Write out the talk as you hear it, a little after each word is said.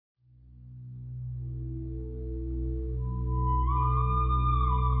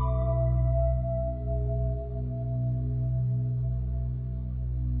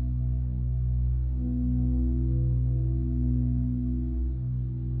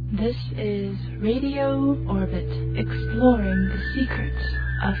This is Radio Orbit, exploring the secrets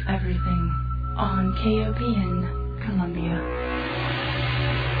of everything on KOPN Columbia.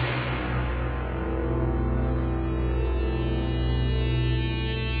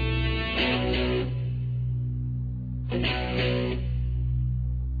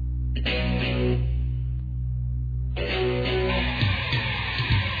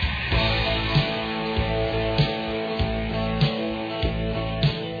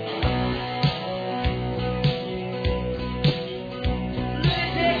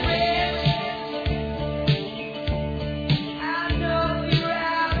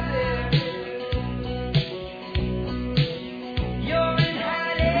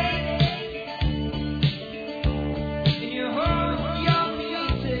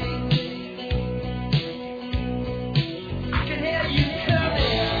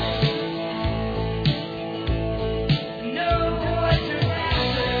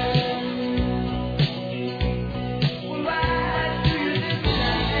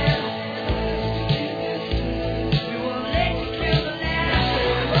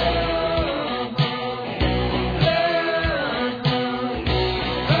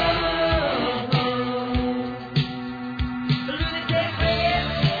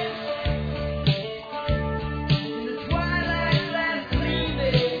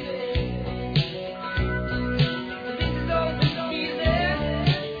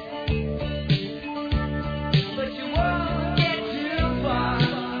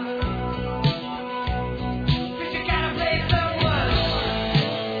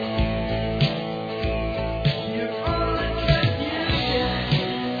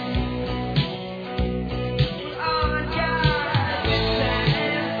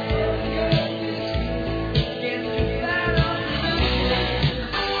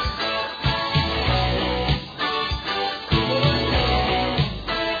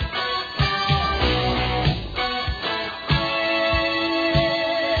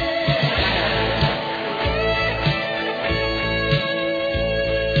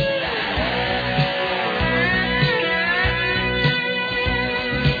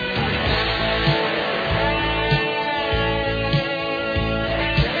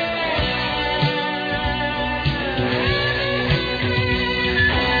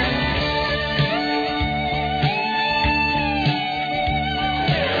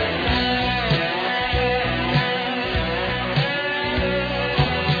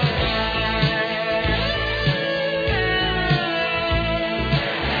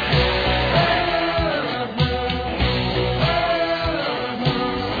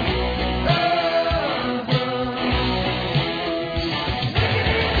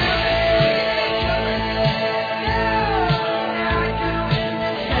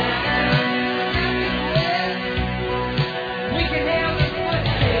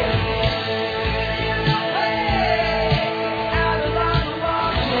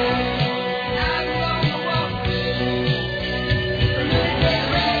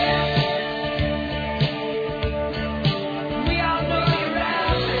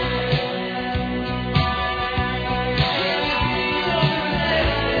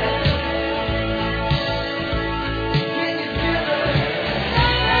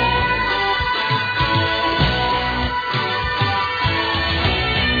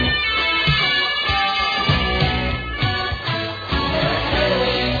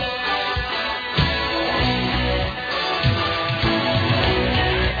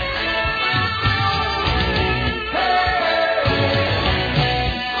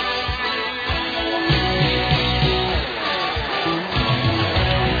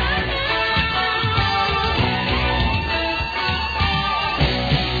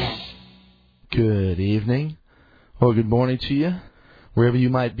 Well, good morning to you. Wherever you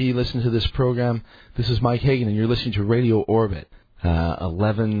might be listening to this program, this is Mike Hagan, and you're listening to Radio Orbit,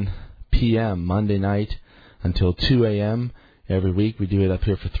 11 p.m. Monday night until 2 a.m. every week. We do it up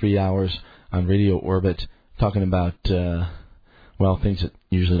here for 3 hours on Radio Orbit, talking about, things that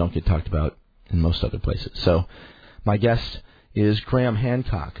usually don't get talked about in most other places. So my guest is Graham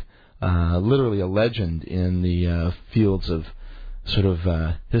Hancock, literally a legend in the fields of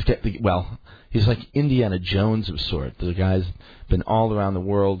he's like Indiana Jones of sort. The guy's been all around the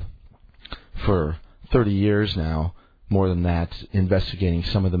world for 30 years now, more than that, investigating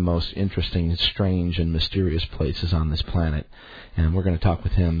some of the most interesting, strange, and mysterious places on this planet. And we're going to talk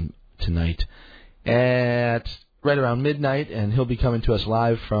with him tonight at right around midnight, and he'll be coming to us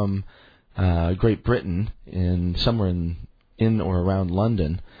live from Great Britain, somewhere in or around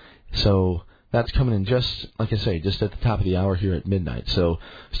London. So that's coming in just, like I say, just at the top of the hour here at midnight. So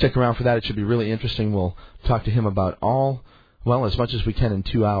stick around for that. It should be really interesting. We'll talk to him about all well, as much as we can in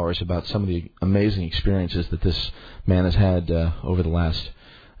 2 hours about some of the amazing experiences that this man has had over the last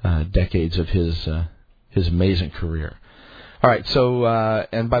decades of his amazing career. All right, so,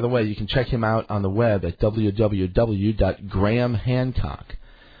 and by the way, you can check him out on the web at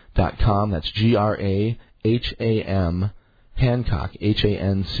www.grahamhancock.com. That's GRAHAM, Hancock,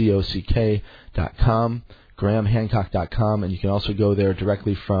 HANCOCK.com, grahamhancock.com, and you can also go there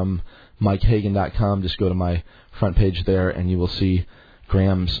directly from MikeHagan.com. Just go to my front page there, and you will see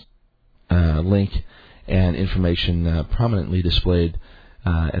Graham's link and information prominently displayed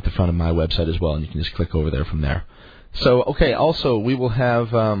at the front of my website as well, and you can just click over there from there. So, okay, also we will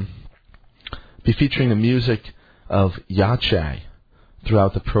have be featuring the music of Yachai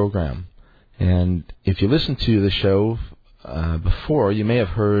throughout the program. And if you listened to the show before, you may have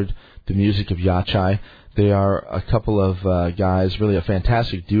heard the music of Yachai. They are a couple of guys, really a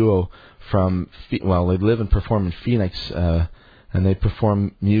fantastic duo from, well, they live and perform in Phoenix, and they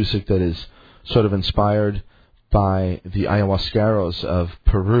perform music that is sort of inspired by the ayahuasqueros of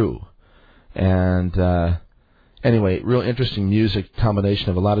Peru. And anyway, real interesting music, combination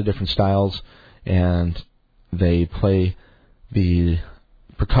of a lot of different styles, and they play the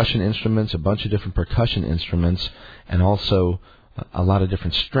percussion instruments, a bunch of different percussion instruments, and also a lot of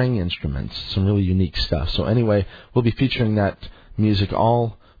different string instruments, some really unique stuff. So anyway, we'll be featuring that music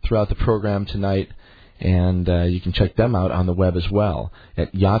all throughout the program tonight, and you can check them out on the web as well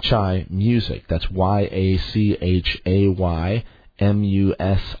at Yachai Music. That's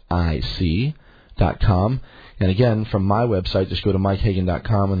YACHAYMUSIC.com. And again, from my website, just go to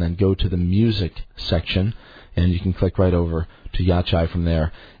MikeHagan.com and then go to the music section, and you can click right over to Yachai from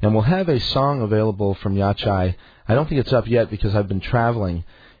there. And we'll have a song available from Yachai. I don't think it's up yet because I've been traveling,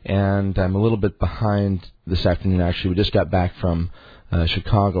 and I'm a little bit behind this afternoon, actually. We just got back from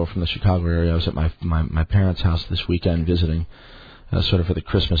Chicago, from the Chicago area. I was at my parents' house this weekend visiting, sort of for the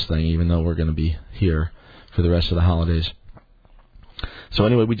Christmas thing, even though we're going to be here for the rest of the holidays. So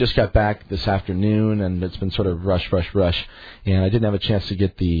anyway, we just got back this afternoon, and it's been sort of rush, and I didn't have a chance to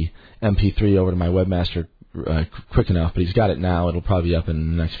get the MP3 over to my webmaster quick enough, but he's got it now. It'll probably be up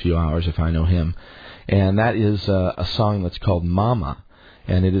in the next few hours if I know him. And that is a song that's called Mama,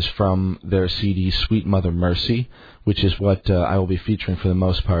 and it is from their CD Sweet Mother Mercy, which is what I will be featuring for the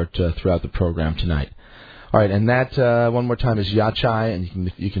most part throughout the program tonight. All right, and that, one more time, is Yachai,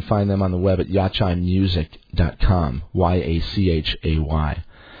 and you can find them on the web at yachaimusic.com, YACHAY.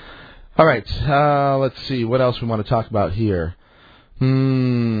 All right, let's see, what else we want to talk about here. All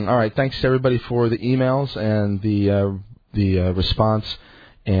right, thanks to everybody for the emails and the response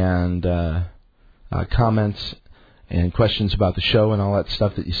and comments and questions about the show and all that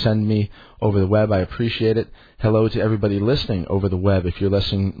stuff that you send me over the web. I appreciate it. Hello to everybody listening over the web. If you're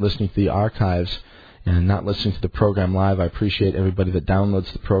listening to the archives and not listening to the program live, I appreciate everybody that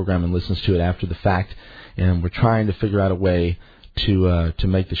downloads the program and listens to it after the fact. And we're trying to figure out a way to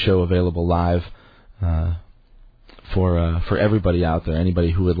make the show available live for everybody out there,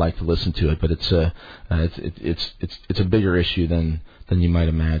 anybody who would like to listen to it. But it's a bigger issue than you might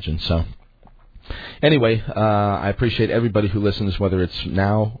imagine. So anyway, I appreciate everybody who listens, whether it's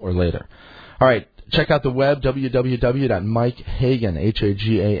now or later. All right, check out the web,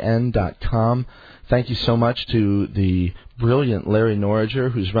 www.MikeHagan.com. Thank you so much to the brilliant Larry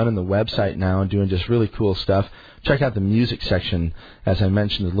Norriger, who's running the website now and doing just really cool stuff. Check out the music section, as I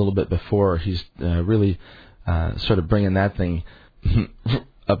mentioned a little bit before. He's really sort of bringing that thing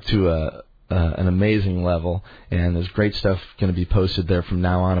up to an amazing level, and there's great stuff going to be posted there from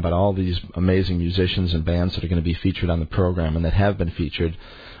now on about all these amazing musicians and bands that are going to be featured on the program and that have been featured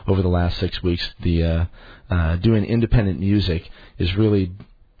over the last 6 weeks. The doing independent music is really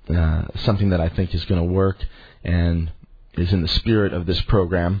something that I think is going to work and is in the spirit of this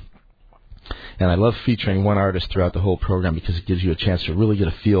program. And I love featuring one artist throughout the whole program because it gives you a chance to really get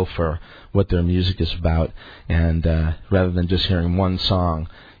a feel for what their music is about. And rather than just hearing one song,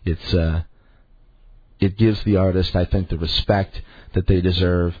 it gives the artist, I think, the respect that they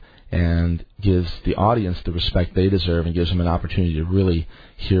deserve, and gives the audience the respect they deserve, and gives them an opportunity to really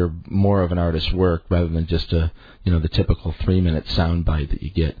hear more of an artist's work rather than just the typical 3-minute soundbite that you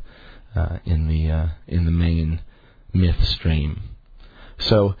get in the main myth stream.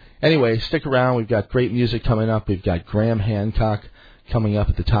 So anyway, stick around. We've got great music coming up. We've got Graham Hancock coming up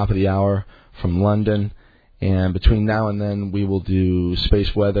at the top of the hour from London, and between now and then we will do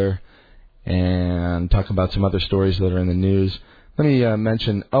space weather and talk about some other stories that are in the news. Let me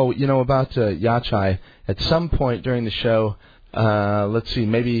mention, about Yachai. At some point during the show, let's see,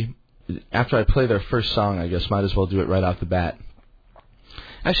 maybe after I play their first song, I guess, might as well do it right off the bat.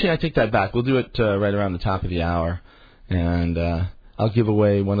 Actually, I take that back. We'll do it right around the top of the hour. and I'll give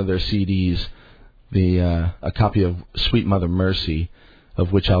away one of their CDs, a copy of Sweet Mother Mercy,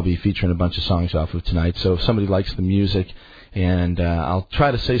 of which I'll be featuring a bunch of songs off of tonight. So if somebody likes the music, and I'll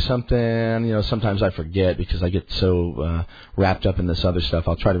try to say something, sometimes I forget because I get so wrapped up in this other stuff.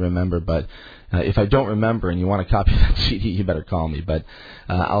 I'll try to remember, but if I don't remember and you want a copy of that CD, you better call me. But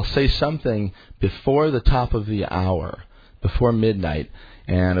I'll say something before the top of the hour, before midnight,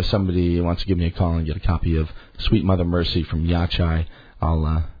 and if somebody wants to give me a call and get a copy of Sweet Mother Mercy from Yachai,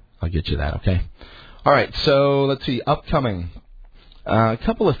 I'll get you that, okay? All right, so let's see, upcoming. A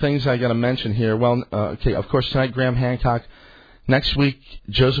couple of things I got to mention here. Well, okay, of course, tonight, Graham Hancock. Next week,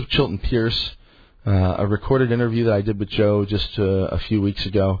 Joseph Chilton Pierce, a recorded interview that I did with Joe just a few weeks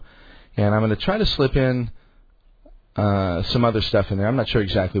ago. And I'm going to try to slip in some other stuff in there. I'm not sure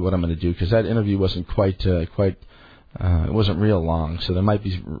exactly what I'm going to do because that interview wasn't it wasn't real long. So there might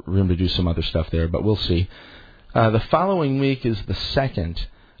be room to do some other stuff there, but we'll see. The following week is the 2nd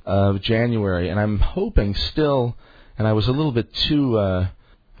of January, and I'm hoping still, and I was a little bit too,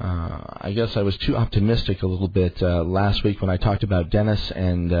 I guess I was too optimistic a little bit last week when I talked about Dennis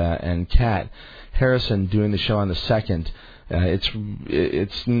and Kat Harrison doing the show on the 2nd.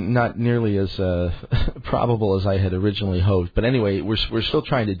 It's not nearly as probable as I had originally hoped. But anyway, we're still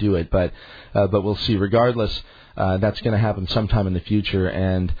trying to do it, but we'll see. Regardless, that's going to happen sometime in the future.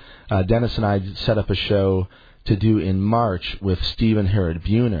 And Dennis and I set up a show to do in March with Stephen Herod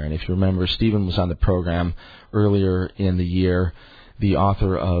Buhner. And if you remember, Stephen was on the program earlier in the year, the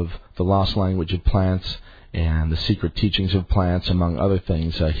author of The Lost Language of Plants and The Secret Teachings of Plants, among other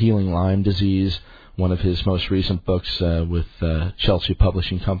things, Healing Lyme Disease, one of his most recent books with Chelsea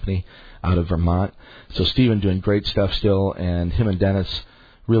Publishing Company out of Vermont. So Stephen doing great stuff still, and him and Dennis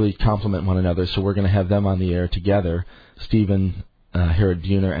really complement one another. So we're going to have them on the air together, Stephen Herod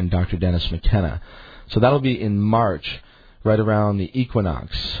Buhner and Dr. Dennis McKenna. So that'll be in March, right around the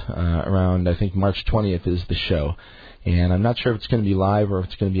equinox. Around, I think, March 20th is the show. And I'm not sure if it's going to be live or if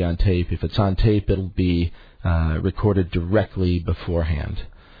it's going to be on tape. If it's on tape, it'll be recorded directly beforehand.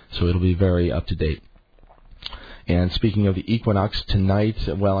 So it'll be very up to date. And speaking of the equinox, tonight,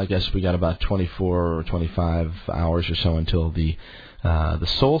 well, I guess we got about 24 or 25 hours or so until the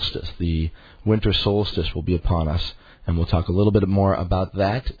solstice, the winter solstice will be upon us. And we'll talk a little bit more about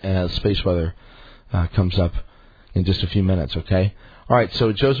that as space weather comes up in just a few minutes, okay? All right,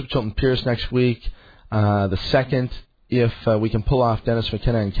 so Joseph Chilton Pierce next week. The 2nd, if we can pull off Dennis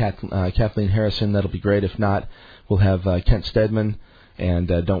McKenna and Kathleen Harrison, that'll be great. If not, we'll have Kent Stedman. And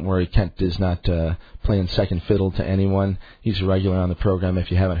don't worry, Kent is not playing second fiddle to anyone. He's a regular on the program if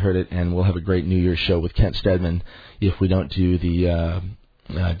you haven't heard it. And we'll have a great New Year's show with Kent Stedman if we don't do the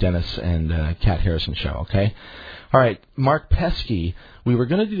Dennis and Kat Harrison show, okay? All right, Mark Pesky. We were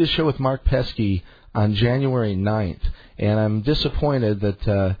going to do the show with Mark Pesky on January 9th. And I'm disappointed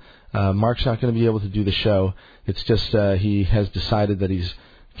that Mark's not going to be able to do the show. It's just he has decided that he's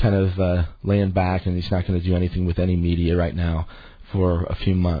kind of laying back and he's not going to do anything with any media right now for a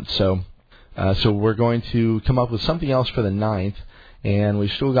few months. So we're going to come up with something else for the 9th, and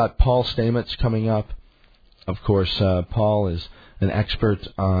we've still got Paul Stamets coming up. Of course, Paul is an expert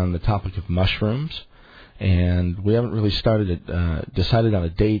on the topic of mushrooms, and we haven't really decided on a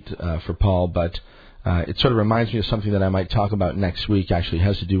date for Paul, but it sort of reminds me of something that I might talk about next week. Actually, it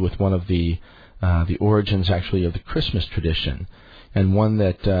has to do with one of the origins, actually, of the Christmas tradition, and one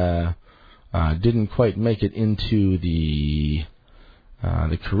that didn't quite make it into the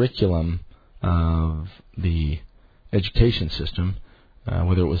curriculum of the education system,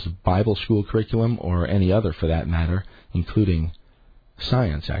 whether it was the Bible school curriculum or any other for that matter, including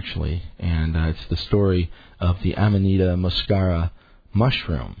science, actually. And it's the story of the Amanita muscara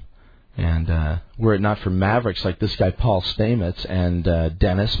mushroom. And were it not for mavericks like this guy Paul Stamets and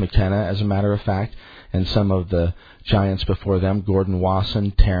Dennis McKenna, as a matter of fact, and some of the giants before them, Gordon Wasson,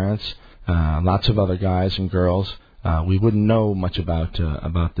 Terrence, lots of other guys and girls, we wouldn't know much about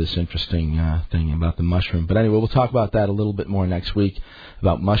this interesting thing about the mushroom. But anyway, we'll talk about that a little bit more next week,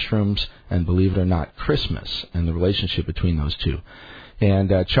 about mushrooms and, believe it or not, Christmas and the relationship between those two.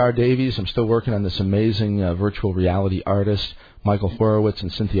 And Char Davies, I'm still working on this amazing virtual reality artist, Michael Horowitz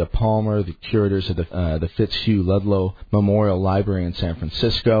and Cynthia Palmer, the curators of the Fitzhugh Ludlow Memorial Library in San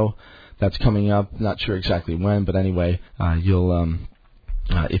Francisco. That's coming up. Not sure exactly when, but anyway, you'll...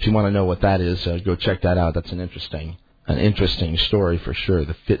 if you want to know what that is, go check that out. That's an interesting story for sure.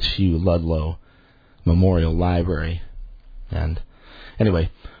 The Fitzhugh Ludlow Memorial Library. And anyway,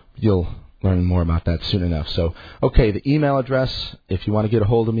 you'll learn more about that soon enough. So, okay, the email address, if you want to get a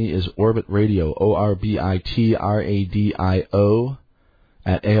hold of me, is orbitradio, ORBITRADIO,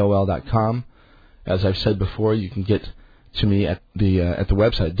 @AOL.com. As I've said before, you can get to me at the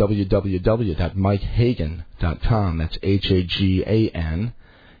website, www.mikehagan.com. That's Hagan.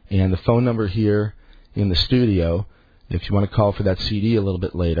 And the phone number here in the studio, if you want to call for that CD a little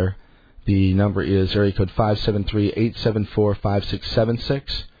bit later, the number is area code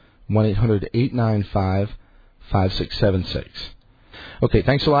 573-874-5676, 1-800-895-5676. Okay,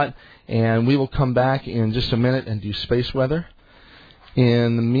 thanks a lot, and we will come back in just a minute and do space weather.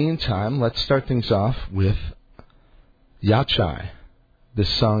 In the meantime, let's start things off with Yachai. This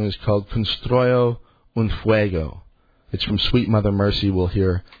song is called Construyo un Fuego. It's from Sweet Mother Mercy. We'll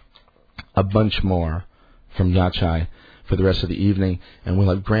hear a bunch more from Yachai for the rest of the evening, and we'll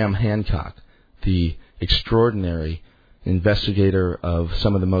have Graham Hancock, the extraordinary investigator of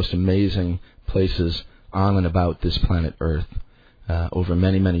some of the most amazing places on and about this planet Earth over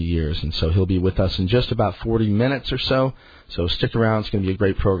many, many years. And so he'll be with us in just about 40 minutes or so. So stick around. It's going to be a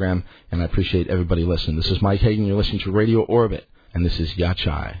great program, and I appreciate everybody listening. This is Mike Hagan. You're listening to Radio Orbit, and this is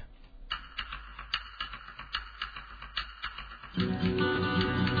Yachai.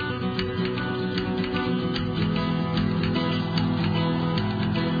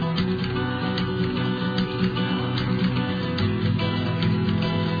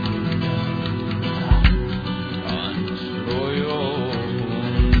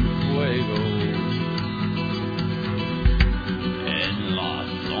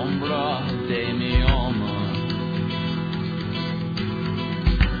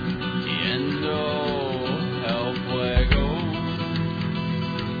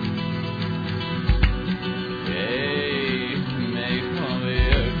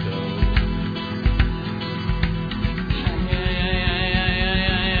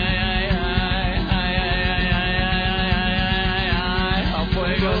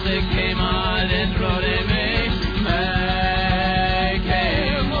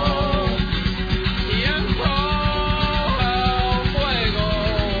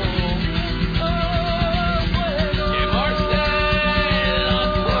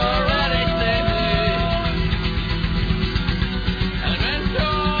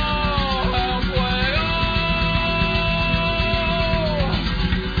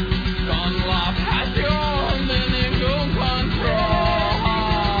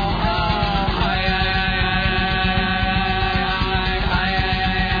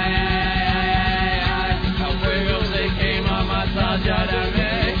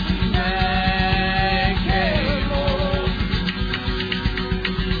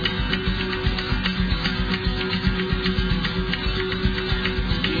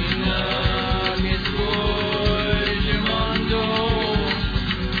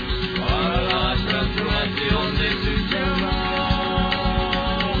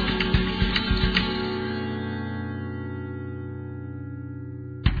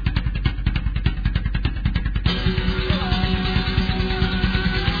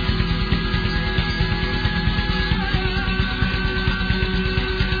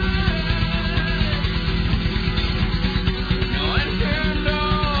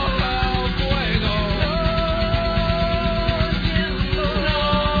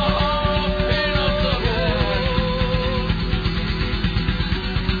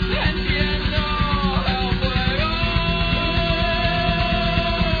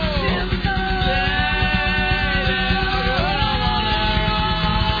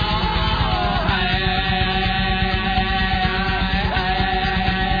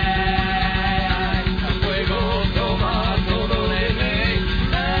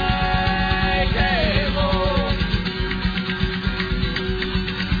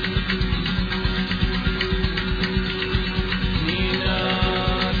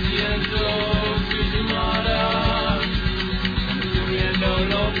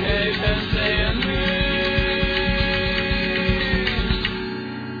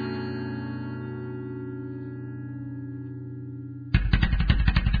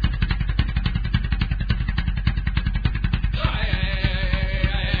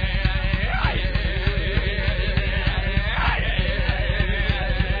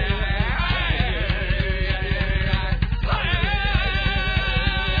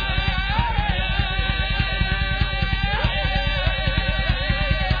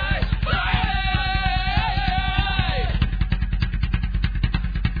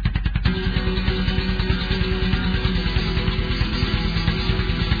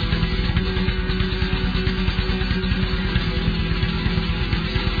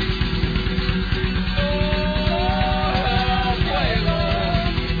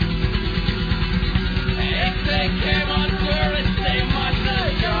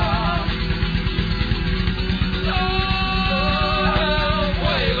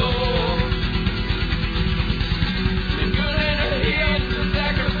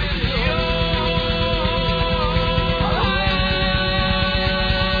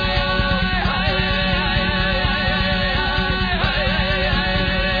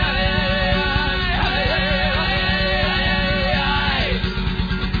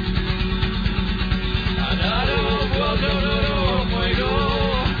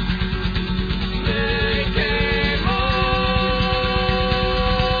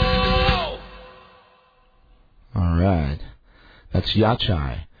 It's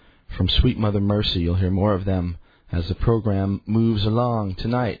Yachai from Sweet Mother Mercy. You'll hear more of them as the program moves along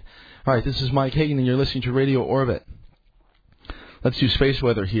tonight. All right, this is Mike Hagan, and you're listening to Radio Orbit. Let's do space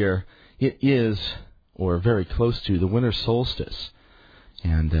weather here. It is, or very close to, the winter solstice.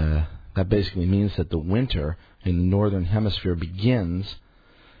 And that basically means that the winter in the northern hemisphere begins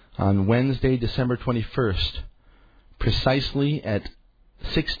on Wednesday, December 21st, precisely at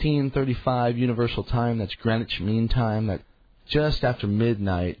 16:35 Universal Time. That's Greenwich Mean Time. That's just after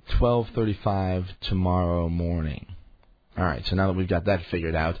midnight, 12:35 tomorrow morning. All right, so now that we've got that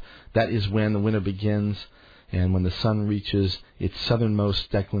figured out, that is when the winter begins and when the sun reaches its southernmost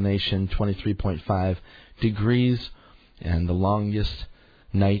declination, 23.5 degrees, and the longest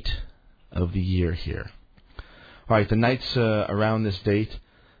night of the year here. All right, the nights around this date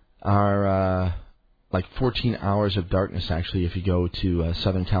are like 14 hours of darkness, actually, if you go to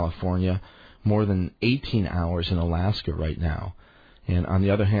Southern California, more than 18 hours in Alaska right now. And on the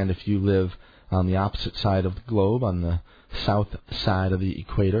other hand, if you live on the opposite side of the globe, on the south side of the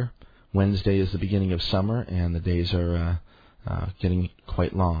equator, Wednesday is the beginning of summer, and the days are getting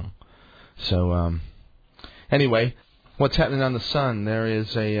quite long. So, anyway, what's happening on the sun? There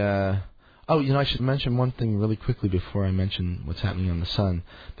is a... I should mention one thing really quickly before I mention what's happening on the sun.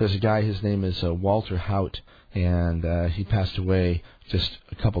 There's a guy, his name is Walter Haut, and he passed away just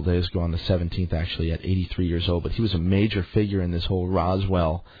a couple days ago on the 17th, actually, at 83 years old. But he was a major figure in this whole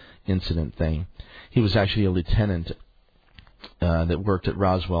Roswell incident thing. He was actually a lieutenant that worked at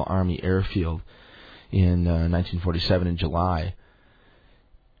Roswell Army Airfield in 1947 in July.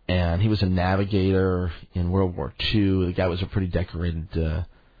 And he was a navigator in World War II. The guy was a pretty decorated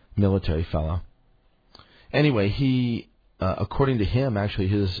military fellow. Anyway, he, according to him, actually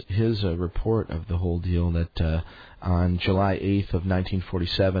his report of the whole deal, that on July 8th of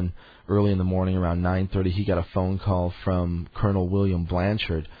 1947, early in the morning around 9:30, he got a phone call from Colonel William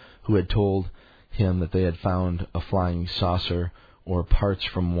Blanchard, who had told him that they had found a flying saucer or parts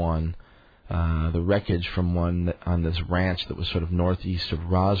from one, the wreckage from one on this ranch that was sort of northeast of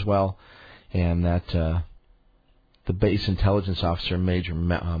Roswell, and that the base intelligence officer, Major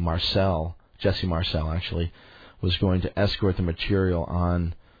Marcel, Jesse Marcel actually, was going to escort the material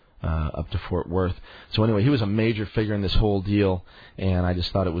on up to Fort Worth. So anyway, he was a major figure in this whole deal, and I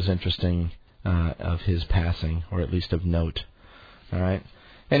just thought it was interesting of his passing, or at least of note. All right.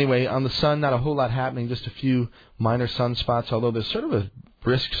 Anyway, on the sun, not a whole lot happening, just a few minor sunspots, although there's sort of a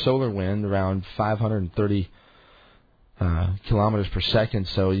brisk solar wind around 530 kilometers per second.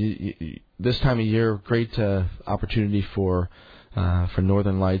 So this time of year, great opportunity for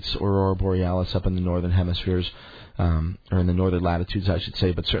northern lights, aurora borealis up in the northern hemispheres, or in the northern latitudes, I should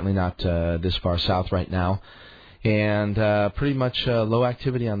say, but certainly not this far south right now. And pretty much low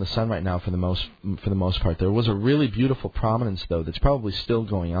activity on the sun right now for the most part. There was a really beautiful prominence, though, that's probably still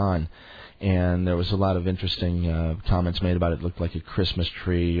going on. And there was a lot of interesting comments made about it. It looked like a Christmas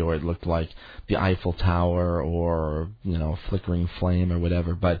tree, or it looked like the Eiffel Tower, or, a flickering flame or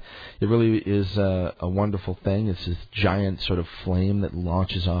whatever. But it really is a wonderful thing. It's this giant sort of flame that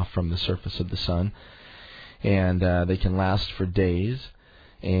launches off from the surface of the sun. And they can last for days.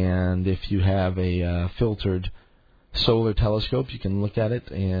 And if you have a filtered solar telescope, you can look at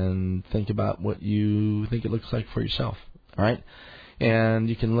it and think about what you think it looks like for yourself. All right? And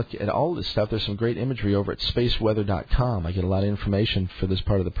you can look at all this stuff. There's some great imagery over at spaceweather.com. I get a lot of information for this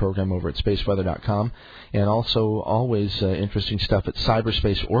part of the program over at spaceweather.com. And also always interesting stuff at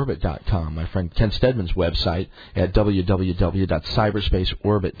cyberspaceorbit.com, my friend Ken Stedman's website at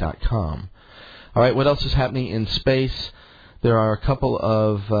www.cyberspaceorbit.com. All right, what else is happening in space? There are a couple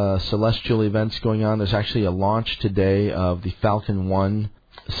of celestial events going on. There's actually a launch today of the Falcon 1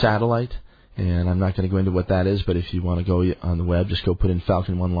 satellite. And I'm not going to go into what that is, but if you want to go on the web, just go put in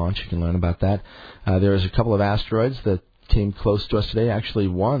Falcon 1 launch. You can learn about that. There is a couple of asteroids that came close to us today. Actually,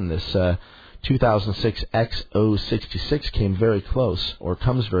 one, this 2006 XO66, came very close, or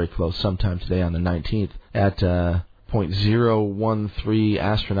comes very close sometime today on the 19th at 0.013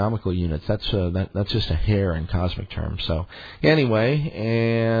 astronomical units. That's just a hair in cosmic terms. So anyway,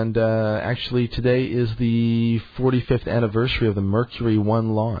 and actually today is the 45th anniversary of the Mercury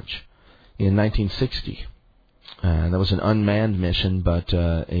 1 launch in 1960. That was an unmanned mission, but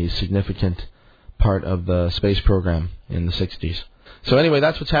a significant part of the space program in the 60s. So anyway,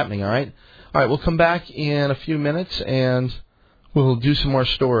 that's what's happening, all right? All right, we'll come back in a few minutes, and we'll do some more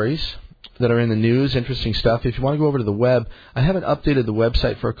stories that are in the news, interesting stuff. If you want to go over to the web, I haven't updated the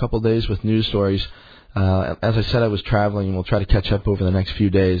website for a couple of days with news stories. As I said, I was traveling, and we'll try to catch up over the next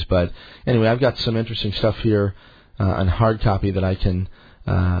few days. But anyway, I've got some interesting stuff here on hard copy that I can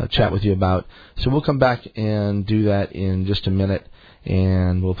chat with you about. So we'll come back and do that in just a minute.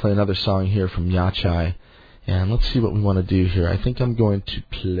 And we'll play another song here from Yachai. And let's see what we want to do here. I think I'm going to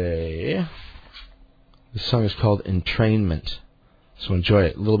play... This song is called Entrainment. So enjoy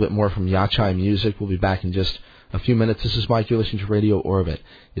it. A little bit more from Yachai Music. We'll be back in just a few minutes. This is Mike. You're listening to Radio Orbit.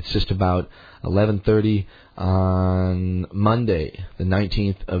 It's just about 11:30 on Monday, the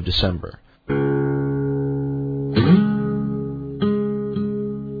 19th of December.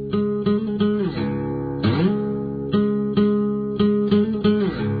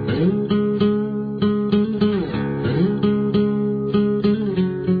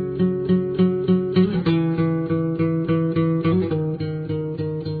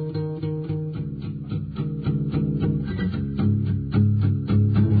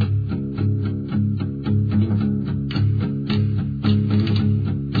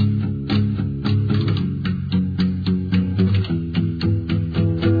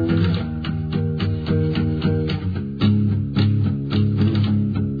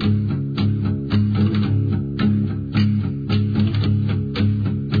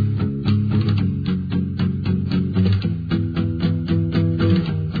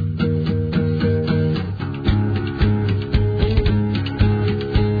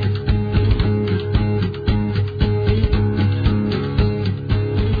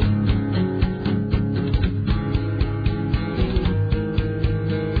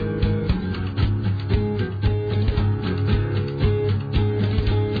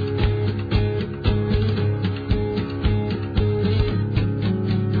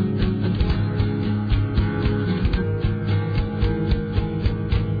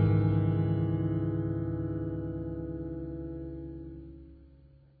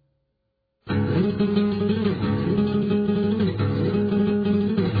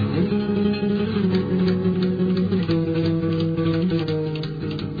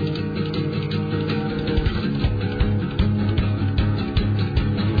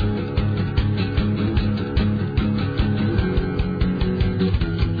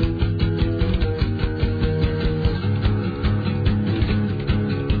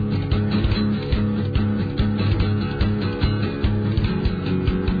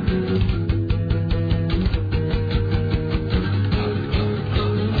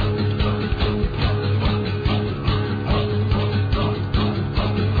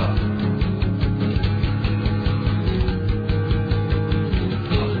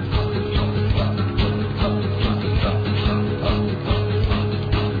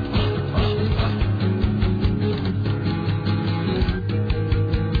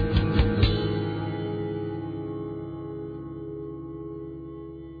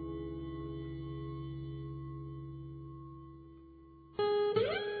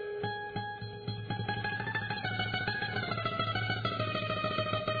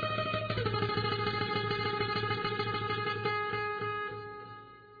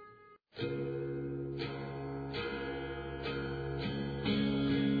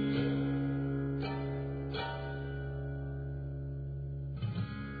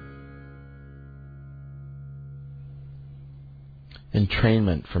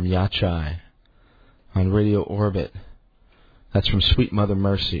 Entrainment from Yachai on Radio Orbit. That's from Sweet Mother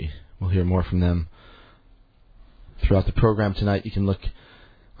Mercy. We'll hear more from them throughout the program tonight. You can look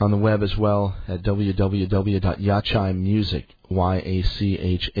on the web as well at www.yachaimusic,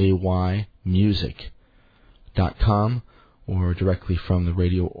 Y-A-C-H-A-Y, music.com, or directly from the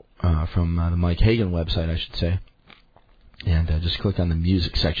radio, from the Mike Hagan website, I should say. And just click on the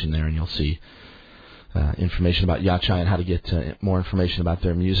music section there, and you'll see information about Yachai and how to get more information about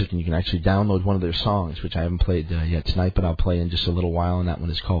their music. And you can actually download one of their songs, which I haven't played yet tonight, but I'll play in just a little while. And that one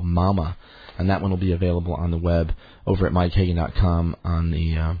is called Mama. And that one will be available on the web over at MikeHagan.com on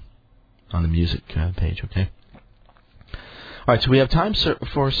the music page, okay? All right, so we have time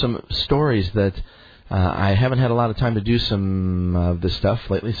for some stories that I haven't had a lot of time to do some of this stuff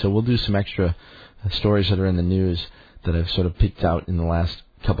lately, so we'll do some extra stories that are in the news that I've sort of picked out in the last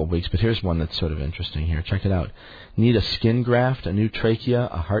couple of weeks. But here's one that's sort of interesting here. Check it out. Need a skin graft, a new trachea,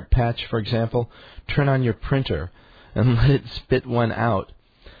 a heart patch, for example? Turn on your printer and let it spit one out.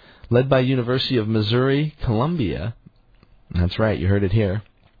 Led by University of Missouri, Columbia. That's right, you heard it here.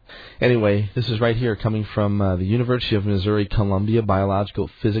 Anyway, this is right here coming from the University of Missouri, Columbia biological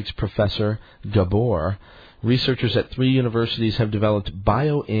physics professor Gabor. Researchers at 3 universities have developed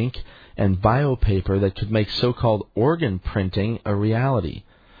bio-ink and bio-paper that could make so-called organ printing a reality.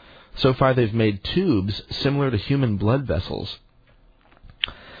 So far, they've made tubes similar to human blood vessels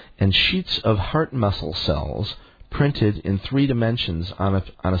and sheets of heart muscle cells printed in 3 dimensions on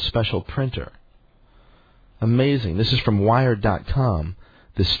a special printer. Amazing. This is from Wired.com,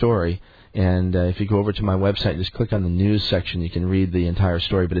 this story. And if you go over to my website and just click on the news section, you can read the entire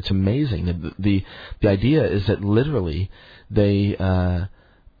story. But it's amazing. The idea is that literally they are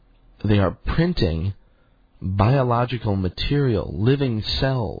printing biological material, living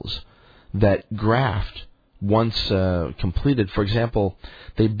cells that graft once completed. For example,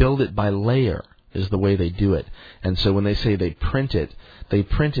 they build it by layer is the way they do it. And so when they say they print it, they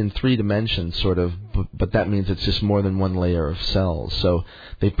print in 3 dimensions sort of, but that means it's just more than one layer of cells. So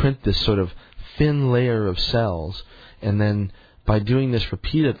they print this sort of thin layer of cells, and then by doing this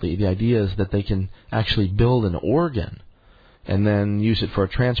repeatedly, the idea is that they can actually build an organ and then use it for a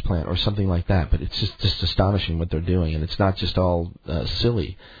transplant or something like that. But it's just astonishing what they're doing, and it's not just all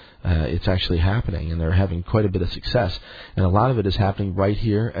silly. It's actually happening, and they're having quite a bit of success. And a lot of it is happening right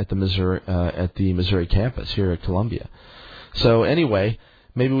here at the Missouri campus here at Columbia. So anyway,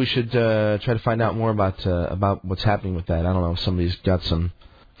 maybe we should try to find out more about what's happening with that. I don't know if somebody's got some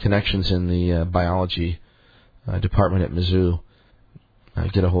connections in the biology department at Mizzou.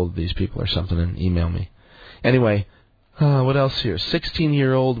 Get a hold of these people or something and email me. Anyway, what else here?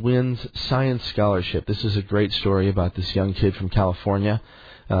 16-year-old wins science scholarship. This is a great story about this young kid from California.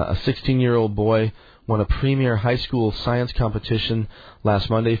 A 16-year-old boy won a premier high school science competition last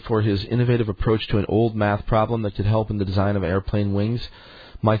Monday for his innovative approach to an old math problem that could help in the design of airplane wings.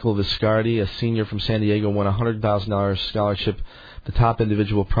 Michael Viscardi, a senior from San Diego, won a $100,000 scholarship, the top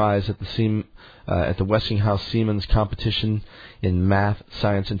individual prize at the Westinghouse Siemens competition in math,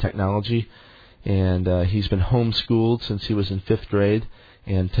 science, and technology. And he's been homeschooled since he was in 5th grade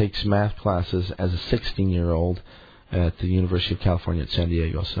and takes math classes as a 16-year-old at the University of California at San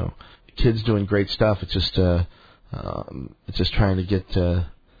Diego. So, kids doing great stuff. It's just trying to get the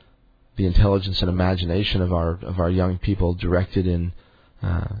intelligence and imagination of our young people directed in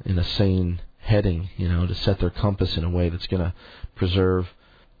a sane heading, to set their compass in a way that's going to preserve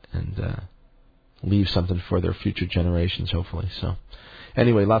and leave something for their future generations, hopefully. So,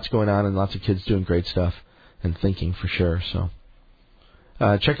 anyway, lots going on and lots of kids doing great stuff and thinking for sure. So,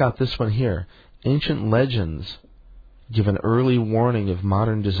 check out this one here. Ancient legends give an early warning of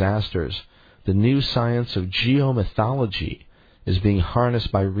modern disasters. The new science of geomythology is being harnessed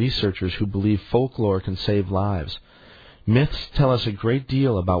by researchers who believe folklore can save lives. Myths tell us a great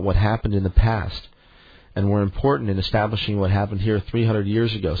deal about what happened in the past, and were important in establishing what happened here 300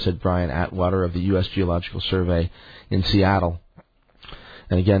 years ago, said Brian Atwater of the U.S. Geological Survey in Seattle.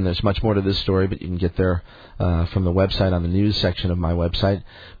 And again, there's much more to this story, but you can get there from the website on the news section of my website.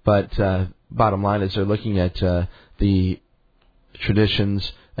 But bottom line is they're looking at the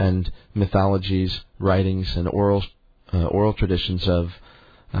traditions and mythologies, writings, and oral traditions of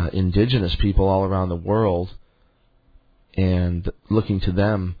indigenous people all around the world, and looking to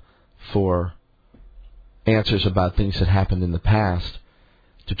them for answers about things that happened in the past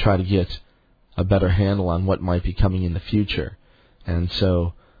to try to get a better handle on what might be coming in the future. And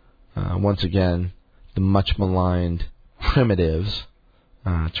so, once again, the much maligned primitives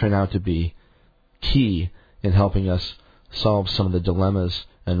turn out to be key in helping us solve some of the dilemmas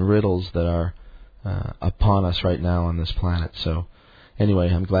and riddles that are upon us right now on this planet. So, anyway,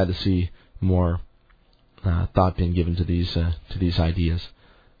 I'm glad to see more thought being given to these ideas.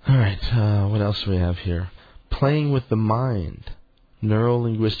 All right, what else do we have here? Playing with the mind,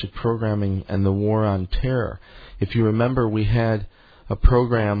 neuro-linguistic programming, and the war on terror. If you remember, we had a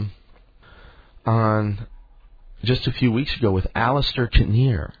program on just a few weeks ago with Alistair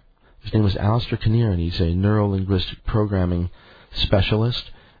Kinnear. His name was Alistair Kinnear, and he's a neuro-linguistic programming specialist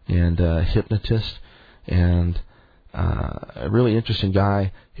and hypnotist, and a really interesting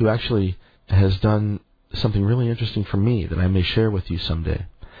guy who actually has done something really interesting for me that I may share with you someday.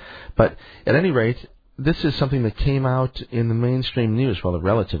 But at any rate, this is something that came out in the mainstream news, well, the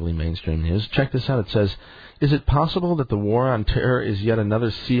relatively mainstream news. Check this out. It says, is it possible that the war on terror is yet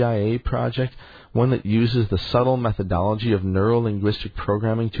another CIA project, one that uses the subtle methodology of neuro-linguistic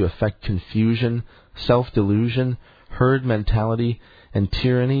programming to affect confusion, self-delusion, herd mentality, and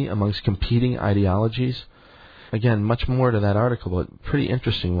tyranny amongst competing ideologies? Again, much more to that article, but pretty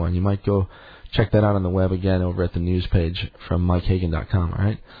interesting one. You might go check that out on the web again over at the news page from MikeHagan.com, all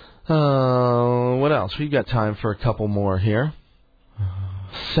right? What else? We've got time for a couple more here.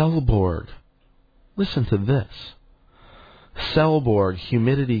 Cellborg. Listen to this. Cellborg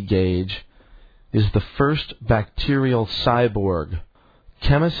humidity gauge is the first bacterial cyborg.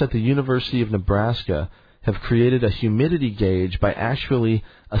 Chemists at the University of Nebraska have created a humidity gauge by actually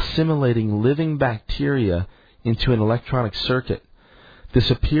assimilating living bacteria into an electronic circuit.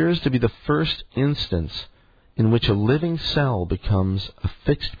 This appears to be the first instance in which a living cell becomes a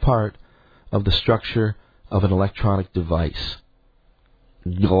fixed part of the structure of an electronic device.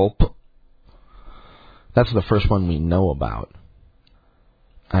 Gulp. That's the first one we know about.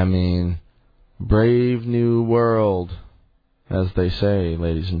 I mean, Brave New World, as they say,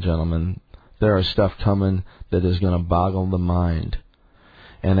 ladies and gentlemen. There is stuff coming that is going to boggle the mind.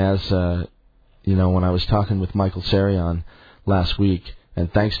 And as, when I was talking with Michael Sarian last week,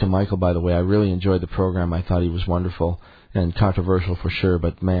 and thanks to Michael, by the way, I really enjoyed the program. I thought he was wonderful and controversial for sure,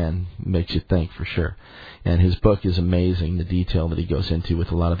 but man, makes you think for sure. And his book is amazing, the detail that he goes into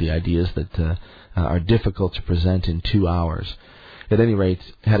with a lot of the ideas that are difficult to present in 2 hours. At any rate,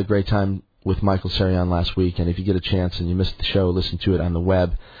 had a great time with Michael Sarian last week, and if you get a chance and you missed the show, listen to it on the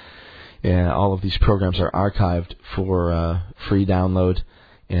web. All of these programs are archived for free download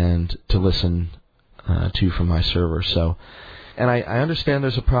and to listen to from my server. So, and I understand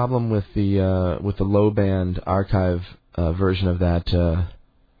there's a problem with the low band archive version of that.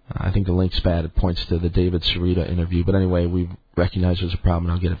 I think the link's bad. It points to the David Sarita interview. But anyway, we recognize there's a problem,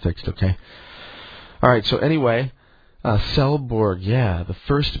 and I'll get it fixed. Okay. All right. So anyway, Cellborg, the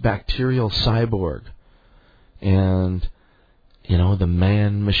first bacterial cyborg, and the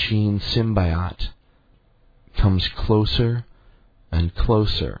man-machine symbiote comes closer and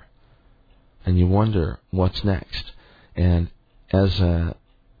closer, and you wonder what's next. And as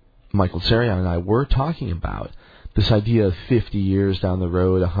Michael Sarian and I were talking about, this idea of 50 years down the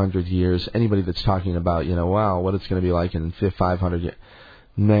road, 100 years, anybody that's talking about, wow, what it's going to be like in 500 years,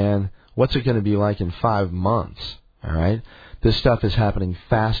 man, what's it going to be like in 5 months, all right? This stuff is happening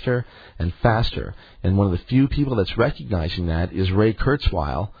faster and faster. And one of the few people that's recognizing that is Ray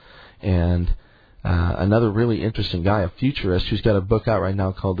Kurzweil, and another really interesting guy, a futurist, who's got a book out right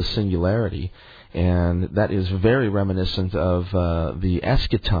now called The Singularity. And that is very reminiscent of the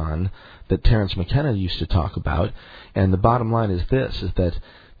eschaton that Terence McKenna used to talk about. And the bottom line is this, is that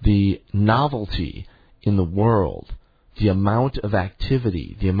the novelty in the world, the amount of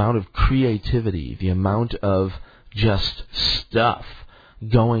activity, the amount of creativity, the amount of just stuff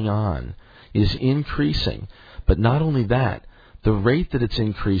going on is increasing. But not only that, the rate that it's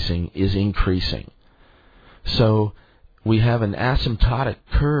increasing is increasing. So we have an asymptotic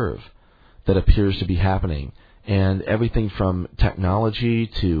curve that appears to be happening, and everything from technology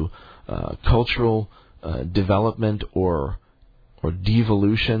to cultural development or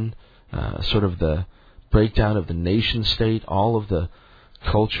devolution, sort of the breakdown of the nation state, all of the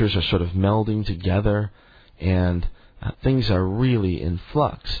cultures are sort of melding together, and things are really in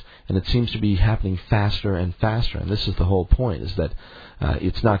flux, and it seems to be happening faster and faster. And this is the whole point, is that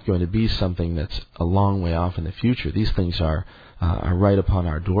it's not going to be something that's a long way off in the future. These things are right upon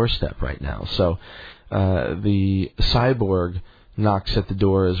our doorstep right now. So the cyborg knocks at the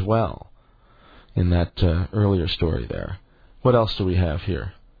door as well in that earlier story there. What else do we have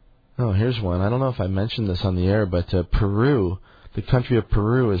here? Oh, here's one. I don't know if I mentioned this on the air, but Peru, the country of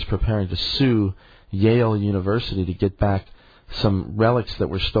Peru, is preparing to sue Yale University to get back some relics that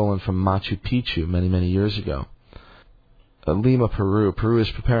were stolen from Machu Picchu many, many years ago. Lima, Peru. Peru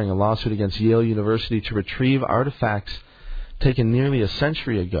is preparing a lawsuit against Yale University to retrieve artifacts taken nearly a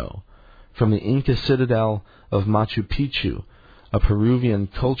century ago from the Inca citadel of Machu Picchu, a Peruvian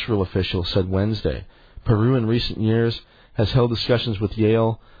cultural official said Wednesday. Peru in recent years has held discussions with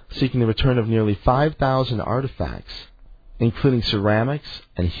Yale seeking the return of nearly 5,000 artifacts, including ceramics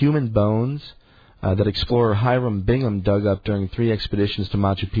and human bones, that explorer Hiram Bingham dug up during 3 expeditions to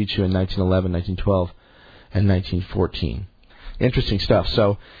Machu Picchu in 1911, 1912, and 1914. Interesting stuff.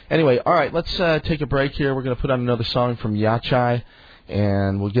 So, anyway, all right, let's take a break here. We're going to put on another song from Yachai,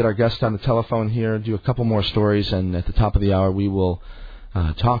 and we'll get our guest on the telephone here, do a couple more stories, and at the top of the hour we will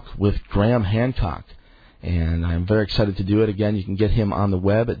talk with Graham Hancock. And I'm very excited to do it. Again, you can get him on the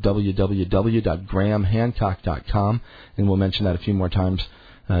web at www.grahamhancock.com, and we'll mention that a few more times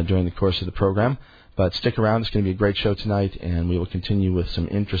during the course of the program. But stick around. It's going to be a great show tonight, and we will continue with some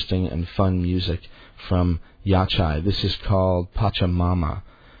interesting and fun music from Yachai. This is called Pachamama,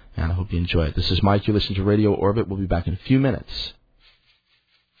 and I hope you enjoy it. This is Mike. You listen to Radio Orbit. We'll be back in a few minutes.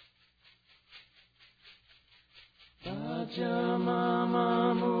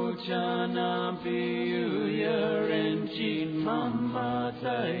 Pachamama muchana piyu yarenchin mama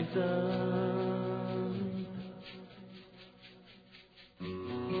taita.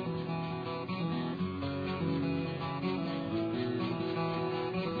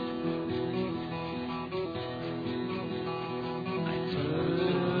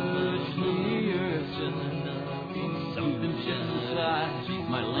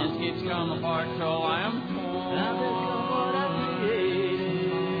 My landscape's come apart, so I am torn. I've become what I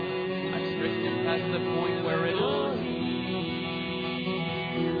created. I've stretched it past the point where it'll heal.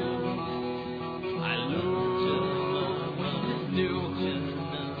 I look, what to do?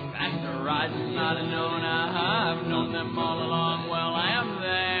 Past the horizon's not a known.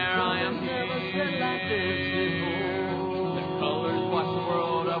 invisible. The colors wash the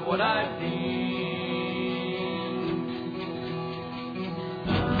world of what I've seen.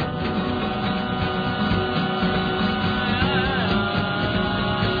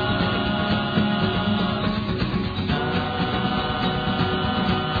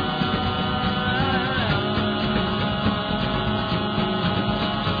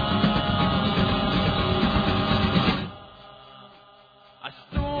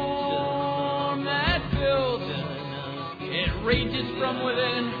 From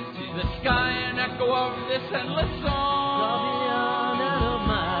within the sky, an echo of this endless song.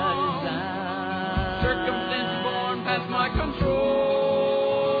 Circumstance born past my control.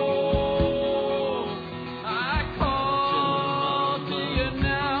 I call to you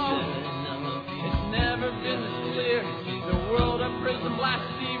now. It's never been this clear. The world a prison blast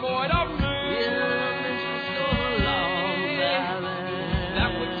devoid of me.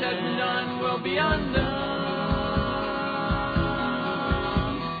 That which has been done will be undone.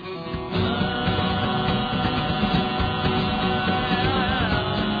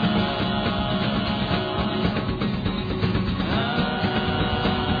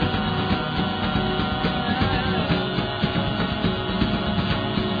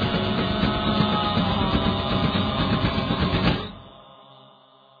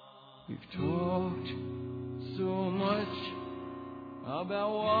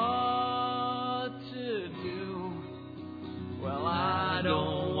 About what to do. Well, I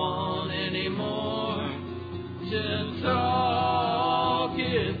don't want any more to talk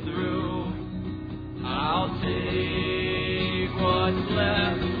it through. I'll take what's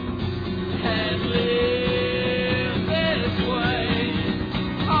left and live this way.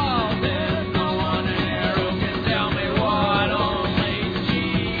 Oh, there's no one here who can tell me what only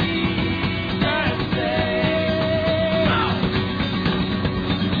Jesus says.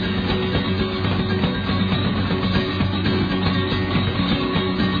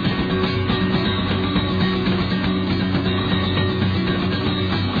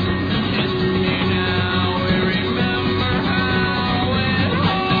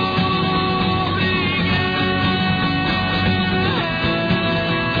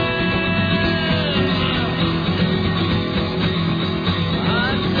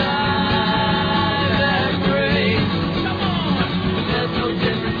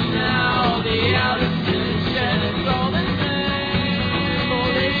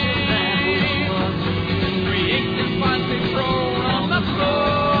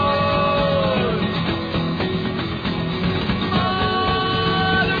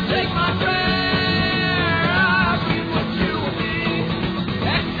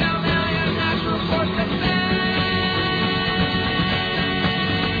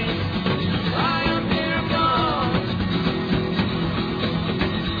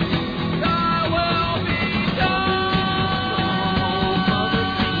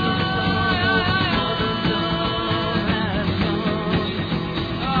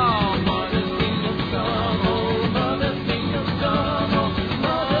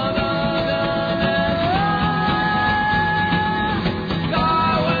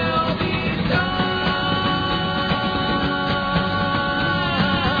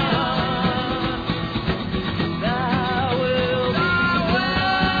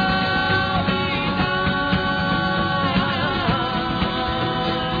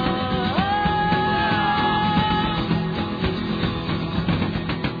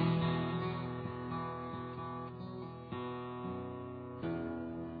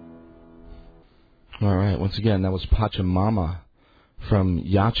 All right. Once again, that was Pachamama from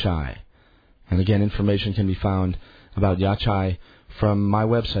Yachai. And again, information can be found about Yachai from my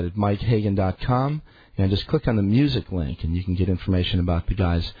website at mikehagan.com. And just click on the music link, and you can get information about the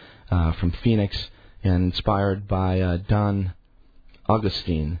guys from Phoenix, and inspired by Don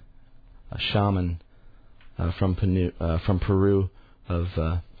Augustine, a shaman from Peru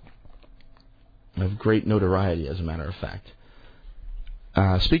of great notoriety, as a matter of fact.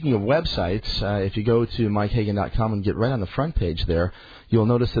 Speaking of websites, if you go to mikehagan.com and get right on the front page there, you'll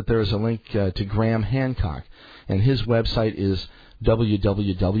notice that there is a link to Graham Hancock. And his website is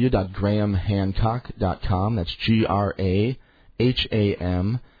www.grahamhancock.com. That's Graham,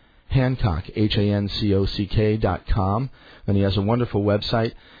 Hancock, Hancock.com. And he has a wonderful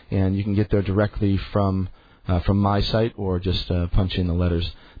website, and you can get there directly from my site, or just punch in the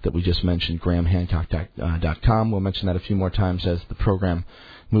letters that we just mentioned, grahamhancock.com. We'll mention that a few more times as the program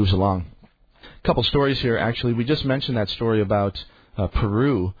moves along. A couple stories here, actually. We just mentioned that story about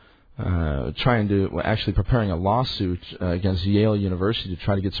Peru preparing a lawsuit against Yale University to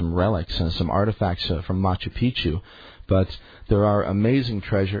try to get some relics and some artifacts from Machu Picchu. But there are amazing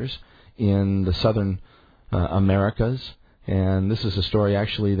treasures in the southern Americas. And this is a story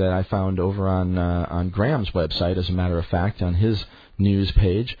actually that I found over on Graham's website, as a matter of fact, on his news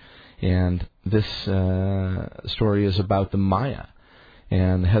page. And this story is about the Maya.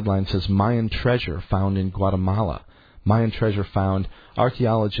 And the headline says, Mayan treasure found in Guatemala. Mayan treasure found.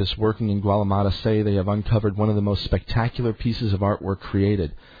 Archaeologists working in Guatemala say they have uncovered one of the most spectacular pieces of artwork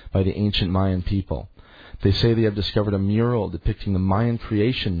created by the ancient Mayan people. They say they have discovered a mural depicting the Mayan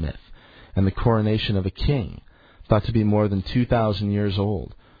creation myth and the coronation of a king, thought to be more than 2,000 years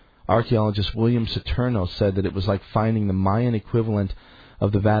old. Archaeologist William Saturno said that it was like finding the Mayan equivalent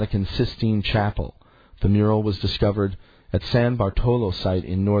of the Vatican Sistine Chapel. The mural was discovered at San Bartolo site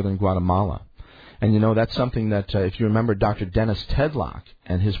in northern Guatemala. And, you know, that's something that, if you remember Dr. Dennis Tedlock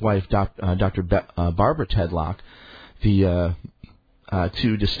and his wife, Dr. Barbara Tedlock, the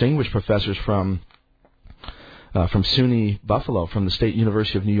two distinguished professors from SUNY Buffalo, from the State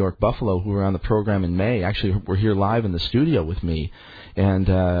University of New York, Buffalo, who were on the program in May, actually were here live in the studio with me. And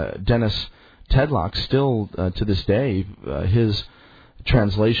Dennis Tedlock, still to this day, his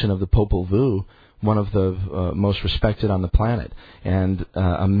translation of the Popol Vuh, one of the most respected on the planet, and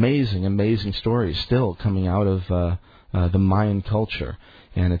amazing stories still coming out of the Mayan culture.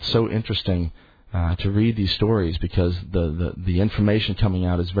 And it's so interesting to read these stories because the information coming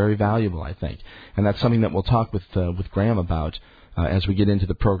out is very valuable, I think. And that's something that we'll talk with Graham about as we get into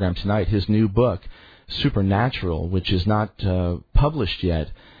the program tonight. His new book, Supernatural, which is not published yet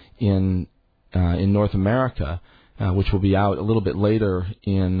in North America, which will be out a little bit later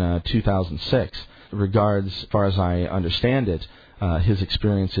in 2006, regards, as far as I understand it, his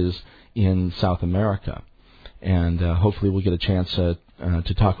experiences in South America. And hopefully we'll get a chance to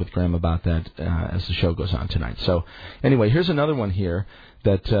talk with Graham about that as the show goes on tonight. So anyway, here's another one here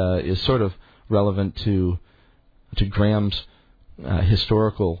that is sort of relevant to Graham's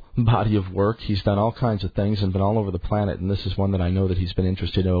historical body of work. He's done all kinds of things and been all over the planet, and this is one that I know that he's been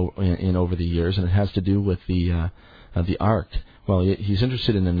interested in over the years, and it has to do with the Ark. Well, he's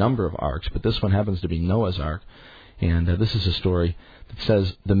interested in a number of arks, but this one happens to be Noah's Ark. And this is a story that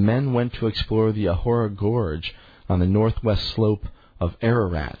says, the men went to explore the Ahora Gorge on the northwest slope of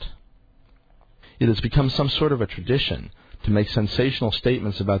Ararat. It has become some sort of a tradition to make sensational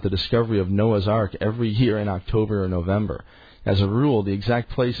statements about the discovery of Noah's Ark every year in October or November. As a rule, the exact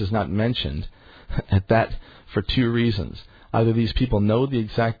place is not mentioned at that for two reasons. Either these people know the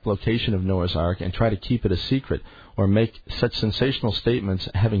exact location of Noah's Ark and try to keep it a secret, or make such sensational statements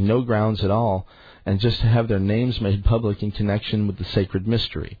having no grounds at all, and just to have their names made public in connection with the sacred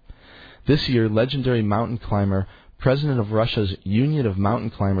mystery. This year, legendary mountain climber, president of Russia's Union of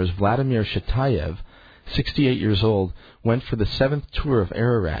Mountain Climbers, Vladimir Shatayev, 68 years old, went for the 7th tour of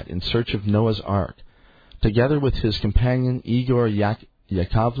Ararat in search of Noah's Ark. Together with his companion Igor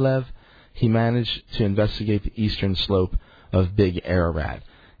Yakovlev, he managed to investigate the eastern slope of Big Ararat.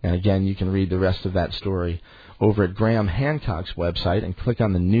 And again, you can read the rest of that story over at Graham Hancock's website and click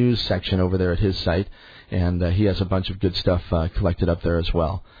on the news section over there at his site, and he has a bunch of good stuff collected up there as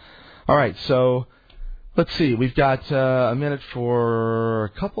well. All right, so let's see. We've got a minute for a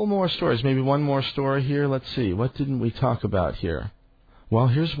couple more stories, maybe one more story here. Let's see. What didn't we talk about here? Well,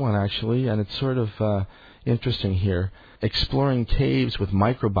 here's one, actually, and it's sort of interesting here. Exploring caves with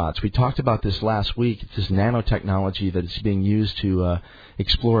microbots. We talked about this last week. It's this nanotechnology that is being used to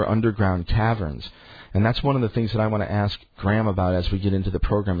explore underground caverns. And that's one of the things that I want to ask Graham about as we get into the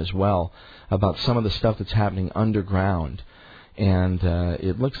program as well, about some of the stuff that's happening underground. And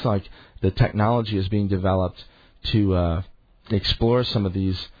it looks like the technology is being developed to explore some of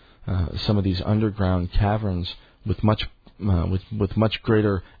these underground caverns with much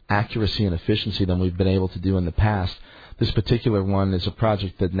greater accuracy and efficiency than we've been able to do in the past. This particular one is a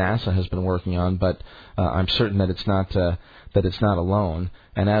project that NASA has been working on, but I'm certain that it's not alone.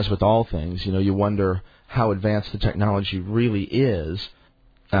 And as with all things, you wonder how advanced the technology really is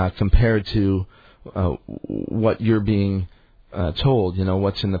compared to what you're being told.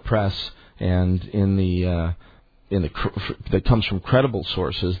 What's in the press and in the that comes from credible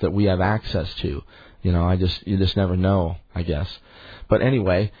sources that we have access to. You just never know, I guess. But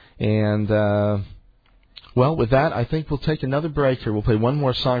anyway, and well, with that, I think we'll take another break here. We'll play one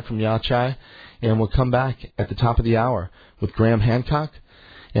more song from Yachai, and we'll come back at the top of the hour with Graham Hancock,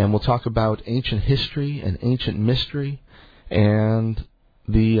 and we'll talk about ancient history and ancient mystery and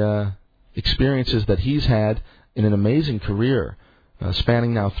the experiences that he's had in an amazing career,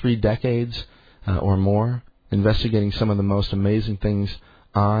 spanning now 3 decades or more, investigating some of the most amazing things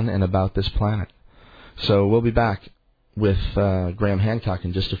on and about this planet. So we'll be back with Graham Hancock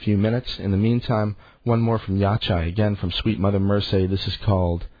in just a few minutes. In the meantime, one more from Yachai, again from Sweet Mother Mercy. This is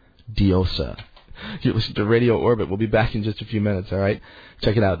called diosa. You listen to Radio Orbit. We'll be back in just a few minutes, all right?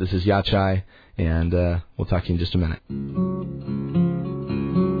 Check it out. This is Yachai, and we'll talk to you in just a minute.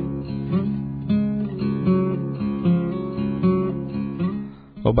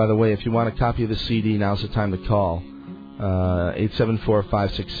 Oh, by the way, if you want a copy of the CD, now's the time to call.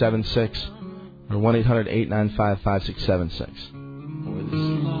 874-5676 or 1-800-895-5676.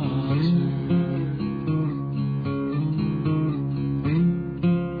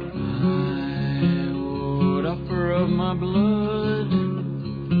 Of my blood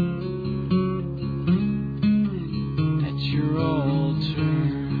at your altar.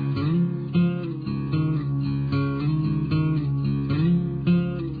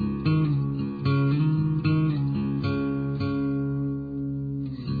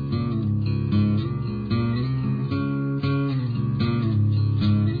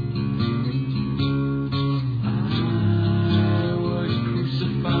 I would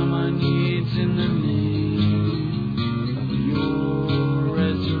crucify my needs in the name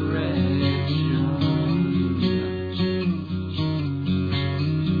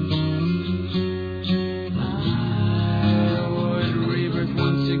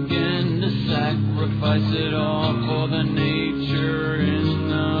sacrifice it all for the nature in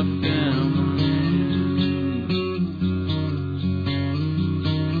the family.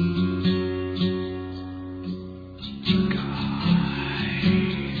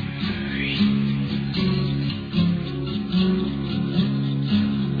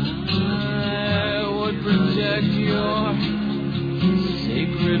 I would protect your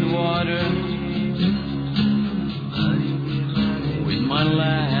sacred water with my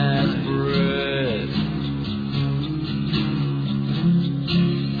last breath.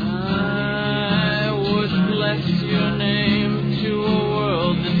 I would bless your name to a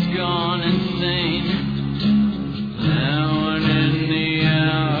world that's gone insane. Now and in the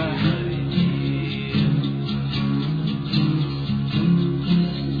hour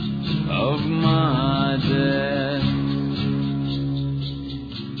of my death.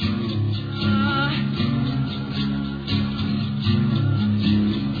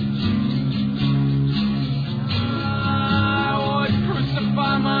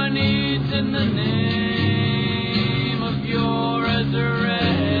 My needs in the name of your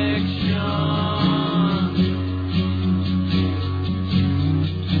resurrection.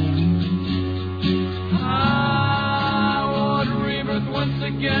 I would rebirth once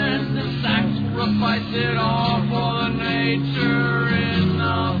again to sacrifice it all for the nature in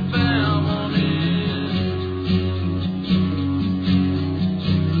the family.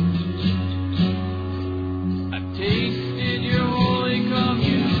 I've tasted your holy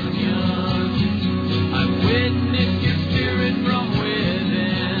communion. I've witnessed your spirit from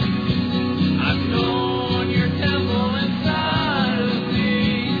within. I've known your temple inside of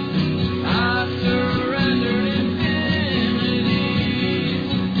me. I've surrendered infinity.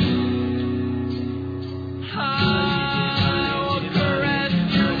 I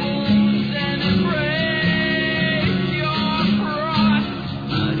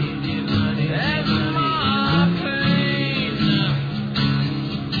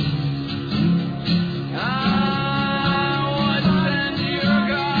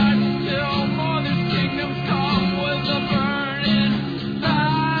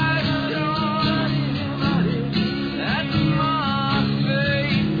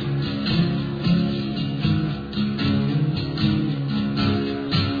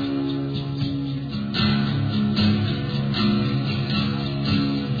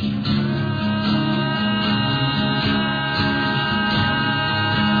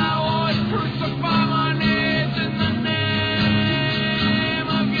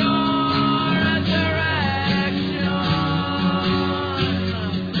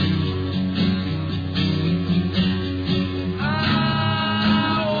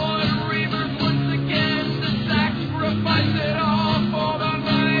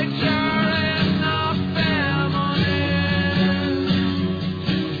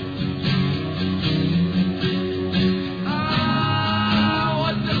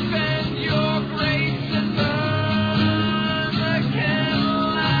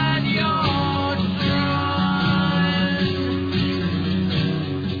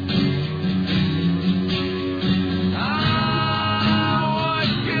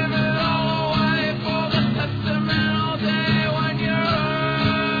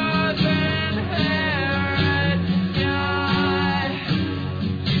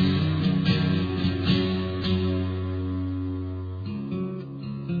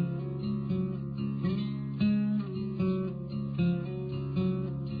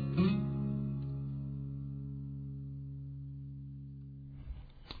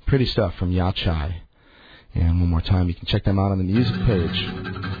Pretty stuff from Yachai. And one more time, you can check them out on the music page.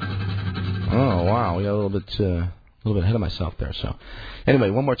 Oh, wow, we got a little bit ahead of myself there. So, anyway,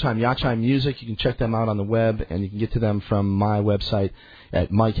 one more time, Yachai Music. You can check them out on the web, and you can get to them from my website at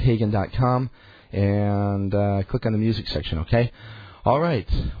mikehagan.com, and click on the music section, okay? All right,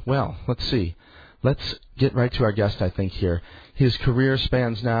 well, let's see. Let's get right to our guest, I think, here. His career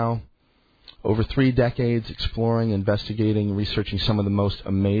spans now over 3 decades, exploring, investigating, researching some of the most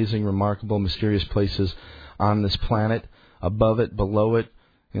amazing, remarkable, mysterious places on this planet, above it, below it,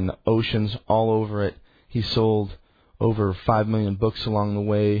 in the oceans, all over it. He sold over 5 million books along the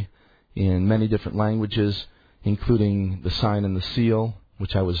way in many different languages, including The Sign and the Seal,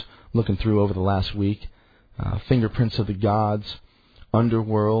 which I was looking through over the last week, Fingerprints of the Gods,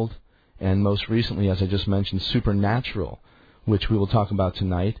 Underworld, and most recently, as I just mentioned, Supernatural, which we will talk about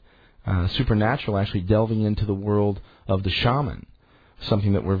tonight. Supernatural actually delving into the world of the shaman,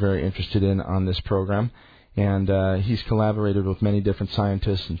 something that we're very interested in on this program. And he's collaborated with many different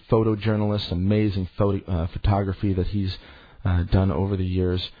scientists and photojournalists, amazing photography that he's done over the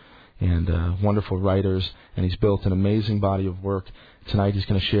years, and wonderful writers, and he's built an amazing body of work. Tonight he's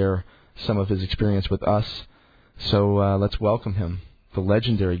going to share some of his experience with us. So let's welcome him, the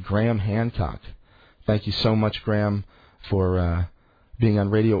legendary Graham Hancock. Thank you so much, Graham, for being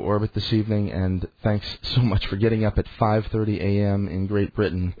on Radio Orbit this evening, and thanks so much for getting up at 5:30 a.m. in Great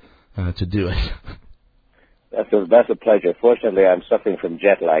Britain to do it. That's a pleasure. Fortunately, I'm suffering from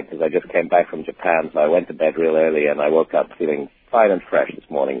jet lag because I just came back from Japan, so I went to bed real early, and I woke up feeling fine and fresh this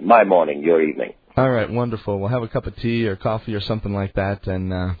morning. My morning, your evening. All right, wonderful. We'll have a cup of tea or coffee or something like that.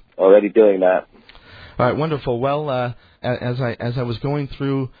 And already doing that. All right, wonderful. Well, as I was going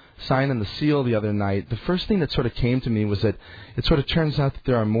through Sign and the Seal the other night, the first thing that sort of came to me was that it sort of turns out that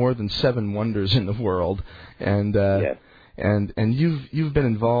there are more than 7 wonders in the world, and yes. and you've been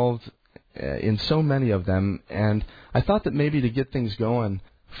involved in so many of them, and I thought that maybe to get things going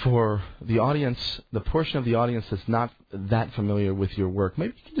for the audience, the portion of the audience that's not that familiar with your work,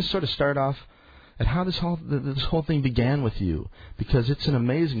 maybe you can just sort of start off at how this whole thing began with you, because it's an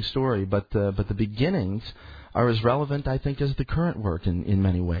amazing story, but the beginnings are as relevant, I think, as the current work in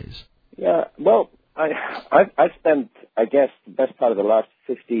many ways. Yeah, well, I spent, I guess, the best part of the last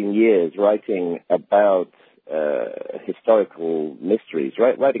 15 years writing about historical mysteries,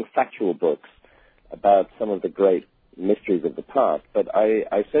 writing factual books about some of the great mysteries of the past. But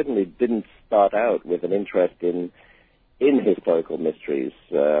I certainly didn't start out with an interest in historical mysteries.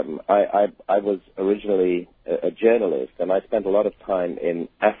 I was originally a journalist, and I spent a lot of time in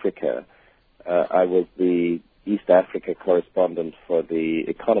Africa. I was the East Africa correspondent for The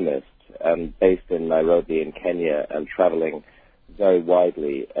Economist, based in Nairobi in Kenya, and traveling very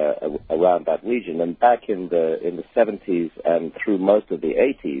widely around that region. And back in the 70s and through most of the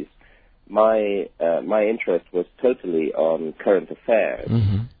 80s, my interest was totally on current affairs,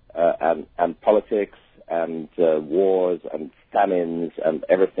 and politics and wars and famines and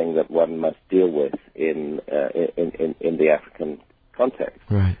everything that one must deal with in the African context.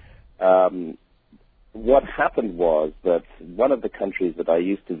 Right. What happened was that one of the countries that I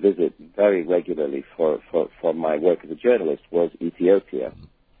used to visit very regularly for my work as a journalist was Ethiopia.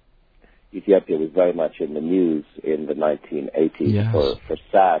 Ethiopia was very much in the news in the 1980s, yes, for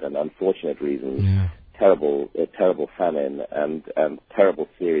sad and unfortunate reasons. Yeah. Terrible famine and terrible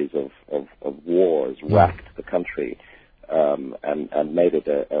series of wars racked the country, and made it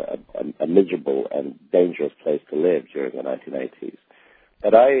a miserable and dangerous place to live during the 1980s.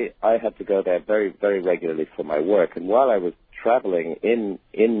 But I had to go there very, very regularly for my work. And while I was traveling in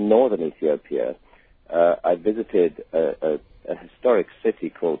northern Ethiopia, I visited a historic city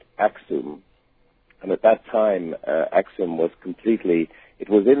called Aksum. And at that time, Aksum was it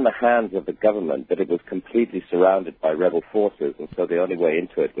was in the hands of the government, but it was completely surrounded by rebel forces. And so the only way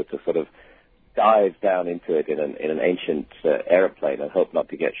into it was to sort of dive down into it in an ancient airplane and hope not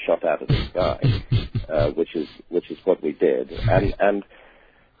to get shot out of the sky, which is what we did. And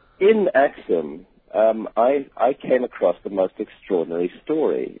in Aksum, I came across the most extraordinary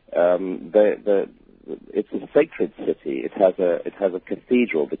story. It's a sacred city. It has a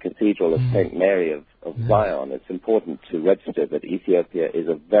cathedral, the Cathedral of St. Mary of Zion. It's important to register that Ethiopia is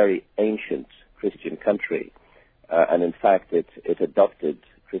a very ancient Christian country, and in fact, it adopted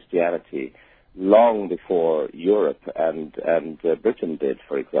Christianity long before Europe and Britain did,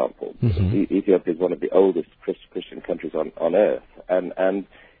 for example. Ethiopia is one of the oldest Christian countries on earth, and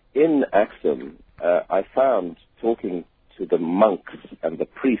in Aksum, I found, talking to the monks and the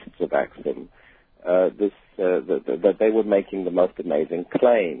priests of Aksum, that they were making the most amazing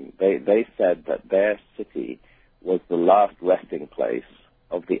claim. They said that their city was the last resting place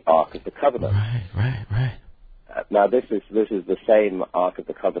of the Ark of the Covenant. Right. Now, this is the same Ark of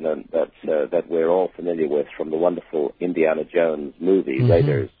the Covenant that we're all familiar with from the wonderful Indiana Jones movie,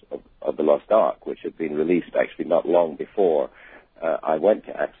 Raiders of the Lost Ark, which had been released actually not long before I went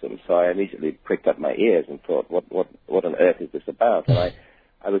to Axum. So I immediately pricked up my ears and thought, what on earth is this about? And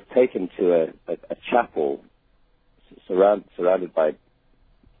I was taken to a chapel surrounded by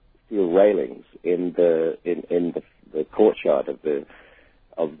steel railings in the courtyard of the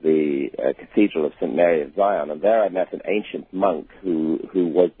Cathedral of St. Mary of Zion, and there I met an ancient monk who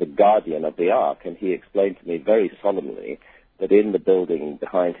was the guardian of the Ark, and he explained to me very solemnly that in the building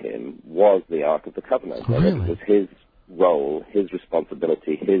behind him was the Ark of the Covenant, and that it was his role, his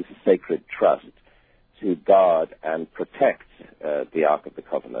responsibility, his sacred trust to guard and protect the Ark of the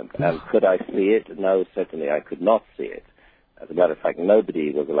Covenant. And could I see it? No, certainly I could not see it. As a matter of fact,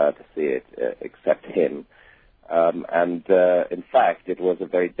 nobody was allowed to see it except him. In fact, it was a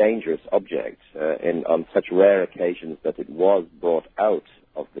very dangerous object on such rare occasions that it was brought out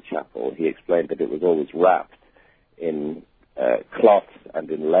of the chapel. He explained that it was always wrapped in cloth and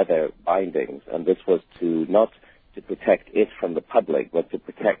in leather bindings, and this was not to protect it from the public, but to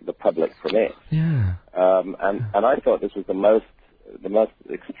protect the public from it. Yeah. And I thought this was the most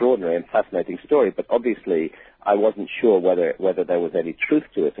extraordinary and fascinating story, but obviously I wasn't sure whether there was any truth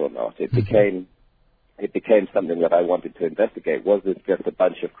to it or not. It became something that I wanted to investigate. Was this just a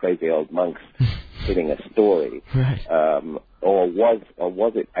bunch of crazy old monks spinning a story, right. or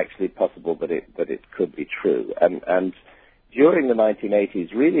was it actually possible that it could be true? And during the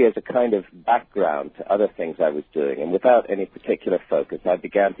 1980s, really as a kind of background to other things I was doing, and without any particular focus, I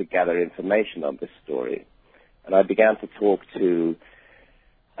began to gather information on this story, and I began to talk to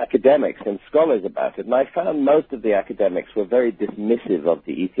academics and scholars about it, and I found most of the academics were very dismissive of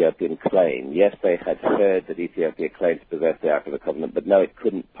the Ethiopian claim. Yes, they had heard that Ethiopia claimed to possess the Ark of the Covenant, but no, it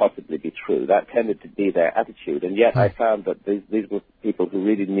couldn't possibly be true. That tended to be their attitude, and yet I found that these were people who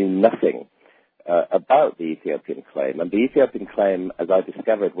really knew nothing about the Ethiopian claim. And the Ethiopian claim, as I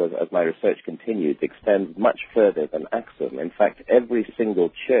discovered, as my research continued, extends much further than Axum. In fact, every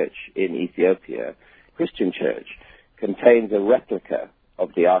single church in Ethiopia, Christian church, contains a replica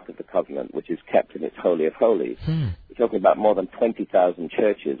of the Ark of the Covenant, which is kept in its Holy of Holies. We're talking about more than 20,000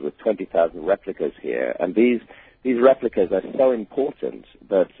 churches with 20,000 replicas here, and these replicas are so important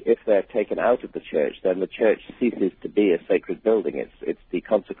that if they're taken out of the church, then the church ceases to be a sacred building. It's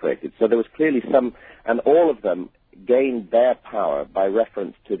deconsecrated. So there was clearly and all of them gained their power by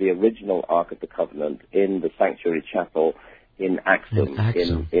reference to the original Ark of the Covenant in the sanctuary chapel in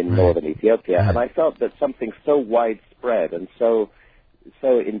Axum, in northern Ethiopia. Right. And I felt that something so widespread and so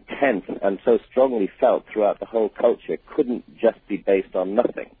intense and so strongly felt throughout the whole culture couldn't just be based on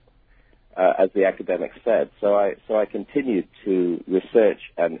nothing, as the academics said. So I continued to research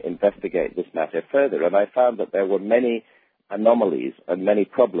and investigate this matter further, and I found that there were many anomalies and many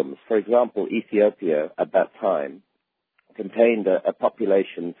problems. For example, Ethiopia at that time contained a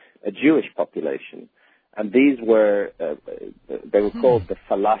population, a Jewish population, and these were, they were called the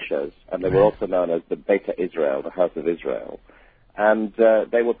Falashas, and they were also known as the Beta Israel, the House of Israel. And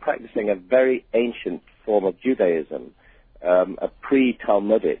they were practicing a very ancient form of Judaism, a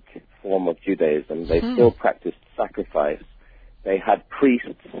pre-Talmudic form of Judaism. They still practiced sacrifice. They had priests,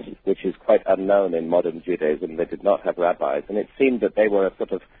 which is quite unknown in modern Judaism. They did not have rabbis. And it seemed that they were a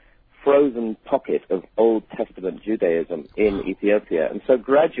sort of frozen pocket of Old Testament Judaism in Ethiopia. And so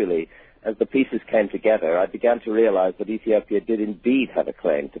gradually, as the pieces came together, I began to realize that Ethiopia did indeed have a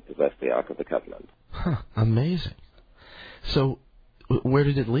claim to possess the Ark of the Covenant. Amazing. So, where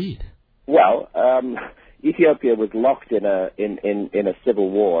did it lead? Well, Ethiopia was locked in a civil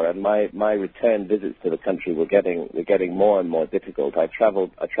war, and my return visits to the country were getting more and more difficult. I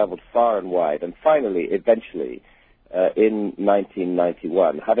traveled far and wide, and finally, eventually, in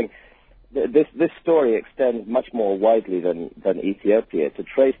 1991, this story extends much more widely than Ethiopia. To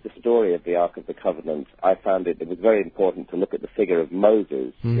trace the story of the Ark of the Covenant, I found it was very important to look at the figure of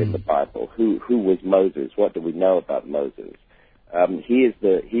Moses in the Bible. Who was Moses? What do we know about Moses? He's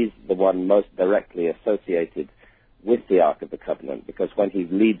the one most directly associated with the Ark of the Covenant, because when he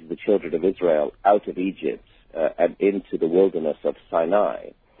leads the children of Israel out of Egypt and into the wilderness of Sinai,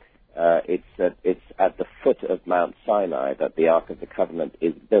 it's at the foot of Mount Sinai that the Ark of the Covenant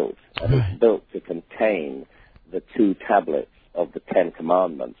is built, and it's built to contain the 2 tablets of the 10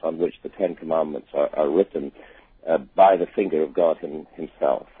 Commandments, on which the 10 Commandments are written by the finger of God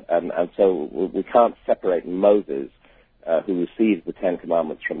himself. And so we can't separate Moses, who received the 10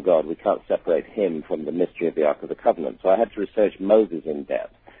 Commandments from God. We can't separate him from the mystery of the Ark of the Covenant. So I had to research Moses in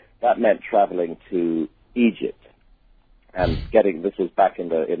depth. That meant traveling to Egypt. and this was back in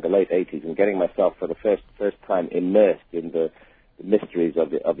the late 80s, and getting myself for the first time immersed in the mysteries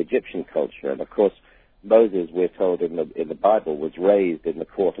of Egyptian culture. And of course, Moses, we're told in the Bible, was raised in the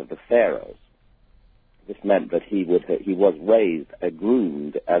court of the pharaohs. This meant that he was raised,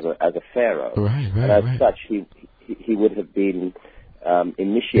 groomed as a pharaoh, right, and as right. such, he would have been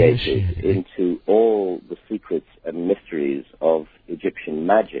initiated into all the secrets and mysteries of Egyptian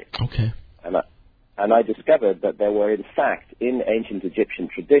magic. Okay. And I discovered that there were, in fact, in ancient Egyptian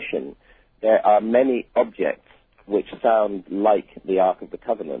tradition, there are many objects which sound like the Ark of the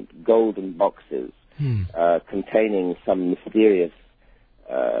Covenant, golden boxes containing some mysterious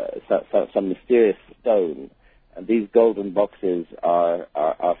stone. And these golden boxes are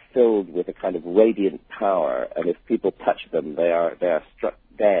filled with a kind of radiant power, and if people touch them, they are struck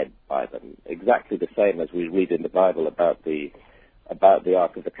dead by them. Exactly the same as we read in the Bible about the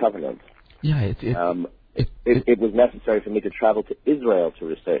Ark of the Covenant. Yeah, it was necessary for me to travel to Israel to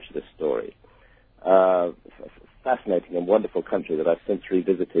research this story. Fascinating and wonderful country that I've since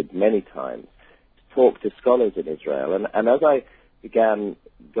revisited many times, to talk to scholars in Israel. And as I began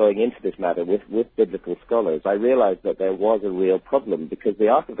going into this matter with biblical scholars, I realized that there was a real problem, because the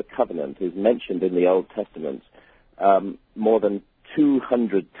Ark of the Covenant is mentioned in the Old Testament more than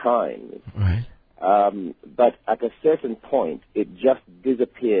 200 times. Right. But at a certain point, it just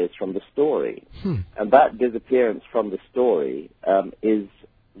disappears from the story. And that disappearance from the story is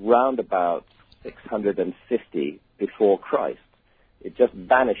round about 650 before Christ. It just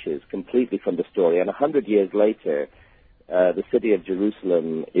vanishes completely from the story. And 100 years later, the city of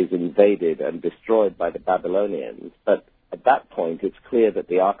Jerusalem is invaded and destroyed by the Babylonians. But at that point, it's clear that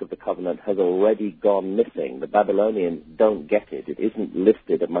the Ark of the Covenant has already gone missing. The Babylonians don't get it. It isn't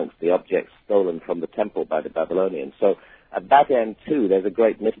listed amongst the objects stolen from the temple by the Babylonians. So at that end, too, there's a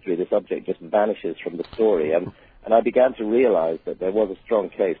great mystery. This object just vanishes from the story. And I began to realize that there was a strong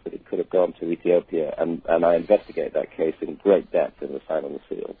case that it could have gone to Ethiopia, and I investigate that case in great depth in The Sign on the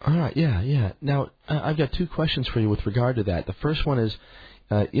Seal. All right, yeah. Now, I've got two questions for you with regard to that. The first one is,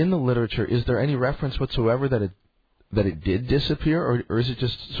 in the literature, is there any reference whatsoever that it did disappear, or is it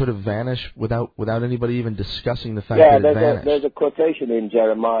just sort of vanish without anybody even discussing the fact that it vanished? There's a quotation in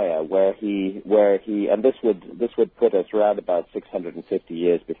Jeremiah where he and this would put us around about 650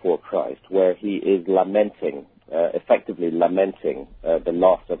 years before Christ, where he is effectively lamenting the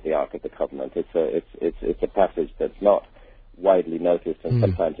loss of the Ark of the Covenant. It's a passage that's not widely noticed and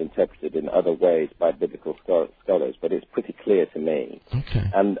sometimes interpreted in other ways by biblical scholars, but it's pretty clear to me. Okay.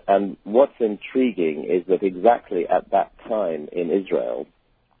 And what's intriguing is that exactly at that time in Israel,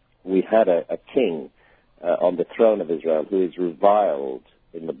 we had a king on the throne of Israel who is reviled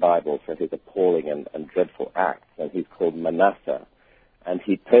in the Bible for his appalling and dreadful acts, and he's called Manasseh. And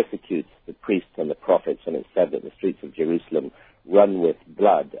he persecutes the priests and the prophets, and it's said that the streets of Jerusalem run with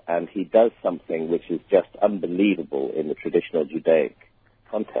blood, and he does something which is just unbelievable in the traditional Judaic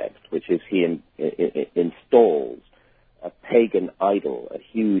context, which is he installs a pagan idol, a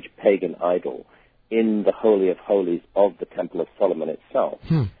huge pagan idol, in the Holy of Holies of the Temple of Solomon itself.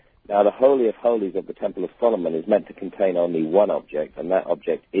 Now, the Holy of Holies of the Temple of Solomon is meant to contain only one object, and that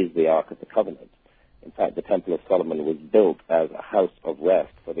object is the Ark of the Covenant. In fact, the Temple of Solomon was built as a house of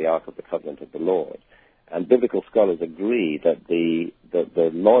rest for the Ark of the Covenant of the Lord. And biblical scholars agree that the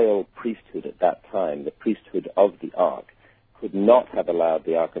loyal priesthood at that time, the priesthood of the Ark, could not have allowed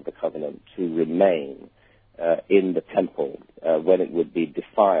the Ark of the Covenant to remain in the temple when it would be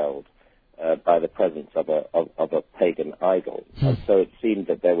defiled by the presence of a pagan idol. And so it seemed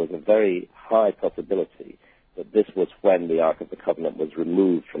that there was a very high possibility that this was when the Ark of the Covenant was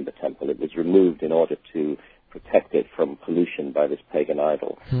removed from the temple. It was removed in order to protect it from pollution by this pagan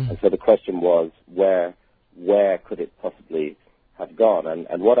idol. And so the question was, where could it possibly have gone?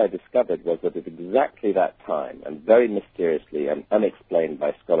 And what I discovered was that at exactly that time, and very mysteriously and unexplained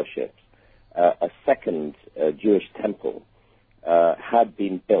by scholarships, a second Jewish temple had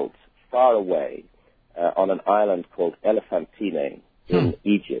been built far away on an island called Elephantine in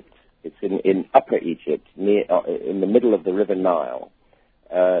Egypt. It's in Upper Egypt, in the middle of the River Nile,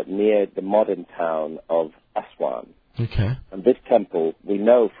 near the modern town of Aswan. Okay. And this temple, we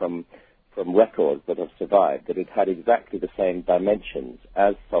know from records that have survived that it had exactly the same dimensions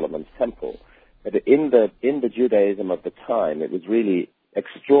as Solomon's temple. But in the Judaism of the time, it was really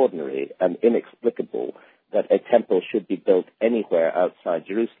extraordinary and inexplicable that a temple should be built anywhere outside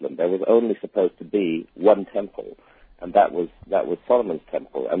Jerusalem. There was only supposed to be one temple, and that was Solomon's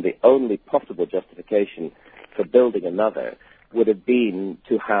temple. And the only possible justification for building another would have been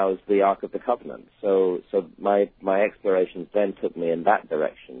to house the Ark of the Covenant. So my explorations then took me in that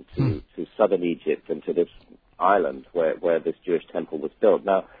direction to southern Egypt and to this island where this Jewish temple was built.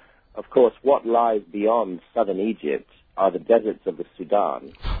 Now, of course, what lies beyond southern Egypt are the deserts of the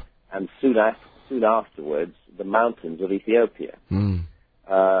Sudan, and soon afterwards, the mountains of Ethiopia.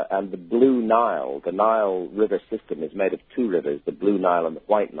 And the Blue Nile, the Nile River system is made of two rivers, the Blue Nile and the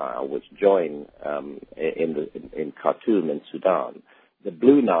White Nile, which join in Khartoum in Sudan. The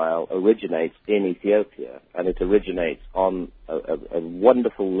Blue Nile originates in Ethiopia, and it originates on a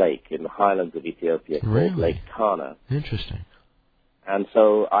wonderful lake in the highlands of Ethiopia called Lake Tana. Interesting. And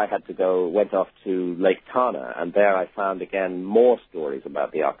so I went off to Lake Tana, and there I found again more stories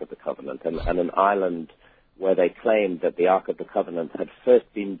about the Ark of the Covenant and an island where they claimed that the Ark of the Covenant had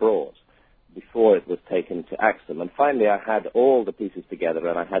first been brought before it was taken to Axum. And finally I had all the pieces together,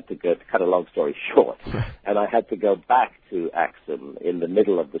 and I had to cut a long story short, and I had to go back to Axum in the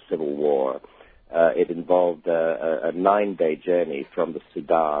middle of the Civil War. It involved a 9-day journey from the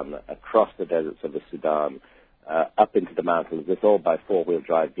Sudan, across the deserts of the Sudan, up into the mountains, this all by four-wheel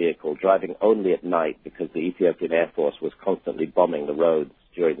drive vehicle, driving only at night because the Ethiopian Air Force was constantly bombing the roads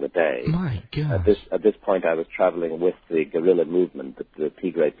during the day. My God. At this point, I was traveling with the guerrilla movement, the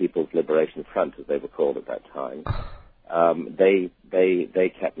Tigray People's Liberation Front, as they were called at that time. They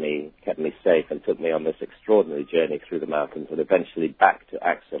kept me safe and took me on this extraordinary journey through the mountains and eventually back to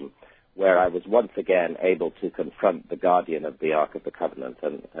Axum, where I was once again able to confront the guardian of the Ark of the Covenant,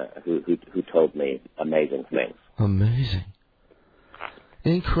 and who told me amazing things. Amazing.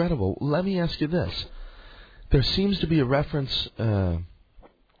 Incredible. Let me ask you this. There seems to be a reference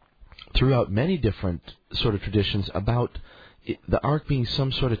throughout many different sort of traditions about the Ark being some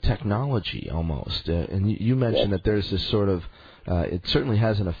sort of technology almost. And you mentioned that there's this sort of, it certainly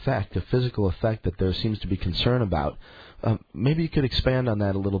has an effect, a physical effect that there seems to be concern about. Maybe you could expand on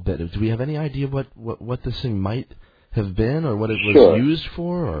that a little bit. Do we have any idea what this thing might have been, or what it was used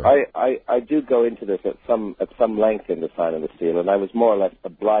for? Or? I do go into this at some length in the Sign and the Seal, and I was more or less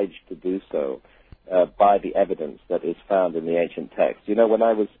obliged to do so by the evidence that is found in the ancient text. You know, when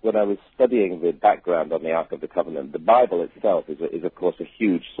I was studying the background on the Ark of the Covenant, the Bible itself is of course a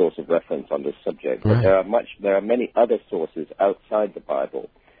huge source of reference on this subject. But there are many other sources outside the Bible,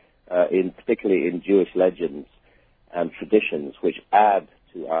 particularly in Jewish legends and traditions, which add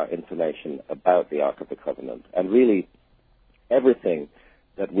to our information about the Ark of the Covenant. And really, everything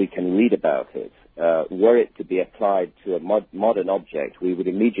that we can read about it, were it to be applied to a modern object, we would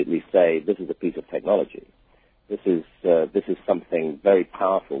immediately say this is a piece of technology. This is something very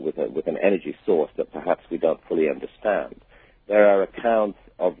powerful with an energy source that perhaps we don't fully understand. There are accounts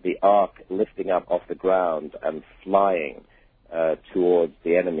of the Ark lifting up off the ground and flying towards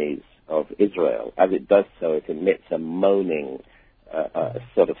the enemies of Israel. As it does so, it emits a moaning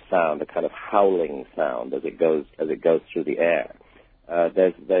sort of sound, a kind of howling sound as it goes through the air.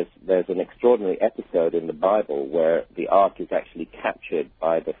 There's an extraordinary episode in the Bible where the Ark is actually captured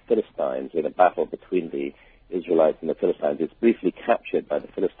by the Philistines in a battle between the Israelites and the Philistines. It's briefly captured by the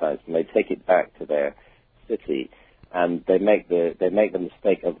Philistines, and they take it back to their city, and they make the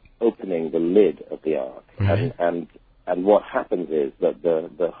mistake of opening the lid of the Ark. Right. And what happens is that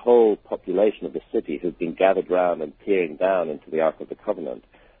the whole population of the city, who've been gathered round and peering down into the Ark of the Covenant,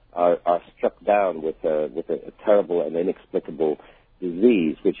 are struck down with a terrible and inexplicable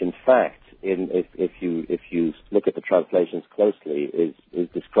disease, which in fact, if you look at the translations closely, is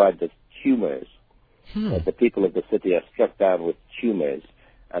described as tumors. The people of the city are struck down with tumors,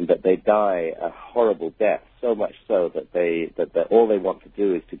 and that they die a horrible death, so much so that all they want to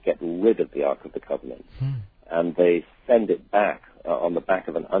do is to get rid of the Ark of the Covenant. And they send it back on the back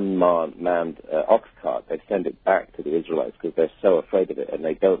of an unmanned ox cart. They send it back to the Israelites because they're so afraid of it, and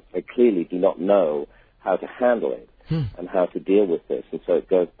they clearly do not know how to handle it and how to deal with this. And so it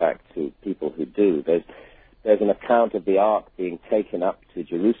goes back to people who do. There's an account of the Ark being taken up to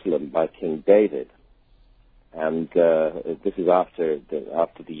Jerusalem by King David, and this is after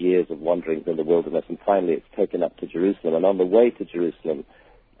the years of wanderings in the wilderness, and finally it's taken up to Jerusalem. And on the way to Jerusalem,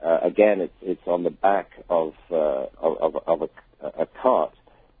 again, it's on the back of a cart.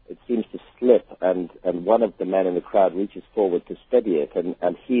 It seems to slip, and one of the men in the crowd reaches forward to steady it,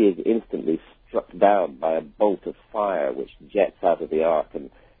 and he is instantly struck down by a bolt of fire which jets out of the Ark and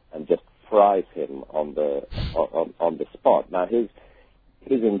just fries him on the spot. Now his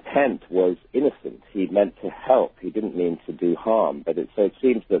intent was innocent. He meant to help. He didn't mean to do harm. But it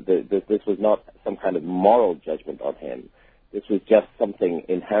seems that this was not some kind of moral judgment on him. This was just something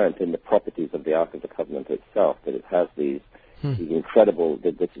inherent in the properties of the Ark of the Covenant itself, that it has these incredible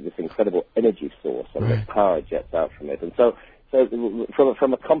energy source, and the power jets out from it. And so So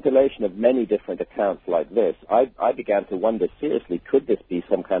from a compilation of many different accounts like this, I began to wonder seriously, could this be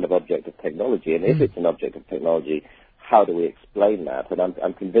some kind of object of technology? And if it's an object of technology, how do we explain that? And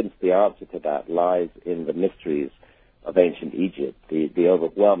I'm convinced the answer to that lies in the mysteries of ancient Egypt, the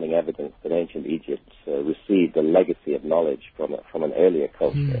overwhelming evidence that ancient Egypt received a legacy of knowledge from an earlier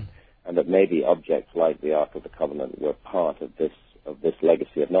culture, and that maybe objects like the Ark of the Covenant were part of this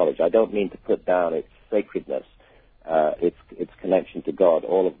legacy of knowledge. I don't mean to put down its sacredness, its connection to God.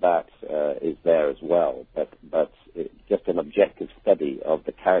 All of that is there as well, but just an objective study of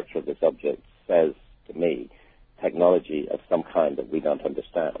the character of this object says to me technology of some kind that we don't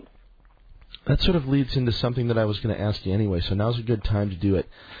understand. That sort of leads into something that I was going to ask you anyway, so now's a good time to do it.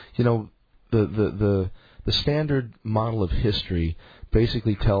 You know, the standard model of history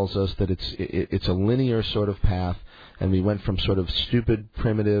basically tells us that it's a linear sort of path, and we went from sort of stupid,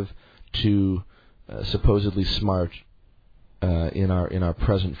 primitive to supposedly smart in our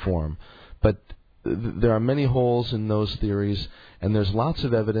present form. But there are many holes in those theories, and there's lots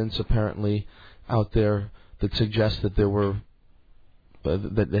of evidence apparently out there that suggests that there were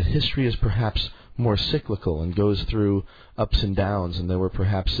that history is perhaps more cyclical and goes through ups and downs, and there were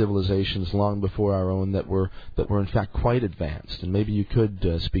perhaps civilizations long before our own that were in fact quite advanced. And maybe you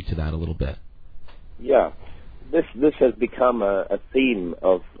could speak to that a little bit. Yeah, this has become a theme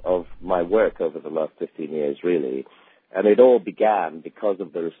of my work over the last 15 years, really. And it all began because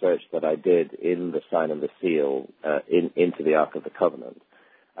of the research that I did in the Sign and the Seal into the Ark of the Covenant.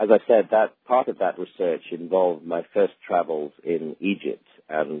 As I said, that part of that research involved my first travels in Egypt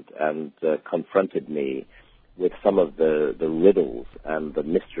and confronted me with some of the riddles and the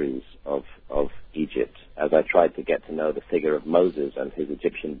mysteries of Egypt as I tried to get to know the figure of Moses and his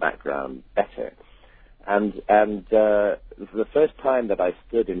Egyptian background better. And the first time that I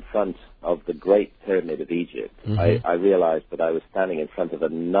stood in front of the Great Pyramid of Egypt, I realized that I was standing in front of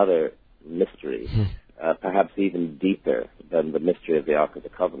another mystery, perhaps even deeper than the mystery of the Ark of the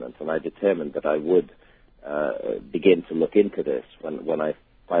Covenant. And I determined that I would begin to look into this when I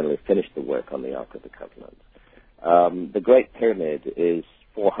finally finished the work on the Ark of the Covenant. The Great Pyramid is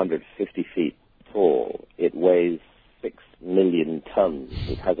 450 feet tall. It weighs 6 million tons.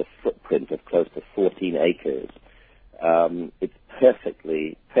 It has a footprint of close to 14 acres. It's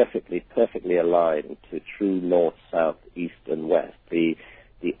perfectly aligned to true north, south, east, and west. The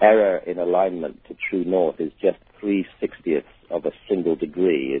error in alignment to true north is just 3/60ths of a single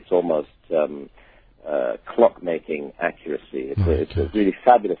degree. It's almost clock-making accuracy. It's a really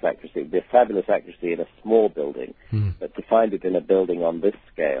fabulous accuracy. It would be a fabulous accuracy in a small building, but to find it in a building on this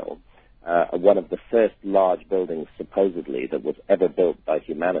scale, one of the first large buildings supposedly that was ever built by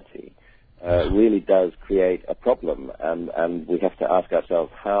humanity, really does create a problem. And we have to ask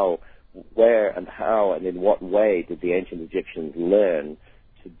ourselves where and in what way did the ancient Egyptians learn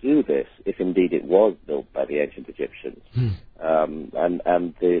to do this, if indeed it was built by the ancient Egyptians.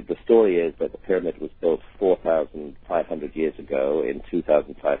 And the story is that the pyramid was built 4,500 years ago in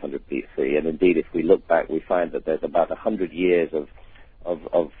 2,500 BC. And indeed, if we look back, we find that there's about 100 years of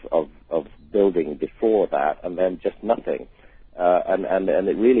building before that, and then just nothing. And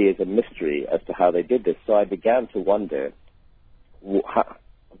it really is a mystery as to how they did this. So I began to wonder,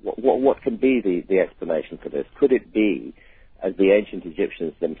 what can be the explanation for this? Could it be, as the ancient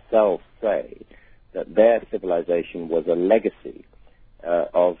Egyptians themselves say, that their civilization was a legacy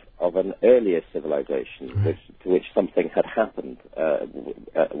of an earlier civilization, to which something had happened,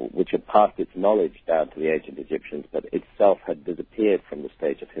 which had passed its knowledge down to the ancient Egyptians, but itself had disappeared from the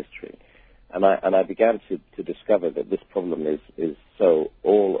stage of history. And I began to discover that this problem is so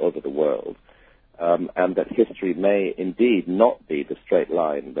all over the world, and that history may indeed not be the straight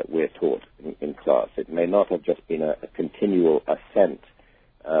line that we're taught in class. It may not have just been a continual ascent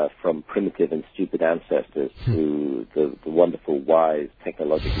from primitive and stupid ancestors to the wonderful, wise,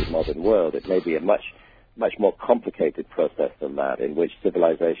 technologically modern world. It may be a much more complicated process than that, in which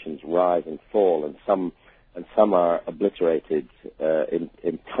civilizations rise and fall, and some are obliterated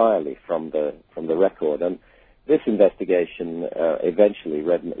entirely from the record. And this investigation eventually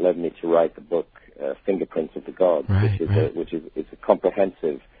led me to write the book Fingerprints of the Gods, which is a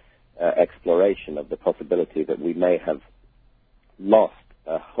comprehensive exploration of the possibility that we may have lost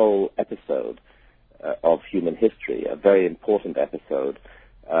a whole episode of human history, a very important episode,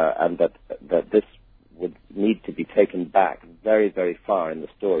 and that this would need to be taken back very, very far in the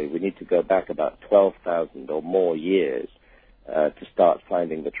story. We need to go back about 12,000 or more years to start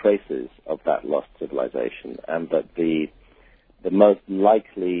finding the traces of that lost civilization, and that the most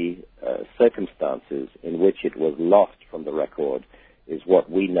likely circumstances in which it was lost from the record is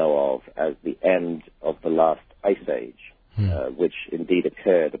what we know of as the end of the last ice age. which indeed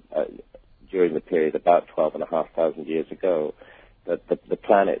occurred during the period about 12,500 years ago, that the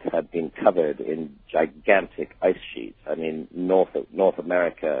planet had been covered in gigantic ice sheets. I mean, North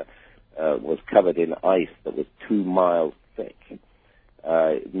America was covered in ice that was 2 miles thick.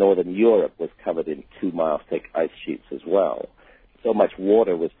 Northern Europe was covered in 2 mile thick ice sheets as well. So much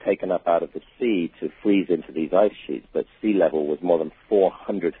water was taken up out of the sea to freeze into these ice sheets that sea level was more than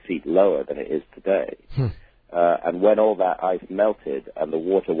 400 feet lower than it is today. And when all that ice melted and the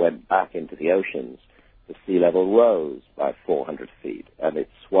water went back into the oceans, the sea level rose by 400 feet, and it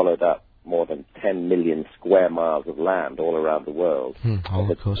swallowed up more than 10 million square miles of land all around the world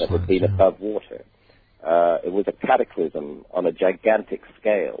that had been above water. It was a cataclysm on a gigantic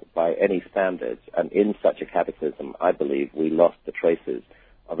scale by any standards, and in such a cataclysm, I believe, we lost the traces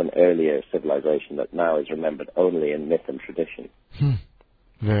of an earlier civilization that now is remembered only in myth and tradition.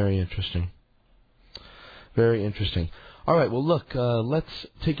 Very interesting. Very interesting. All right, well, look, let's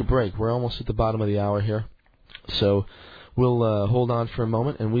take a break. We're almost at the bottom of the hour here, so we'll hold on for a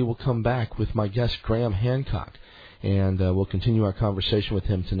moment, and we will come back with my guest, Graham Hancock, and we'll continue our conversation with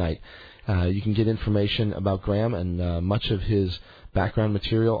him tonight. You can get information about Graham and much of his background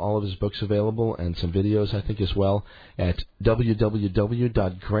material, all of his books available, and some videos, I think, as well, at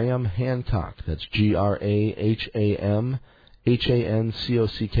www.grahamhancock, that's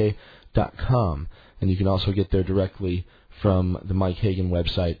GrahamHancock.com. And you can also get there directly from the Mike Hagan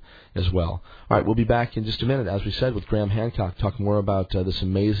website as well. All right, we'll be back in just a minute, as we said, with Graham Hancock, talking more about this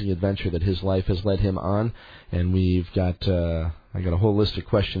amazing adventure that his life has led him on. And we've got I got a whole list of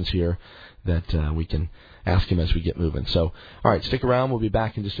questions here that we can ask him as we get moving. So, all right, stick around. We'll be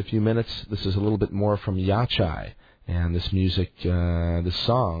back in just a few minutes. This is a little bit more from Yachai. And this music, this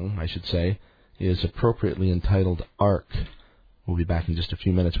song, I should say, is appropriately entitled Ark. We'll be back in just a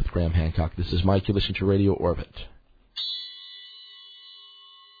few minutes with Graham Hancock. This is Mike. You listen to Radio Orbit.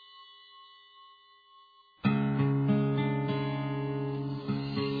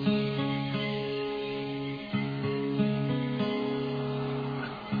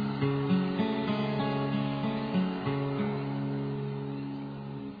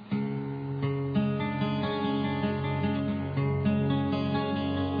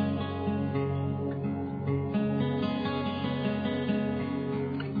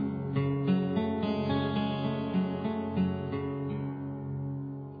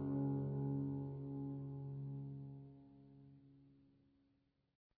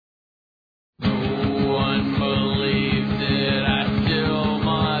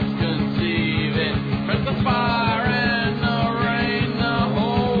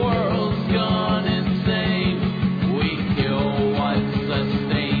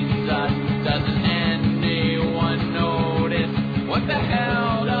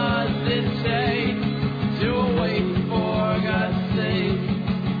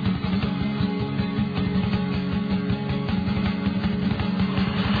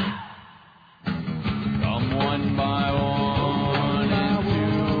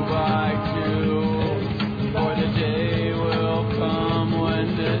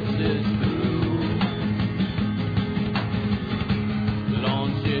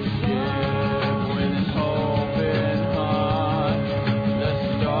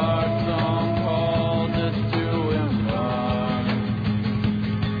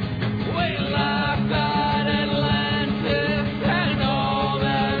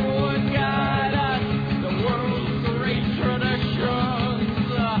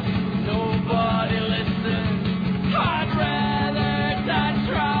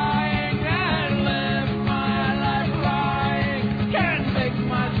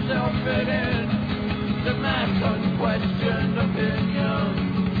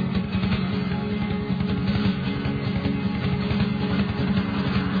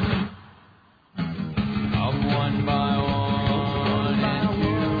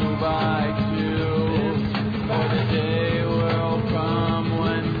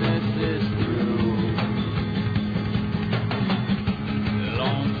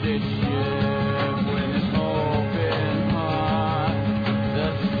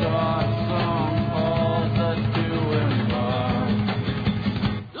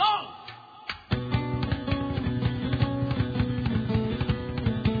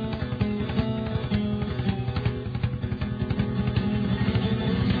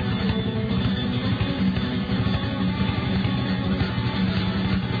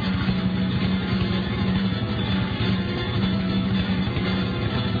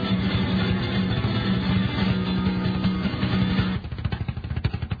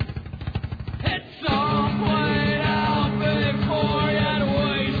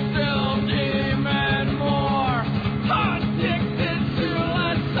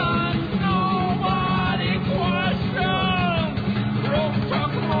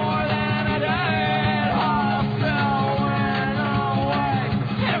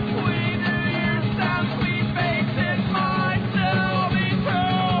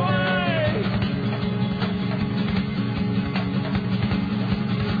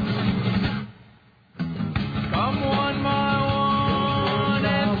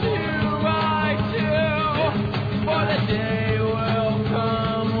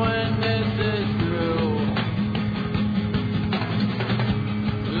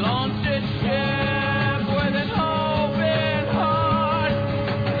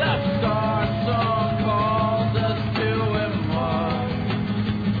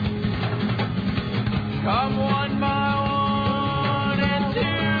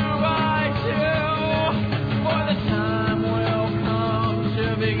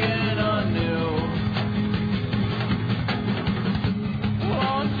 begin anew.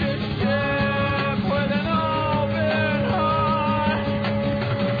 Won't you ship with an open heart?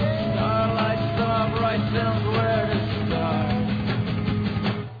 Starlight, star bright, tells where to start.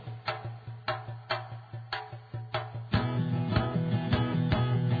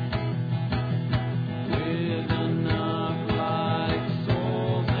 With enough like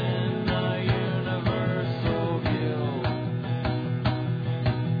souls in a universal guild,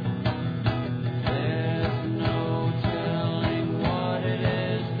 there's no telling what it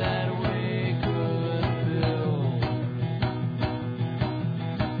is that we could build.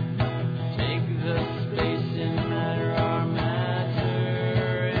 Take the space in matter, our matter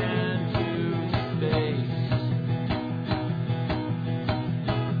into space.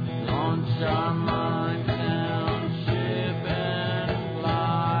 Launch our mind township and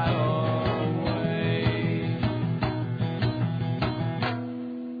fly away.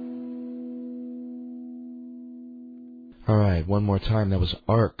 All right, one more time. That was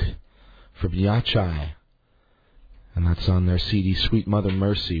Ark from Yachai. And that's on their CD, Sweet Mother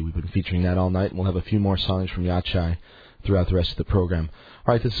Mercy. We've been featuring that all night, and we'll have a few more songs from Yachai throughout the rest of the program.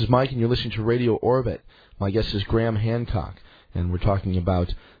 All right, this is Mike, and you're listening to Radio Orbit. My guest is Graham Hancock, and we're talking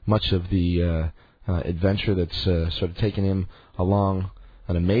about much of the adventure that's sort of taken him along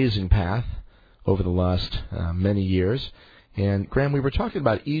an amazing path over the last many years. And, Graham, we were talking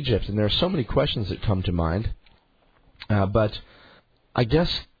about Egypt, and there are so many questions that come to mind. But I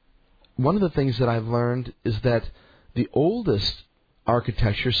guess one of the things that I've learned is that the oldest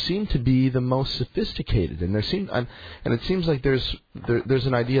architecture seemed to be the most sophisticated, and it seems like there's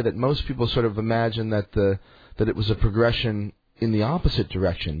an idea that most people sort of imagine that it was a progression in the opposite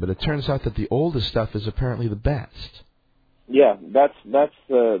direction, but it turns out that the oldest stuff is apparently the best. Yeah, that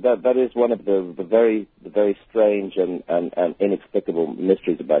is one of the very strange and inexplicable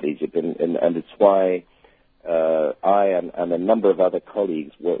mysteries about Egypt, and it's why I and a number of other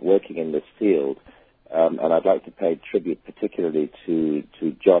colleagues working in this field, and I'd like to pay tribute particularly to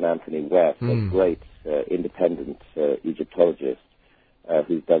John Anthony West, a great independent Egyptologist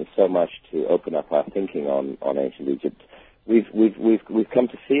who's done so much to open up our thinking on ancient Egypt. We've come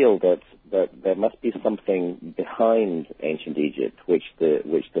to feel that there must be something behind ancient Egypt which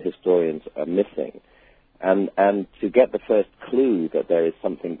the historians are missing. And to get the first clue that there is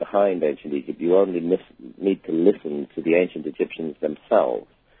something behind ancient Egypt, you only need to listen to the ancient Egyptians themselves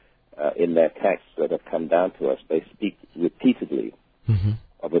in their texts that have come down to us. They speak repeatedly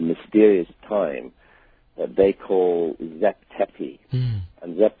of a mysterious time that they call Zep Tepi.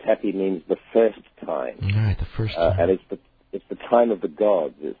 And Zep Tepi means the first time. Right, the first time. And it's the time of the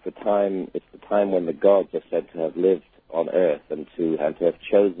gods. It's the time when the gods are said to have lived on earth and to have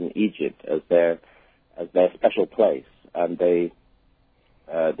chosen Egypt as their special place, and they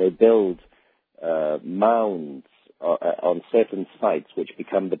build mounds on certain sites which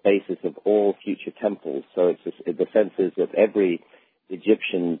become the basis of all future temples. So the sense is that every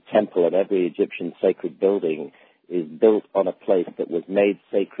Egyptian temple and every Egyptian sacred building is built on a place that was made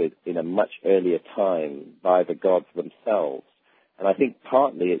sacred in a much earlier time by the gods themselves. And I think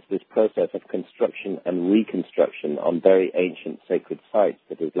partly it's this process of construction and reconstruction on very ancient sacred sites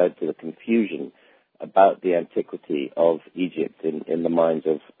that has led to the confusion about the antiquity of Egypt in the minds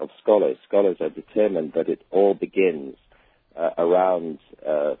of scholars. Scholars are determined that it all begins around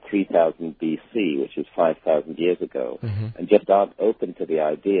 3000 BC, which is 5,000 years ago, and just aren't open to the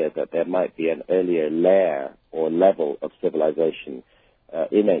idea that there might be an earlier layer or level of civilization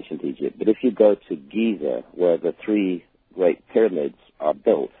in ancient Egypt. But if you go to Giza, where the three great pyramids are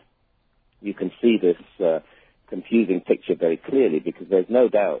built, you can see this confusing picture very clearly, because there's no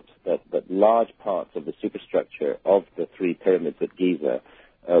doubt that large parts of the superstructure of the three pyramids at Giza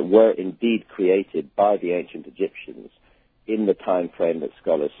were indeed created by the ancient Egyptians in the time frame that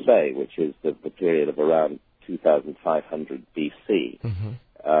scholars say, which is the period of around 2500 BC.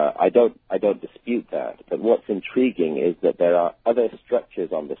 I don't dispute that, but what's intriguing is that there are other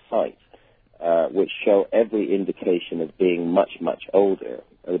structures on the site which show every indication of being much, much older.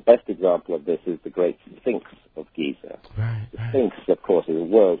 The best example of this is the Great Sphinx of Giza. Right. The Sphinx, of course, is a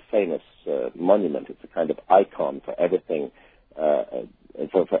world-famous monument. It's a kind of icon for everything,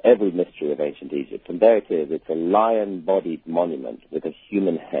 for every mystery of ancient Egypt. And there it is. It's a lion-bodied monument with a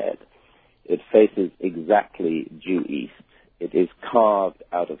human head. It faces exactly due east. It is carved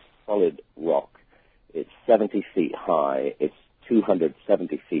out of solid rock. It's 70 feet high. It's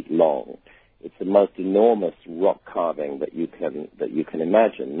 270 feet long. It's the most enormous rock carving that you can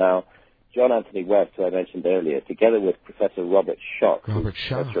imagine. Now, John Anthony West, who I mentioned earlier, together with Professor Robert Schoch,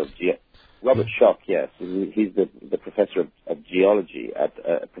 professor of Robert Schoch, yes. He's the professor of geology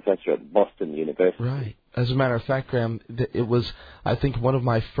professor at Boston University. Right. As a matter of fact, Graham, it was, I think,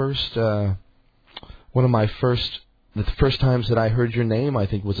 the first times that I heard your name, I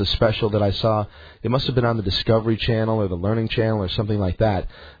think, was a special that I saw. It must have been on the Discovery Channel or the Learning Channel or something like that.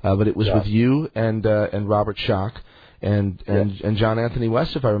 But it was with you and Robert Schoch and John Anthony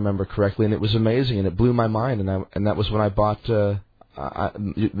West, if I remember correctly, and it was amazing, and it blew my mind, and that was when I bought the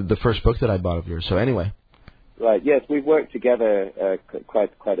first book that I bought of yours. So anyway. Right. Yes, we've worked together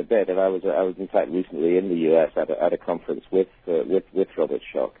quite a bit, and I was in fact recently in the U.S. at a conference with Robert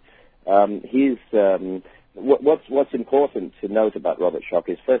Schoch. What's important to note about Robert Schoch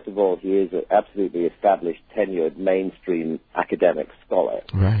is, first of all, he is an absolutely established, tenured, mainstream academic scholar.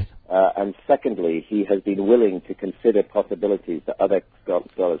 Right. And secondly, he has been willing to consider possibilities that other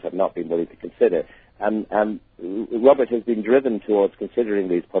scholars have not been willing to consider. And Robert has been driven towards considering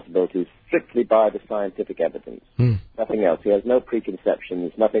these possibilities strictly by the scientific evidence. Nothing else. He has no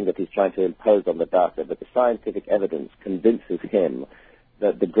preconceptions, nothing that he's trying to impose on the data, but the scientific evidence convinces him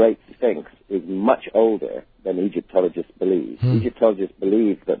that the Great Sphinx is much older than Egyptologists believe. Egyptologists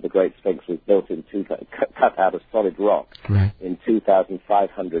believe that the Great Sphinx was built cut out of solid rock in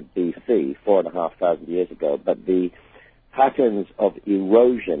 2500 BC, 4,500 years ago, but the patterns of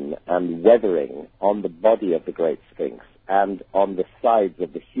erosion and weathering on the body of the Great Sphinx and on the sides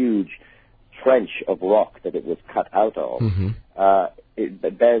of the huge trench of rock that it was cut out of,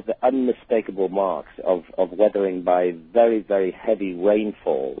 it bears the unmistakable marks of weathering by very, very heavy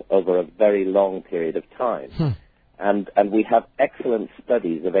rainfall over a very long period of time. And we have excellent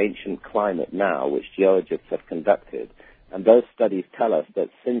studies of ancient climate now, which geologists have conducted, and those studies tell us that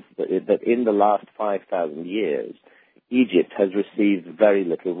that in the last 5,000 years, Egypt has received very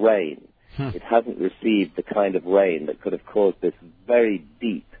little rain. It hasn't received the kind of rain that could have caused this very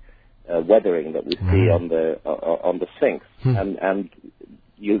deep weathering that we see on the Sphinx. And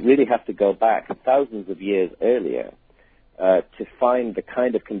you really have to go back thousands of years earlier to find the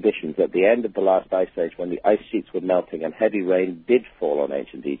kind of conditions at the end of the last ice age when the ice sheets were melting and heavy rain did fall on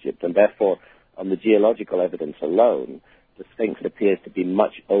ancient Egypt. And therefore, on the geological evidence alone, the Sphinx appears to be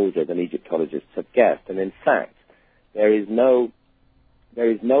much older than Egyptologists have guessed. And in fact, there is no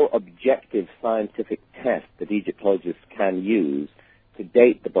objective scientific test that Egyptologists can use to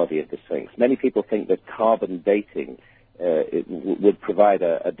date the body of the Sphinx. Many people think that carbon dating would provide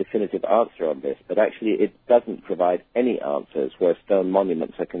a definitive answer on this, but actually it doesn't provide any answers where stone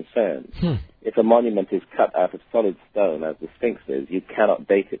monuments are concerned. If a monument is cut out of solid stone, as the Sphinx is, you cannot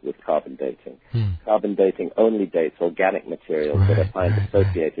date it with carbon dating. Carbon dating only dates organic materials that are found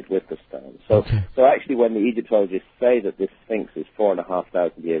associated with the stone. So actually when the Egyptologists say that this Sphinx is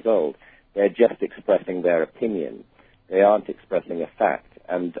 4,500 years old, they're just expressing their opinion. They aren't expressing a fact.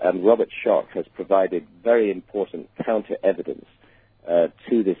 And Robert Schoch has provided very important counter-evidence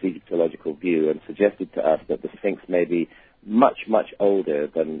to this Egyptological view and suggested to us that the Sphinx may be much, much older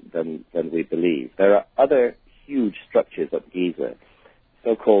than we believe. There are other huge structures at Giza,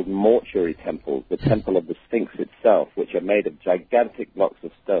 so-called mortuary temples, the temple of the Sphinx itself, which are made of gigantic blocks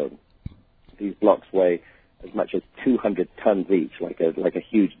of stone. These blocks weigh as much as 200 tons each, like a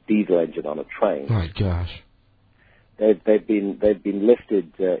huge diesel engine on a train. My gosh. They've been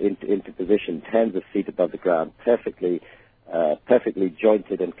lifted into position tens of feet above the ground, perfectly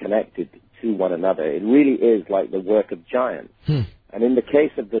jointed and connected to one another. It really is like the work of giants. And in the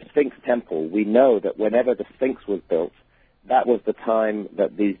case of the Sphinx temple, we know that whenever the Sphinx was built, that was the time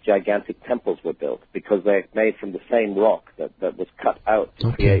that these gigantic temples were built, because they're made from the same rock that was cut out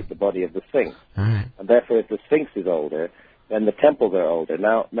to create the body of the Sphinx. And therefore, if the Sphinx is older, then the temples are older.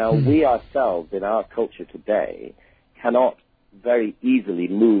 Now we ourselves, in our culture today, cannot very easily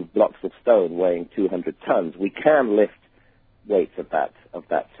move blocks of stone weighing 200 tons. We can lift weights of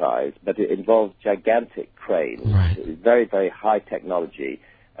that size, but it involves gigantic cranes, very, very high technology,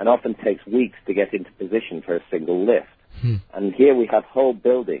 and often takes weeks to get into position for a single lift. And here we have whole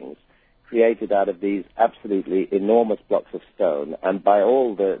buildings created out of these absolutely enormous blocks of stone, and by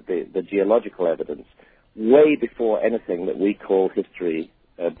all the geological evidence, way before anything that we call history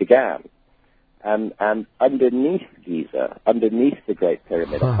began. And underneath Giza, underneath the Great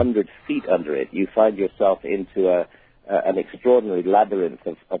Pyramid, 100 feet under it, you find yourself into an extraordinary labyrinth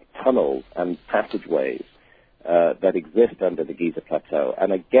of tunnels and passageways that exist under the Giza Plateau.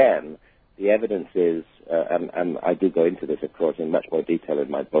 And again, the evidence is, and I do go into this, of course, in much more detail in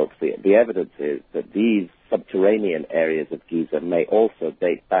my books, the evidence is that these subterranean areas of Giza may also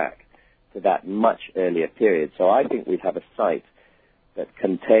date back to that much earlier period. So I think we have a site that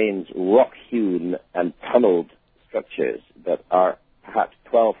contains rock-hewn and tunneled structures that are perhaps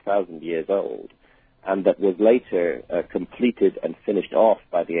 12,000 years old, and that was later completed and finished off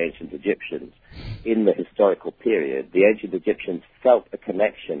by the ancient Egyptians in the historical period. The ancient Egyptians felt a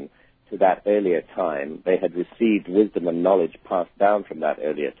connection to that earlier time. They had received wisdom and knowledge passed down from that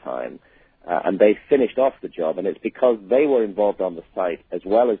earlier time, and they finished off the job, and it's because they were involved on the site as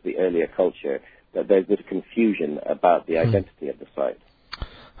well as the earlier culture that there's this confusion about the identity of the site.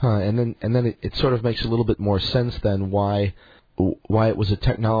 And then it sort of makes a little bit more sense then why it was a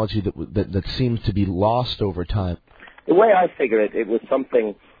technology that seems to be lost over time. The way I figure it, it was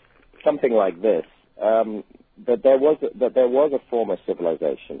something like this: that there was a former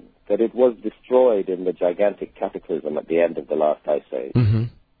civilization, that it was destroyed in the gigantic cataclysm at the end of the last ice age. Mm-hmm.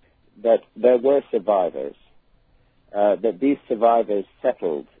 That there were survivors, that these survivors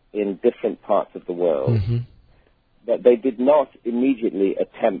settled in different parts of the world. Mm-hmm. That they did not immediately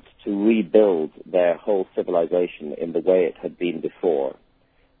attempt to rebuild their whole civilization in the way it had been before.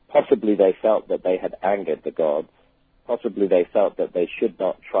 Possibly they felt that they had angered the gods. Possibly they felt that they should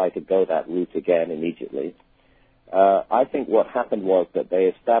not try to go that route again immediately. I think what happened was that they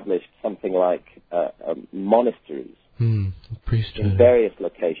established something like monasteries in various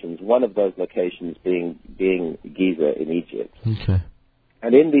locations, one of those locations being Giza in Egypt. Okay.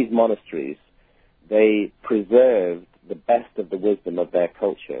 And in these monasteries, they preserved the best of the wisdom of their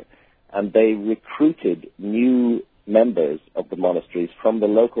culture, and they recruited new members of the monasteries from the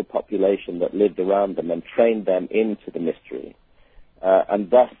local population that lived around them and trained them into the mystery, and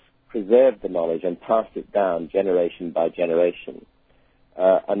thus preserved the knowledge and passed it down generation by generation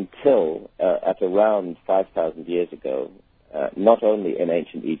until at around 5,000 years ago, not only in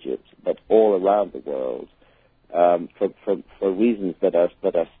ancient Egypt, but all around the world, for reasons that are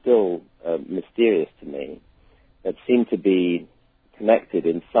still mysterious to me, that seem to be connected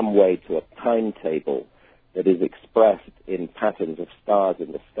in some way to a timetable that is expressed in patterns of stars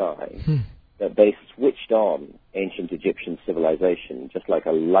in the sky, that they switched on ancient Egyptian civilization just like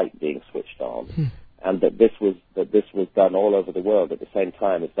a light being switched on, and that this was done all over the world at the same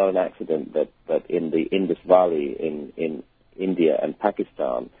time. It's not an accident that in the Indus Valley in India and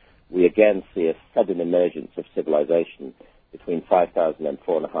Pakistan, we again see a sudden emergence of civilization between 5,000 and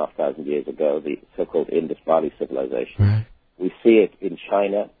 4,500 years ago, the so-called Indus Valley civilization. Right. We see it in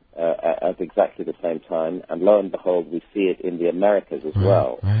China at exactly the same time, and lo and behold, we see it in the Americas as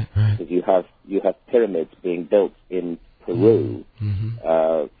well. Right. Because you have pyramids being built in Peru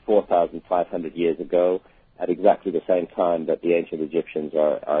 4,500 years ago, at exactly the same time that the ancient Egyptians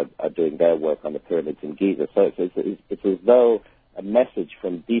are doing their work on the pyramids in Giza. So it's as though a message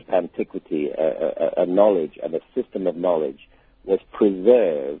from deep antiquity, a knowledge and a system of knowledge was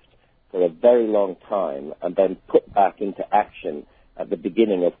preserved for a very long time and then put back into action at the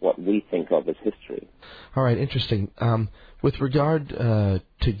beginning of what we think of as history. All right, interesting. With regard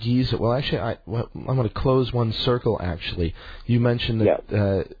to Giza, well, actually, I'm going to close one circle, actually. You mentioned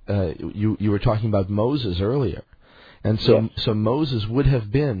that you were talking about Moses earlier. And so Moses would have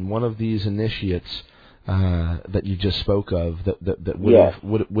been one of these initiates that you just spoke of, that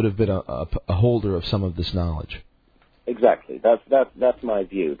would have been a holder of some of this knowledge. Exactly. That's my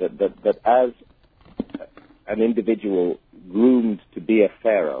view. That as an individual groomed to be a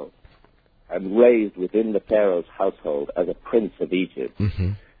pharaoh and raised within the pharaoh's household as a prince of Egypt,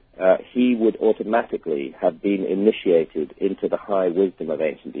 he would automatically have been initiated into the high wisdom of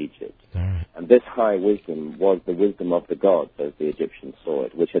ancient Egypt. Right. And this high wisdom was the wisdom of the gods, as the Egyptians saw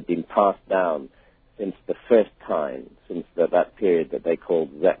it, which had been passed down since the first time, since that period that they called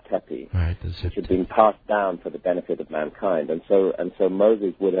Zet Tepi, which had been passed down for the benefit of mankind. And so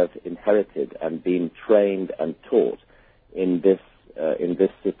Moses would have inherited and been trained and taught in this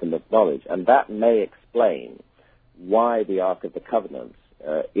system of knowledge. And that may explain why the Ark of the Covenant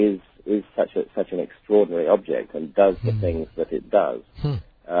is such an extraordinary object and does the things that it does.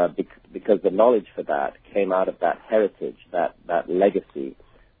 Because the knowledge for that came out of that heritage, that legacy,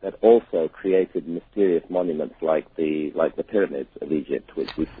 that also created mysterious monuments like the pyramids of Egypt,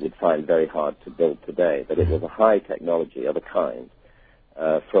 which we would find very hard to build today. But it was a high technology of a kind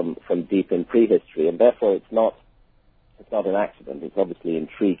from deep in prehistory, and therefore it's not an accident. It's obviously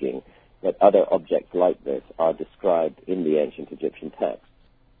intriguing that other objects like this are described in the ancient Egyptian text.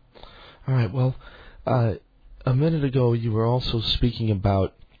 All right. Well, a minute ago you were also speaking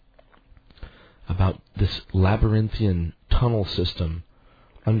about this labyrinthian tunnel system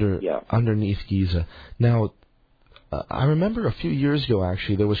underneath Giza. Now, I remember a few years ago,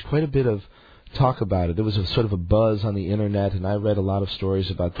 actually, there was quite a bit of talk about it. There was a sort of a buzz on the internet, and I read a lot of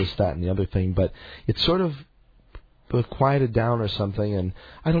stories about this, that, and the other thing, but it sort of quieted down or something, and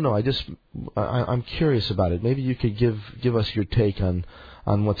I don't know. I'm curious about it. Maybe you could give us your take on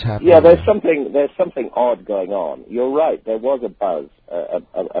what's happening. Yeah, there's something odd going on. You're right. There was a buzz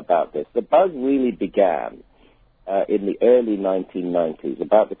about this. The buzz really began in the early 1990s,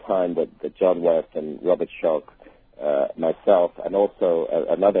 about the time that John West and Robert Schoch, myself, and also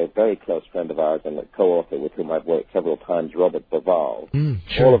another very close friend of ours and a co-author with whom I've worked several times, Robert Bauval.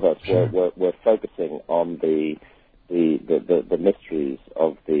 Sure, all of us sure. were focusing on the mysteries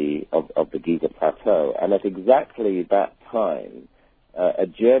of the Giza Plateau, and at exactly that time, a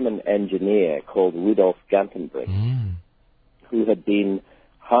German engineer called Rudolf Gantenbrink, who had been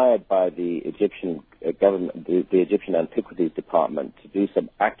hired by the Egyptian government, the Egyptian Antiquities Department, to do some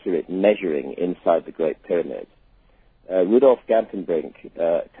accurate measuring inside the Great Pyramid. Rudolf Gantenbrink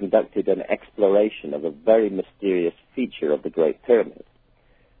conducted an exploration of a very mysterious feature of the Great Pyramid.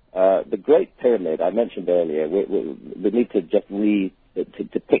 The Great Pyramid, I mentioned earlier, we need to just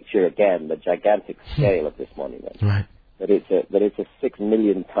to picture again the gigantic scale of this monument. Right. That it's a 6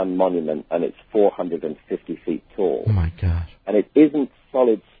 million ton monument, and it's 450 feet tall. Oh my gosh. And it isn't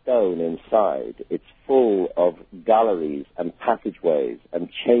solid stone inside. It's full of galleries and passageways and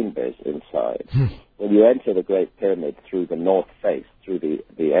chambers inside. When you enter the Great Pyramid through the north face, through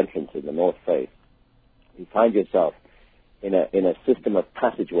the entrance in the north face, you find yourself in a system of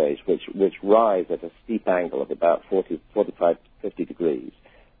passageways which rise at a steep angle of about 45, 50 degrees.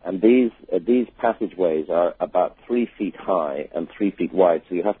 And these passageways are about 3 feet high and 3 feet wide,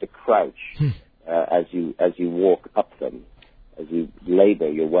 so you have to crouch as you walk up them, as you labor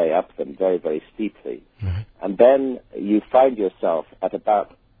your way up them very, very steeply. Right. And then you find yourself at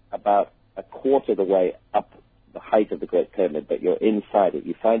about a quarter of the way up the height of the Great Pyramid, but you're inside it.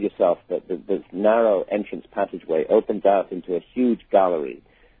 You find yourself that this narrow entrance passageway opens out into a huge gallery,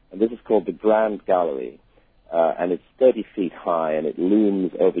 and this is called the Grand Gallery. And it's 30 feet high, and it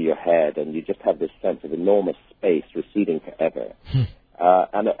looms over your head, and you just have this sense of enormous space receding forever.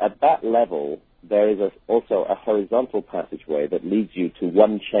 And at that level, there is also a horizontal passageway that leads you to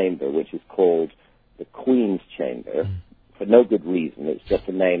one chamber, which is called the Queen's Chamber, for no good reason. It's just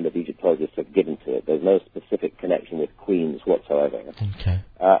a name that Egyptologists have given to it. There's no specific connection with queens whatsoever. Okay.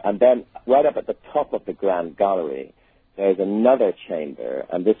 And then right up at the top of the Grand Gallery, there's another chamber,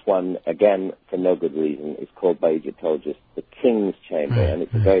 and this one, again, for no good reason, is called by Egyptologists the King's Chamber, and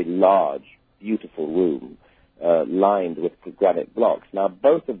it's a very large, beautiful room lined with granite blocks. Now,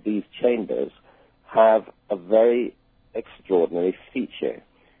 both of these chambers have a very extraordinary feature.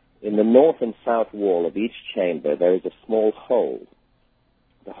 In the north and south wall of each chamber, there is a small hole.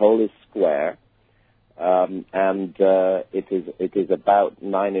 The hole is square, and it is about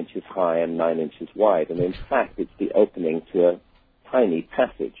 9 inches high and 9 inches wide, and in fact it's the opening to a tiny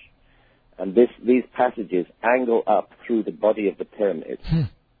passage. And these passages angle up through the body of the pyramid.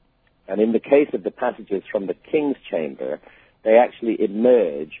 And in the case of the passages from the King's Chamber, they actually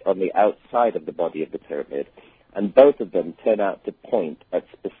emerge on the outside of the body of the pyramid, and both of them turn out to point at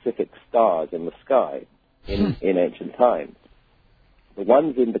specific stars in the sky in ancient times. The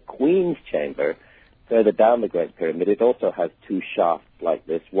ones in the Queen's Chamber, further down the Great Pyramid, it also has two shafts like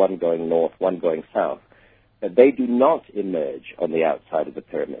this, one going north, one going south. But they do not emerge on the outside of the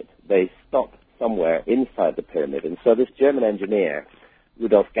pyramid. They stop somewhere inside the pyramid. And so this German engineer,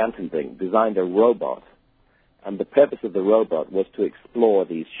 Rudolf Gantenbrink, designed a robot. And the purpose of the robot was to explore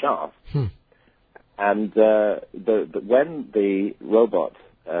these shafts. And when the robot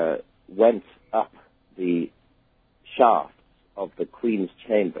went up the shafts of the Queen's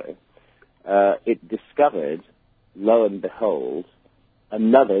Chamber, it discovered, lo and behold,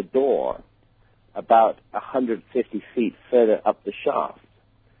 another door about 150 feet further up the shaft.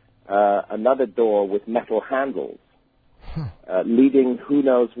 Another door with metal handles, leading who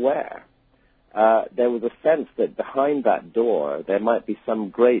knows where. There was a sense that behind that door there might be some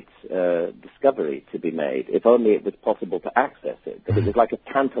great discovery to be made, if only it was possible to access it. That it was like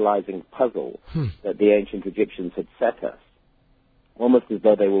a tantalizing puzzle that the ancient Egyptians had set us, almost as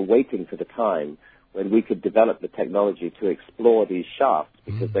though they were waiting for the time when we could develop the technology to explore these shafts,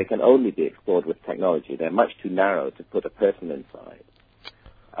 because they can only be explored with technology. They're much too narrow to put a person inside.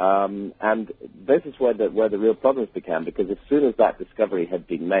 And this is where the real problems began, because as soon as that discovery had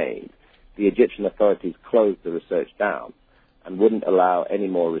been made, the Egyptian authorities closed the research down and wouldn't allow any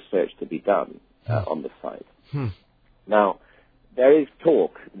more research to be done on the site. Now, there is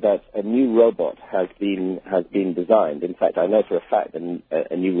talk that a new robot has been designed. In fact, I know for a fact that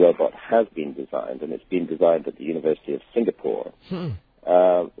a new robot has been designed, and it's been designed at the University of Singapore.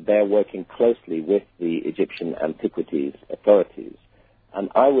 They're working closely with the Egyptian Antiquities authorities, And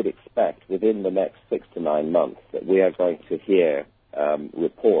I would expect within the next 6 to 9 months that we are going to hear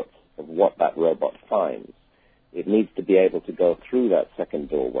reports of what that robot finds. It needs to be able to go through that second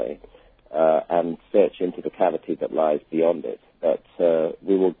doorway and search into the cavity that lies beyond it. But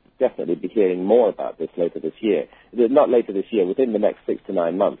we will definitely be hearing more about this later this year. Not later this year, within the next 6 to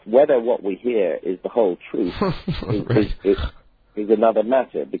 9 months. Whether what we hear is the whole truth is another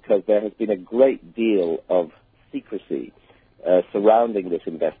matter, because there has been a great deal of secrecy surrounding this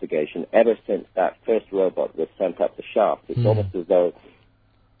investigation ever since that first robot was sent up the shaft. It's almost as though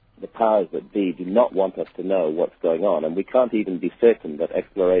the powers that be do not want us to know what's going on, and we can't even be certain that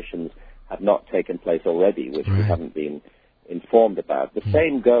explorations have not taken place already, which we haven't been informed about. The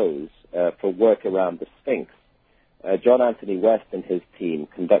same goes for work around the Sphinx. John Anthony West and his team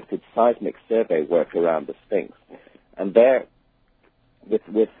conducted seismic survey work around the Sphinx, and there, with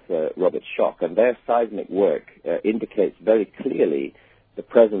Robert Schoch, and their seismic work indicates very clearly the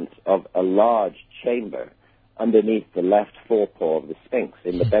presence of a large chamber underneath the left forepaw of the Sphinx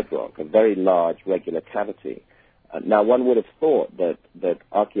in the bedrock, a very large regular cavity. Now, one would have thought that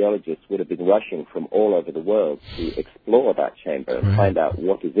archaeologists would have been rushing from all over the world to explore that chamber and find out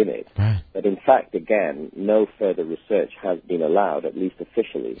what is in it. But in fact, again, no further research has been allowed, at least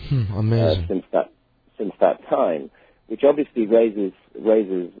officially, since that time, which obviously raises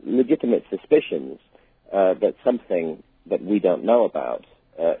legitimate suspicions that something that we don't know about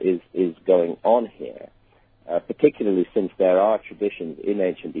is going on here. Particularly since there are traditions in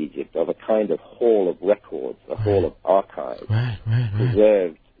ancient Egypt of a kind of hall of records, a hall of archives,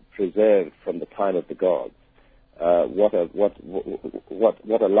 preserved from the time of the gods. What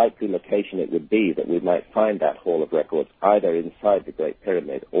a likely location it would be that we might find that hall of records either inside the Great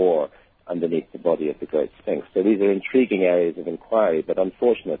Pyramid or underneath the body of the Great Sphinx. So these are intriguing areas of inquiry, but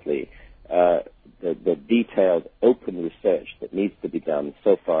unfortunately, the detailed, open research that needs to be done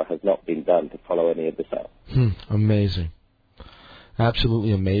so far has not been done to follow any of this up. Amazing.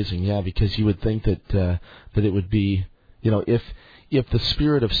 Absolutely amazing, yeah, because you would think that that it would be, if the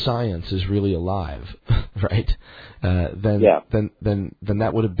spirit of science is really alive, right, then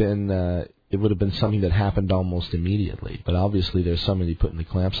that would have been... it would have been something that happened almost immediately, but obviously there's somebody putting the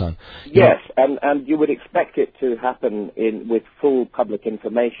clamps on. Yes, and you would expect it to happen with full public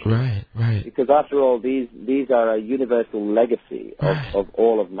information. Right. Because after all, these are a universal legacy of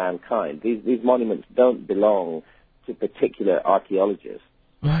all of mankind. These monuments don't belong to particular archaeologists.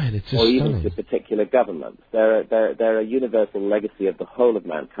 Right, it's just or even stunning. to particular governments. They're a universal legacy of the whole of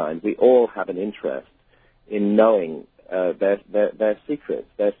mankind. We all have an interest in knowing their secrets.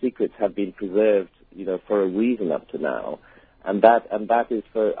 Their secrets have been preserved, for a reason up to now, and that is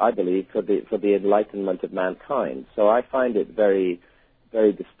I believe, for the enlightenment of mankind. So I find it very,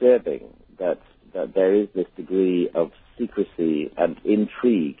 very disturbing that there is this degree of secrecy and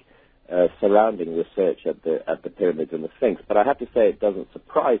intrigue surrounding research at the pyramids and the Sphinx. But I have to say, it doesn't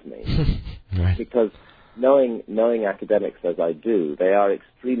surprise me because knowing academics as I do, they are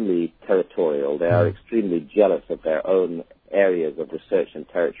extremely territorial. They are extremely jealous of their own areas of research and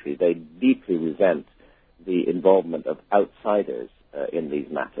territory. They deeply resent the involvement of outsiders in these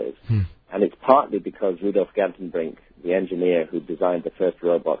matters. And it's partly because Rudolf Gantenbrink, the engineer who designed the first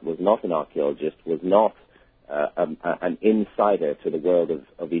robot, was not an archaeologist, was not an insider to the world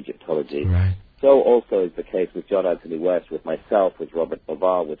of Egyptology. Right. So also is the case with John Anthony West, with myself, with Robert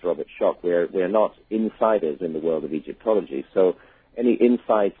Bovar, with Robert Schoch. We're not insiders in the world of Egyptology. So any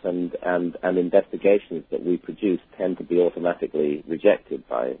insights and investigations that we produce tend to be automatically rejected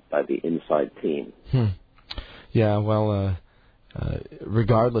by the inside team. Yeah, well,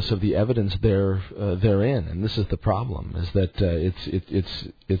 regardless of the evidence therein, and this is the problem, is that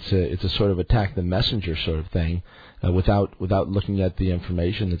it's a sort of attack the messenger sort of thing, without looking at the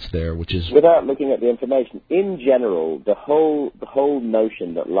information that's there, which is without looking at the information in general. The whole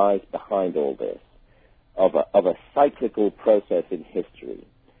notion that lies behind all this of a cyclical process in history,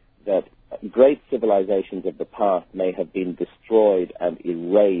 that great civilizations of the past may have been destroyed and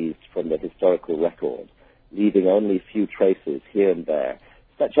erased from the historical record, leaving only few traces here and there.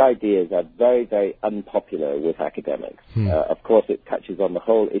 Such ideas are very, very unpopular with academics. Of course, it touches on the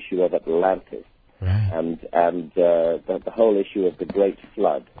whole issue of Atlantis and the whole issue of the Great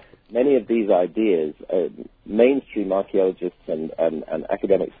Flood. Many of these ideas, mainstream archaeologists and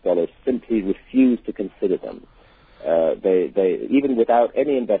academic scholars simply refuse to consider them. They even without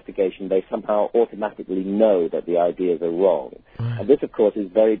any investigation, they somehow automatically know that the ideas are wrong. And this, of course,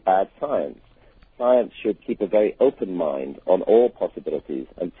 is very bad science. Science should keep a very open mind on all possibilities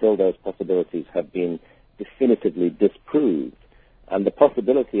until those possibilities have been definitively disproved. And the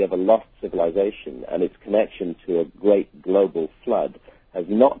possibility of a lost civilization and its connection to a great global flood has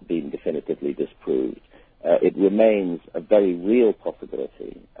not been definitively disproved, it remains a very real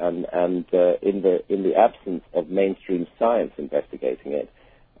possibility. And in the absence of mainstream science investigating it,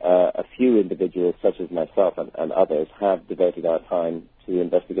 a few individuals, such as myself and others, have devoted our time to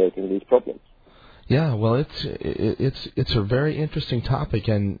investigating these problems. Yeah, well, it's a very interesting topic,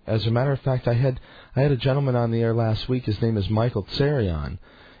 and as a matter of fact, I had a gentleman on the air last week. His name is Michael Tsarion,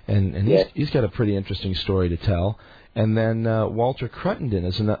 and yes. he's got a pretty interesting story to tell. And then Walter Cruttenden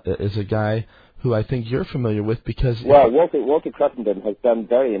is a guy who I think you're familiar with because... Well, Walter Cruttenden has done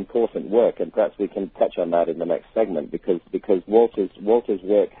very important work, and perhaps we can touch on that in the next segment, because Walter's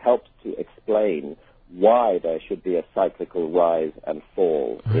work helps to explain why there should be a cyclical rise and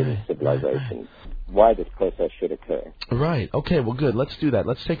fall in civilization, right. Why this process should occur. Right. Okay, well, good. Let's do that.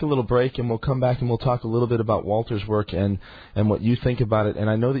 Let's take a little break, and we'll come back and we'll talk a little bit about Walter's work and what you think about it. And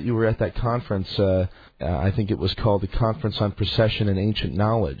I know that you were at that conference, I think it was called the Conference on Precession and Ancient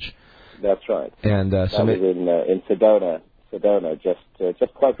Knowledge. That's right. And that was in Sedona, just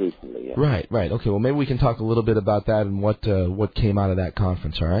quite recently. Yeah. Right. Okay. Well, maybe we can talk a little bit about that and what came out of that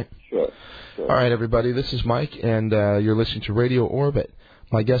conference. All right. Sure. All right, everybody. This is Mike, and you're listening to Radio Orbit.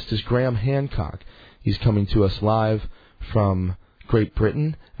 My guest is Graham Hancock. He's coming to us live from Great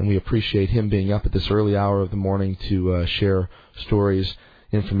Britain, and we appreciate him being up at this early hour of the morning to share stories,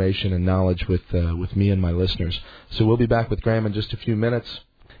 information, and knowledge with me and my listeners. So we'll be back with Graham in just a few minutes.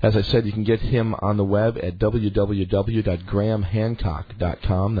 As I said, you can get him on the web at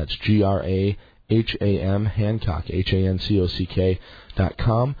www.grahamhancock.com. That's Graham Hancock,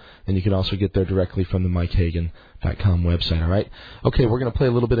 HANCOCK.com. And you can also get there directly from the MikeHagan.com website, all right? Okay, we're going to play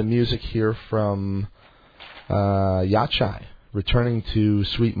a little bit of music here from Yachai, returning to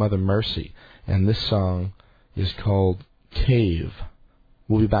Sweet Mother Mercy. And this song is called Cave.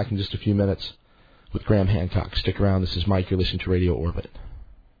 We'll be back in just a few minutes with Graham Hancock. Stick around. This is Mike. You're listening to Radio Orbit.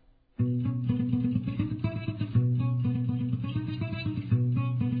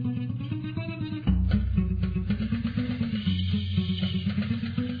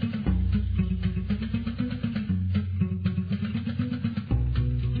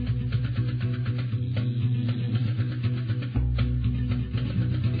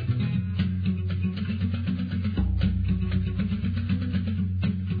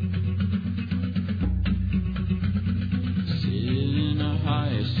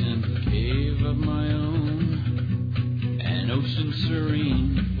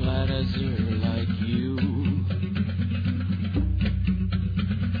 Serene, flat as her like you.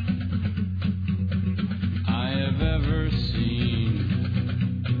 I have ever seen.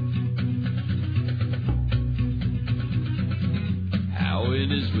 How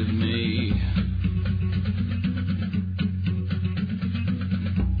it is with me.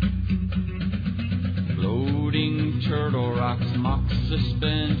 Floating turtle rocks, mock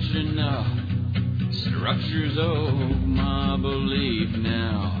suspension structures of my belief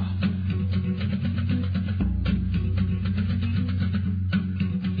now.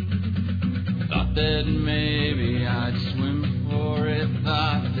 Thought that maybe I'd swim for it.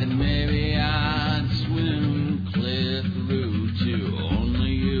 Thought that maybe I'd swim clear through to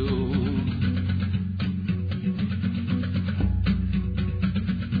only you.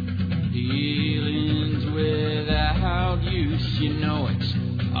 Feelings without use, you know it's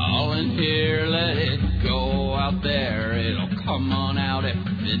all in here, let it go out there. It'll come on out if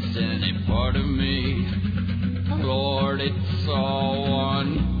it's any part of me. Lord, it's all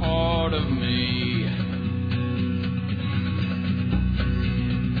one part of me.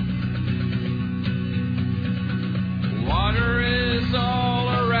 Water is all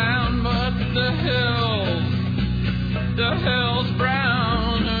around, but the hills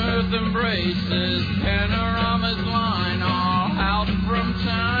brown. Earth embraces panoramas line all out from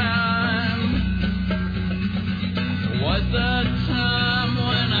time. Was the time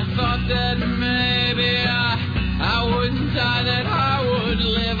when I thought that maybe I wouldn't die, that I would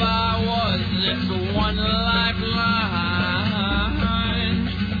live. I was this one lifeline.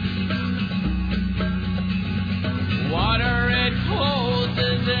 Water, it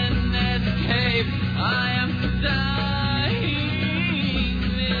closes in this cave. I am dying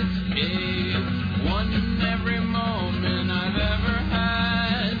this cave. One every moment I've ever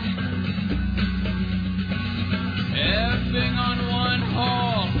had. Effing on one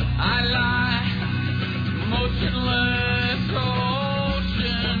hole, I lie, motionless,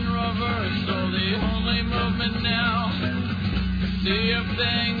 ocean reversal, the only movement now, sea of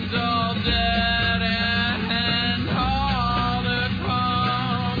things all dead and all the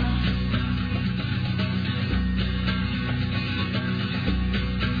calm.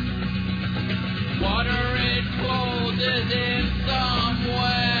 Water, it closes in some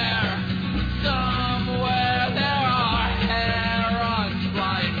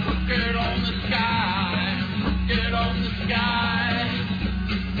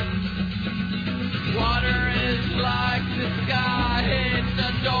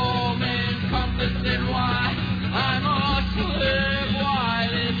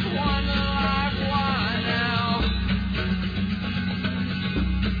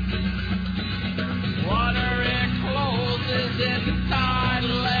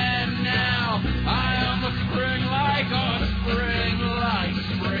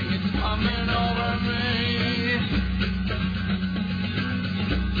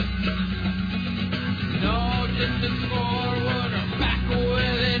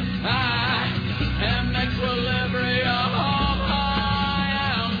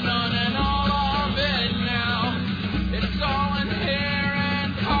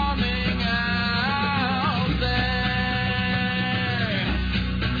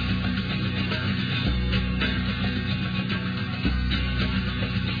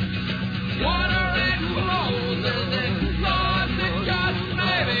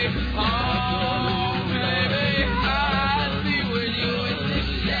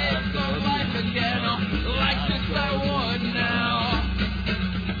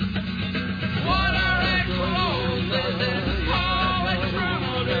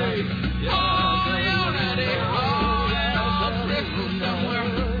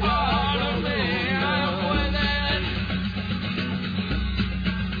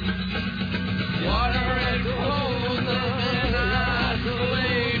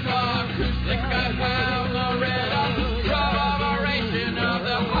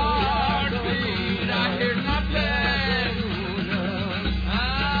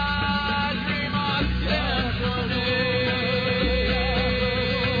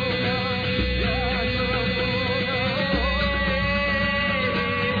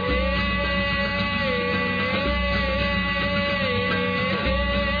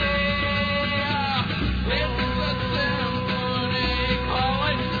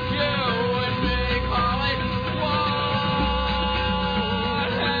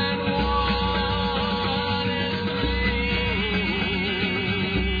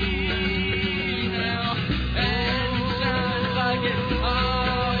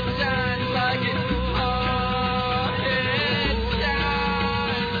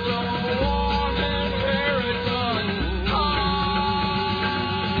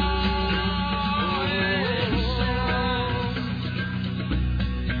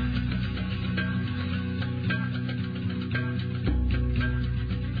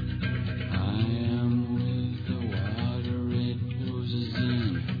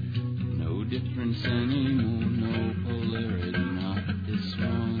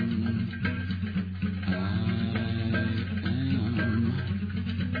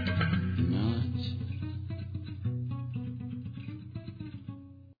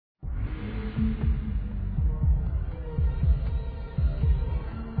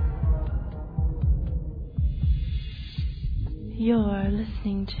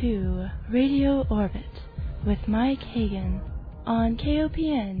listening to Radio Orbit with Mike Hagan on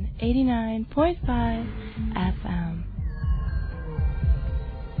KOPN 89.5 FM.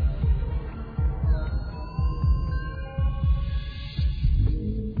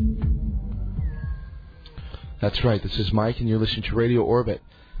 That's right. This is Mike, and you're listening to Radio Orbit.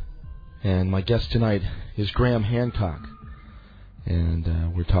 And my guest tonight is Graham Hancock.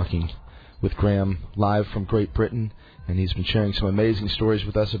 And we're talking with Graham live from Great Britain. And he's been sharing some amazing stories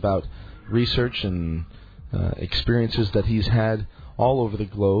with us about research and experiences that he's had all over the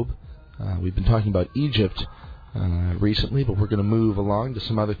globe. We've been talking about Egypt recently, but we're going to move along to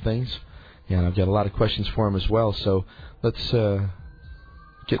some other things. And I've got a lot of questions for him as well. So let's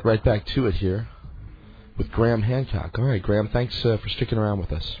get right back to it here with Graham Hancock. All right, Graham, thanks for sticking around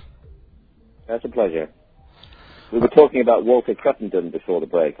with us. That's a pleasure. We were talking about Walter Cruttenden before the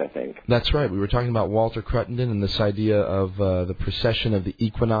break, I think. That's right. We were talking about Walter Cruttenden and this idea of the precession of the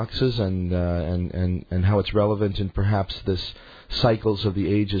equinoxes and how it's relevant in perhaps this cycles of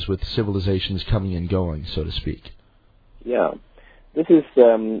the ages with civilizations coming and going, so to speak. Yeah. This is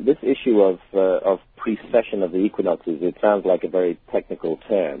this issue of precession of the equinoxes. It sounds like a very technical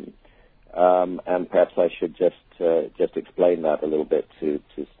term. And perhaps I should just explain that a little bit to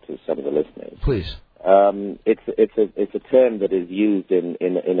some of the listeners. Please. It's a term that is used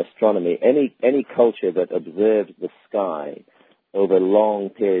in astronomy. Any culture that observes the sky over long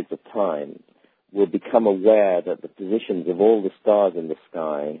periods of time will become aware that the positions of all the stars in the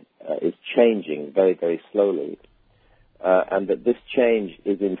sky is changing very, very slowly, and that this change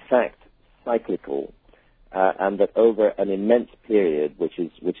is in fact cyclical. And that over an immense period, which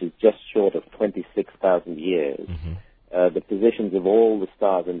is just short of 26,000 years, the positions of all the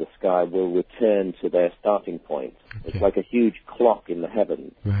stars in the sky will return to their starting point. Okay. It's like a huge clock in the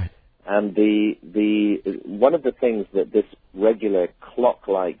heavens. Right. And the one of the things that this regular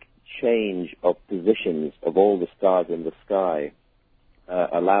clock-like change of positions of all the stars in the sky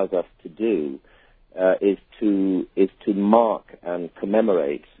allows us to do is to mark and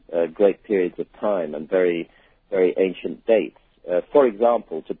commemorate great periods of time and very, very ancient dates. For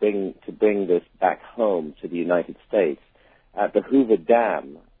example, to bring this back home to the United States, at the Hoover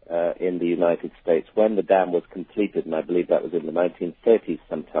Dam in the United States, when the dam was completed, and I believe that was in the 1930s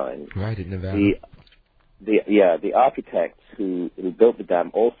sometime. Right, in Nevada. The architects who built the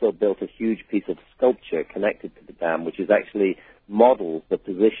dam also built a huge piece of sculpture connected to the dam, which is actually models the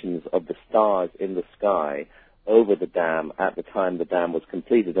positions of the stars in the sky over the dam at the time the dam was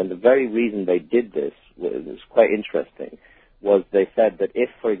completed. And the very reason they did this was quite interesting, was they said that if,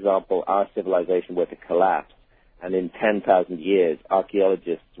 for example, our civilization were to collapse and in 10,000 years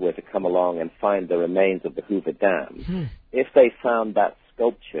archaeologists were to come along and find the remains of the Hoover Dam, if they found that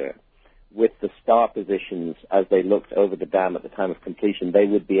sculpture with the star positions as they looked over the dam at the time of completion, they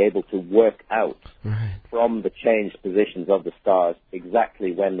would be able to work out from the changed positions of the stars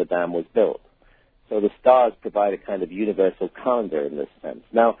exactly when the dam was built. So the stars provide a kind of universal calendar in this sense.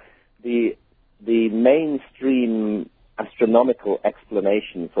 Now, the mainstream astronomical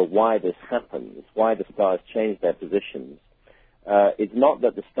explanation for why this happens, why the stars change their positions, is not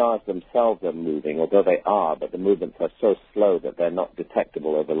that the stars themselves are moving, although they are, but the movements are so slow that they're not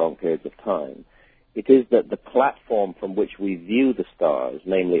detectable over long periods of time. It is that the platform from which we view the stars,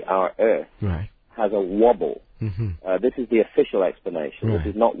 namely our Earth, has a wobble. This is the official explanation. This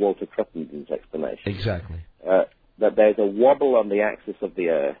is not Walter Cruttenden's explanation. Exactly. That there's a wobble on the axis of the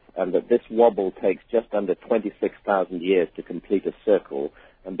Earth, and that this wobble takes just under 26,000 years to complete a circle.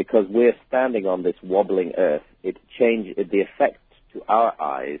 And because we're standing on this wobbling Earth, the effect to our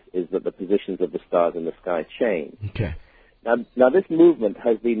eyes is that the positions of the stars in the sky change. Okay. Now this movement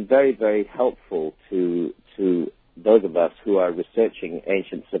has been very, very helpful to those of us who are researching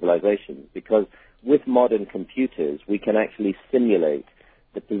ancient civilizations, because with modern computers, we can actually simulate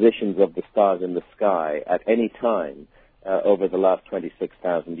the positions of the stars in the sky at any time over the last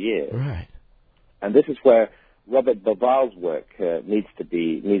 26,000 years. Right. And this is where Robert Bauval's work needs to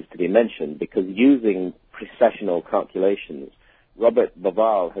be mentioned, because using precessional calculations, Robert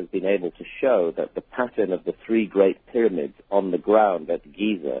Bauval has been able to show that the pattern of the three great pyramids on the ground at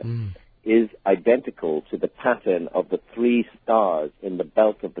Giza is identical to the pattern of the three stars in the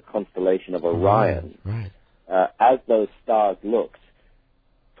belt of the constellation of Orion, as those stars looked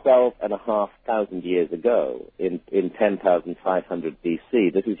 12,500 years ago in 10,500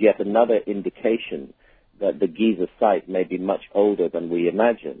 BC. This is yet another indication that the Giza site may be much older than we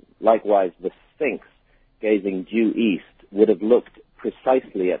imagine. Likewise, the Sphinx, gazing due east, would have looked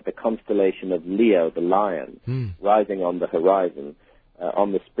precisely at the constellation of Leo, the lion, rising on the horizon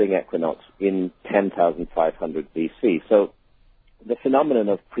on the spring equinox in 10,500 BC. So the phenomenon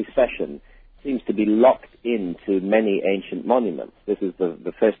of precession seems to be locked into many ancient monuments. This is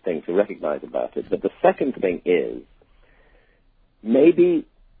the first thing to recognize about it. But the second thing is, maybe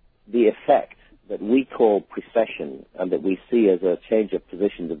the effect that we call precession and that we see as a change of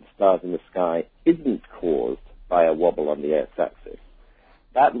positions of the stars in the sky isn't caused by a wobble on the Earth's axis.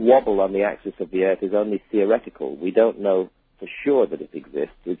 That wobble on the axis of the Earth is only theoretical. We don't know for sure that it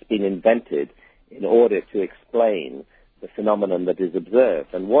exists. It's been invented in order to explain the phenomenon that is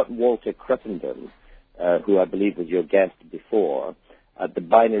observed. And what Walter Cruttenden, who I believe was your guest before, at the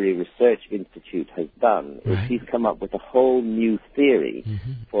Binary Research Institute has done is he's come up with a whole new theory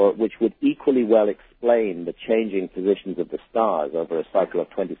for which would equally well explain the changing positions of the stars over a cycle of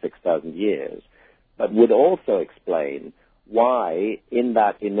 26,000 years, but would also explain why, in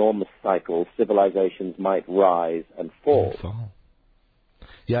that enormous cycle, civilizations might rise and fall.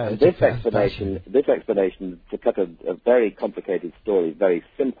 Yeah, and this explanation, to cut a very complicated story very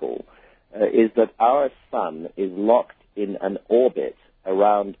simple, is that our sun is locked in an orbit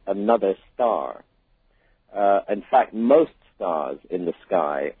around another star. In fact, most stars in the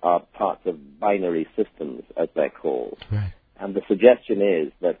sky are parts of binary systems, as they're called. Right. And the suggestion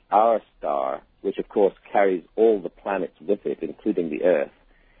is that our star, which of course carries all the planets with it, including the Earth,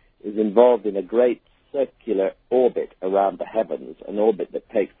 is involved in a great circular orbit around the heavens, an orbit that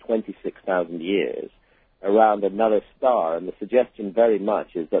takes 26,000 years, around another star. And the suggestion very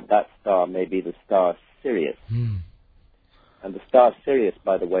much is that that star may be the star Sirius. And the star Sirius,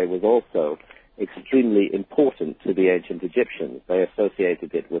 by the way, was also extremely important to the ancient Egyptians. They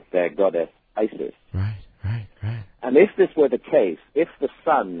associated it with their goddess Isis. Right. And if this were the case, if the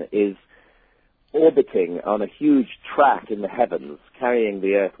sun is orbiting on a huge track in the heavens, carrying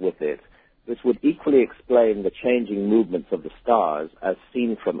the Earth with it, this would equally explain the changing movements of the stars as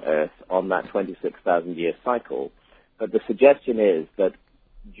seen from Earth on that 26,000-year cycle. But the suggestion is that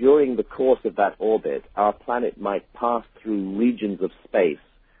during the course of that orbit, our planet might pass through regions of space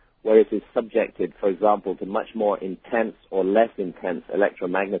where it is subjected, for example, to much more intense or less intense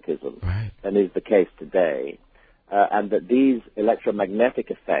electromagnetism than is the case today, and that these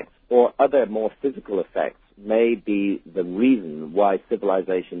electromagnetic effects or other more physical effects may be the reason why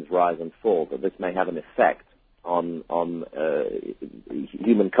civilizations rise and fall, that this may have an effect on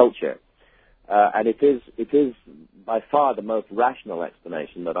human culture. And it is by far the most rational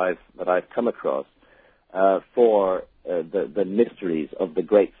explanation that I've come across for the mysteries of the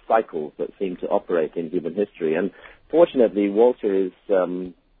great cycles that seem to operate in human history. And fortunately, Walter is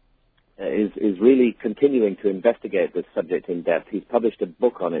really continuing to investigate this subject in depth. He's published a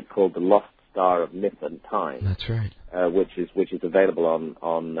book on it called The Lost Star of Myth and Time. That's right. Which is available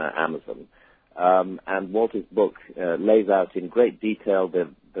on Amazon. And Walter's book lays out in great detail the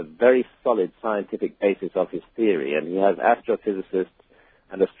very solid scientific basis of his theory, and he has astrophysicists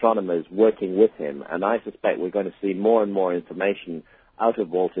and astronomers working with him, and I suspect we're going to see more and more information out of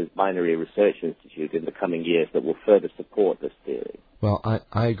Walter's Binary Research Institute in the coming years that will further support this theory. Well,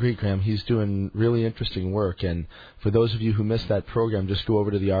 I agree, Graham. He's doing really interesting work, and for those of you who missed that program, just go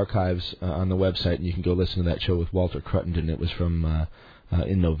over to the archives on the website, and you can go listen to that show with Walter Cruttenden. It was from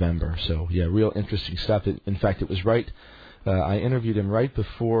in November. So, yeah, real interesting stuff. In fact, it was right... I interviewed him right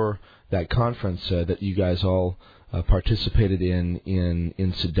before that conference that you guys all participated in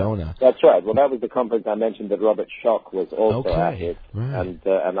Sedona. That's right. Well, that was the conference I mentioned that Robert Schoch was also at it,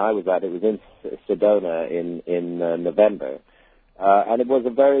 and I was at it. It was in Sedona in November, and it was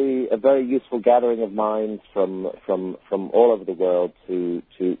a very useful gathering of minds from all over the world to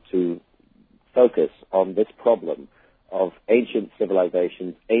focus on this problem of ancient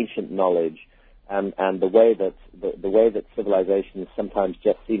civilizations, ancient knowledge. And the way that civilizations sometimes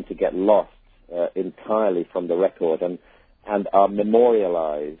just seem to get lost entirely from the record and are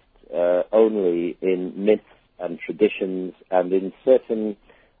memorialized only in myths and traditions and in certain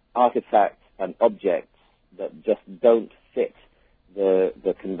artifacts and objects that just don't fit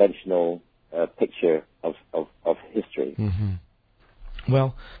the conventional picture of history. Mm-hmm.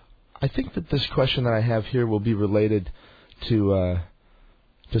 Well, I think that this question that I have here will be related to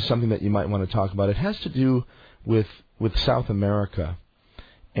something that you might want to talk about. It has to do with South America.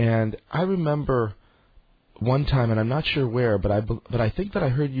 And I remember one time, and I'm not sure where, but I think that I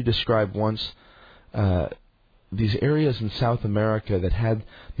heard you describe once these areas in South America that had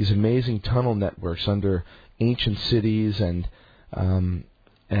these amazing tunnel networks under ancient cities, and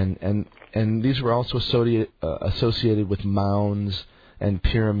these were also associated with mounds and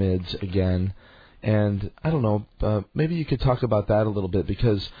pyramids again. And I don't know, maybe you could talk about that a little bit,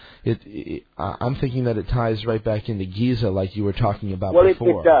 because I'm thinking that it ties right back into Giza, like you were talking about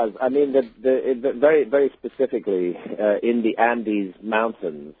before. Well, it does. I mean, very, very specifically in the Andes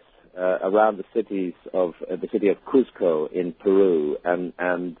Mountains, around the city of Cuzco in Peru, and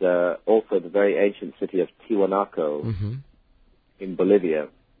also the very ancient city of Tiwanaku in Bolivia,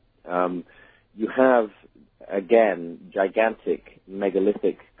 you have, again, gigantic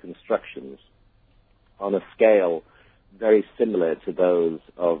megalithic constructions on a scale very similar to those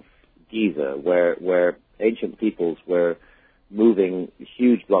of Giza, where ancient peoples were moving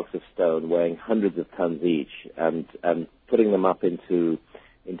huge blocks of stone weighing hundreds of tons each and putting them up into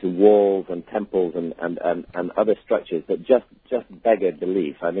walls and temples and other structures that just beggar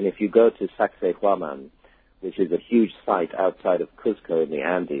belief. I mean, if you go to Sacsayhuaman, which is a huge site outside of Cuzco in the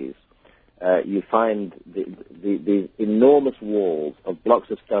Andes, you find these enormous walls of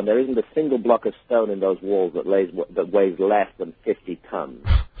blocks of stone. There isn't a single block of stone in those walls that weighs less than 50 tons,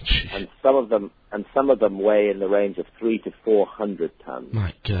 and some of them weigh in the range of 300 to 400 tons.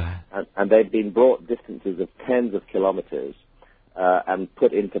 My God! And they've been brought distances of tens of kilometers and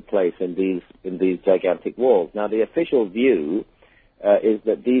put into place in these gigantic walls. Now, the official view is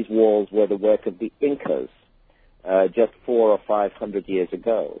that these walls were the work of the Incas just 400 or 500 years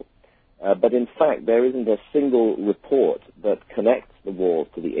ago. But in fact, there isn't a single report that connects the walls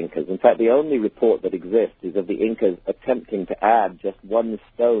to the Incas. In fact, the only report that exists is of the Incas attempting to add just one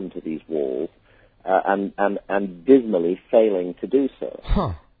stone to these walls and dismally failing to do so.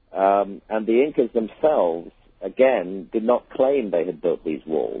 Huh. And the Incas themselves, again, did not claim they had built these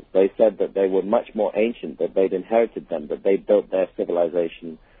walls. They said that they were much more ancient, that they'd inherited them, that they built their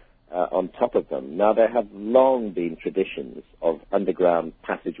civilization on top of them. Now, there have long been traditions of underground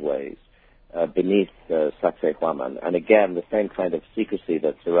passageways beneath Sacsayhuaman, and again, the same kind of secrecy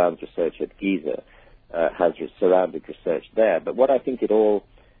that surrounds research at Giza has surrounded research there. But what I think it all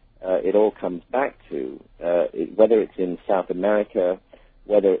comes back to, whether it's in South America,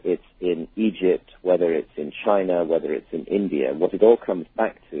 whether it's in Egypt, whether it's in China, whether it's in India, what it all comes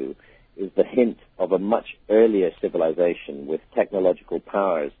back to is the hint of a much earlier civilization with technological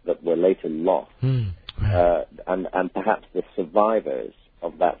powers that were later lost, and perhaps the survivors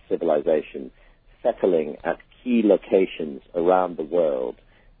of that civilization settling at key locations around the world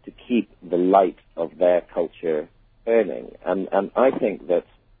to keep the light of their culture burning. And I think that,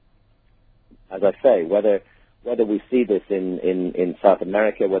 as I say, whether we see this in South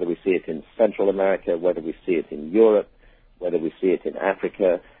America, whether we see it in Central America, whether we see it in Europe, whether we see it in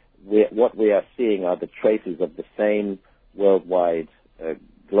Africa, what we are seeing are the traces of the same worldwide,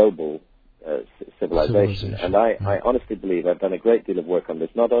 global civilization. And I honestly believe I've done a great deal of work on this,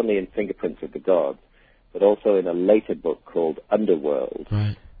 not only in Fingerprints of the Gods, but also in a later book called Underworld,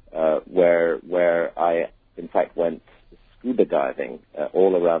 where I, in fact, went scuba diving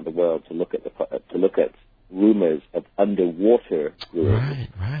all around the world to look at rumors of underwater ruins.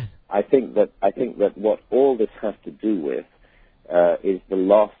 Right. I think that what all this has to do with is the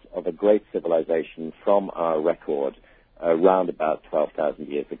loss of a great civilization from our record around about 12,000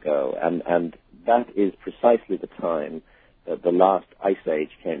 years ago, and that is precisely the time that the last ice age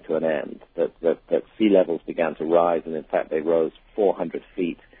came to an end, that sea levels began to rise, and in fact they rose 400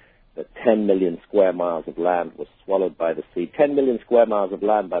 feet, that 10 million square miles of land was swallowed by the sea. 10 million square miles of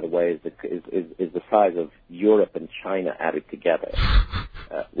land, by the way, is the size of Europe and China added together,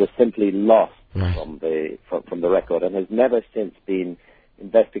 was simply lost from the record, and has never since been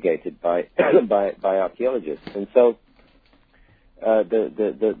investigated by archaeologists. And so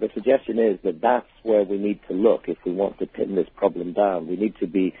the suggestion is that that's where we need to look if we want to pin this problem down. We need to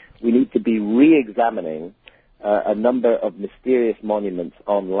be re-examining a number of mysterious monuments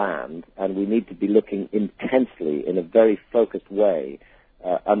on land, and we need to be looking intensely in a very focused way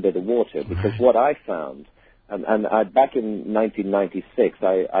under the water. Because what I found, and back in 1996,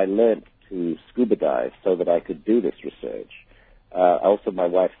 I learned to scuba dive so that I could do this research. Also, my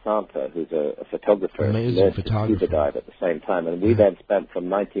wife Santa, who's a photographer, learned to scuba dive at the same time, and we then spent from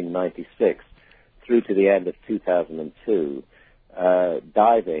 1996 through to the end of 2002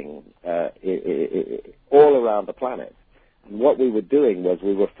 diving all around the planet. And what we were doing was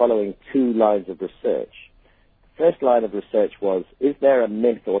we were following two lines of research. The first line of research was, is there a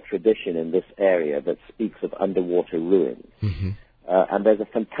myth or tradition in this area that speaks of underwater ruins? And there's a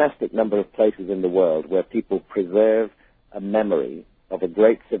fantastic number of places in the world where people preserve a memory of a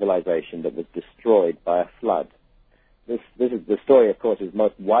great civilization that was destroyed by a flood. This is the story, of course, is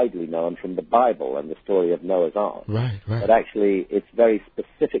most widely known from the Bible and the story of Noah's Ark. Right. But actually, it's very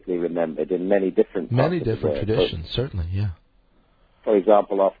specifically remembered in many different traditions, certainly, yeah. for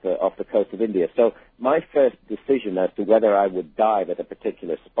example, off the coast of India. So my first decision as to whether I would dive at a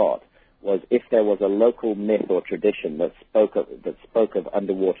particular spot was if there was a local myth or tradition that spoke of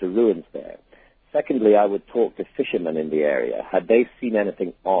underwater ruins there. Secondly, I would talk to fishermen in the area. Had they seen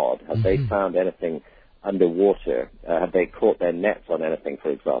anything odd? Had they found anything underwater? Had they caught their nets on anything, for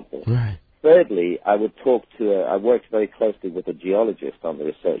example? Right. Thirdly, I would talk to I worked very closely with a geologist on the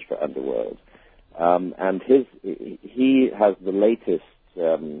research for Underworld, and he has the latest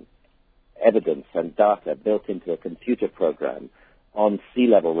evidence and data built into a computer program on sea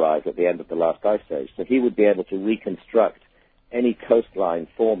level rise at the end of the last ice age. So he would be able to reconstruct any coastline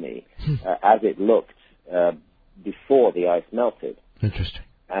for me as it looked before the ice melted. Interesting.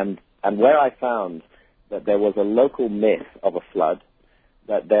 And where I found that there was a local myth of a flood,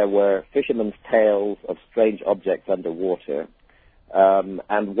 that there were fishermen's tales of strange objects underwater,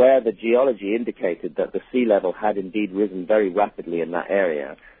 and where the geology indicated that the sea level had indeed risen very rapidly in that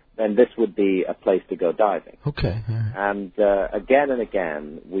area, then this would be a place to go diving. Okay. And again and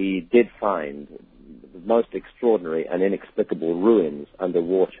again, we did find the most extraordinary and inexplicable ruins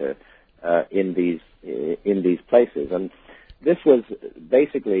underwater in these places. And this was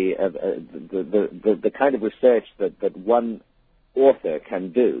basically the kind of research that one author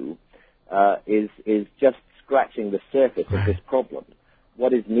can do is just scratching the surface of this problem.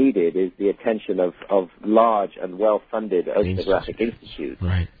 What is needed is the attention of large and well-funded oceanographic institutes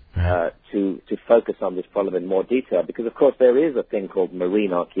to focus on this problem in more detail, because of course there is a thing called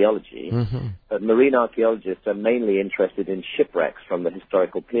marine archaeology, but marine archaeologists are mainly interested in shipwrecks from the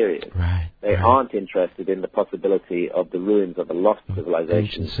historical period. They aren't interested in the possibility of the ruins of a lost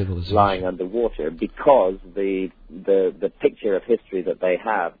civilization lying underwater, because the picture of history that they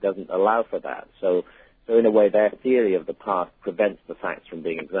have doesn't allow for that. So in a way, their theory of the past prevents the facts from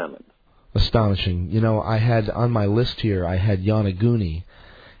being examined. Astonishing. You know, I had on my list here, I had Yonaguni,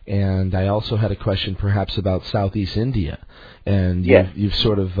 and I also had a question perhaps about Southeast India. And you've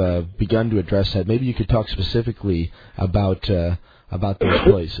sort of begun to address that. Maybe you could talk specifically about those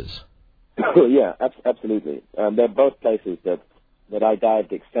places. Yeah, absolutely. They're both places that I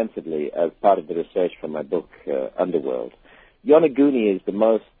dived extensively as part of the research for my book, Underworld. Yonaguni is the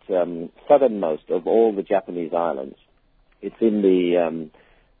most southernmost of all the Japanese islands. It's in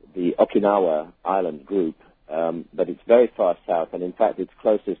the Okinawa island group, but it's very far south, and in fact it's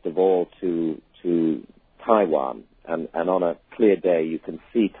closest of all to Taiwan. And on a clear day you can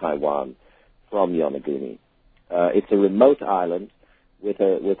see Taiwan from Yonaguni. It's a remote island with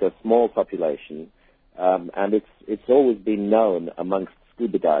a small population, and it's always been known amongst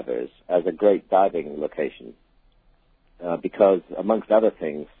scuba divers as a great diving location. Because, amongst other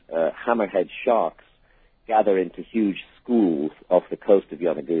things, hammerhead sharks gather into huge schools off the coast of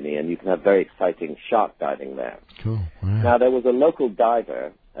Yonaguni, and you can have very exciting shark diving there. Cool. Wow. Now, there was a local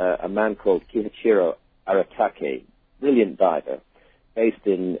diver, a man called Kiichiro Aratake, brilliant diver, based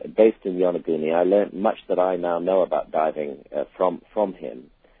in Yonaguni. I learned much that I now know about diving from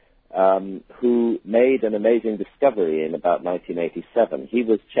him. Who made an amazing discovery in about 1987. He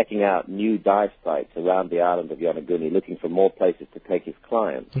was checking out new dive sites around the island of Yonaguni, looking for more places to take his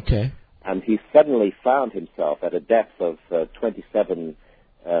clients. Okay. And he suddenly found himself at a depth of 27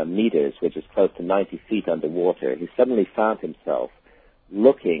 meters, which is close to 90 feet underwater. He suddenly found himself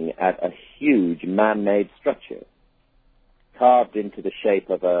looking at a huge man-made structure carved into the shape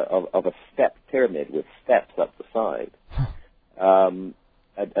of a step pyramid with steps up the side.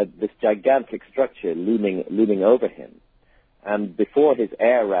 This gigantic structure looming over him. And before his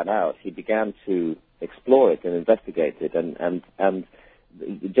air ran out, he began to explore it and investigate it, and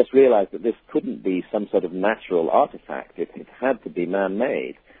just realized that this couldn't be some sort of natural artifact. It had to be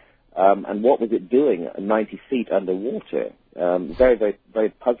man-made. And what was it doing 90 feet underwater? Very, very, very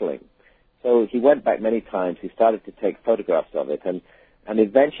puzzling. So he went back many times. He started to take photographs of it, and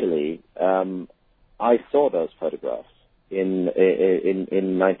eventually I saw those photographs in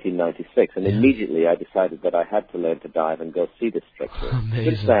 1996, and immediately I decided that I had to learn to dive and go see this structure.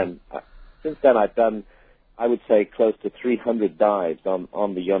 Amazing. Since then I've done, I would say, close to 300 dives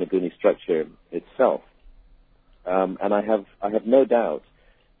on the Yonaguni structure itself, and I have no doubt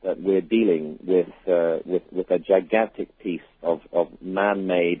that we're dealing with a gigantic piece of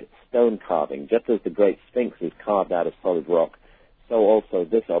man-made stone carving. Just as the Great Sphinx is carved out of solid rock, so also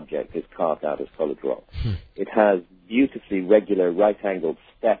this object is carved out of solid rock. It has beautifully regular right-angled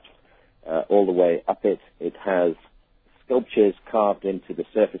steps all the way up it. It has sculptures carved into the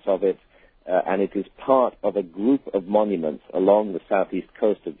surface of it, and it is part of a group of monuments along the southeast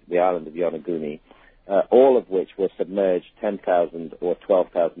coast of the island of Yonaguni, all of which were submerged 10,000 or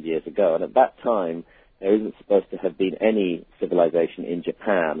 12,000 years ago. And at that time, there isn't supposed to have been any civilization in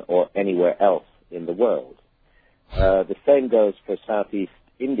Japan or anywhere else in the world. The same goes for Southeast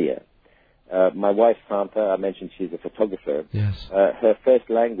India. My wife, Santa, I mentioned she's a photographer. Yes. Her first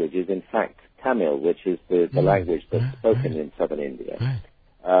language is, in fact, Tamil, which is the language that's spoken in southern India. Right.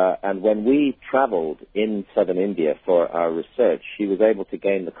 And when we traveled in southern India for our research, she was able to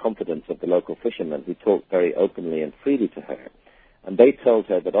gain the confidence of the local fishermen who talked very openly and freely to her. And they told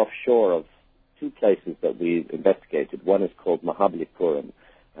her that offshore of two places that we investigated, one is called Mahabalipuram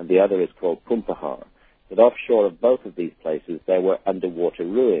and the other is called Pumpahar, that offshore of both of these places there were underwater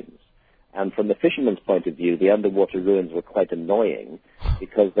ruins. And from the fishermen's point of view, the underwater ruins were quite annoying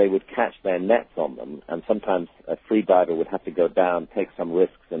because they would catch their nets on them, and sometimes a free diver would have to go down, take some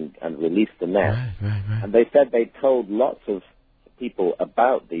risks, and release the net. Right. And they said they told lots of people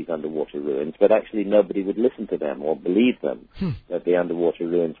about these underwater ruins, but actually nobody would listen to them or believe them that the underwater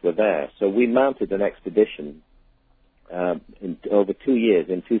ruins were there. So we mounted an expedition over 2 years,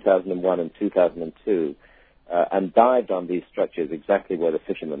 in 2001 and 2002, and dived on these structures exactly where the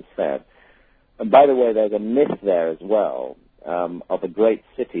fishermen said. And by the way, there's a myth there as well of a great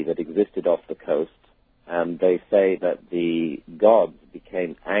city that existed off the coast, and they say that the gods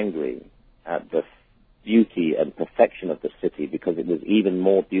became angry at the beauty and perfection of the city because it was even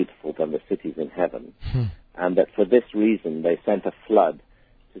more beautiful than the cities in heaven, and that for this reason they sent a flood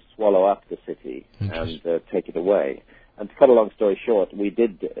to swallow up the city and take it away. And to cut a long story short, we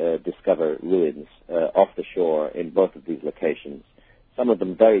did discover ruins off the shore in both of these locations, some of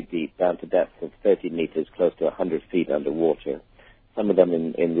them very deep, down to depths of 30 meters, close to 100 feet underwater, some of them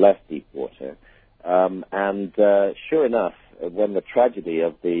in less deep water. And sure enough, when the tragedy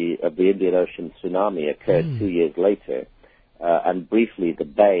of the Indian Ocean tsunami occurred 2 years later, and briefly the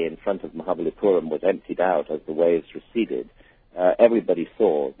bay in front of Mahabalipuram was emptied out as the waves receded, everybody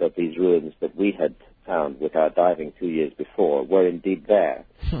saw that these ruins that we had found with our diving 2 years before were indeed there.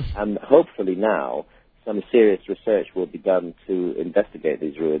 And hopefully now some serious research will be done to investigate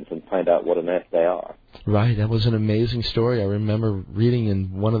these ruins and find out what on earth they are. Right, that was an amazing story. I remember reading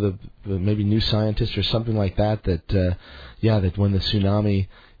in one of the maybe New Scientist or something like that that when the tsunami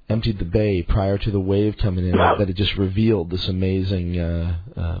emptied the bay prior to the wave coming in, that it just revealed this amazing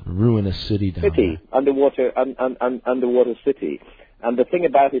ruinous city down there. Underwater city. And the thing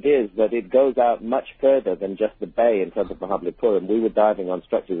about it is that it goes out much further than just the bay in front of Mahabalipuram. We were diving on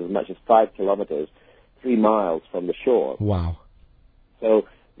structures as much as 5 kilometers, 3 miles from the shore. Wow. So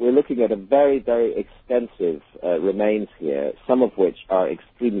we're looking at a very, very extensive remains here, some of which are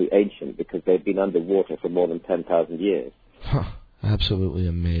extremely ancient because they've been underwater for more than 10,000 years. Absolutely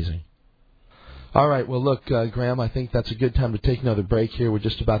amazing. All right, well, look, Graham, I think that's a good time to take another break here. We're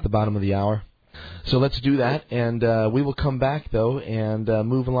just about the bottom of the hour. So let's do that, and we will come back, though, and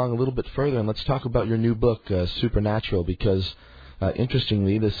move along a little bit further, and let's talk about your new book, Supernatural, because,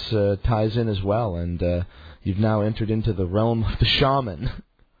 interestingly, this ties in as well, and you've now entered into the realm of the shaman.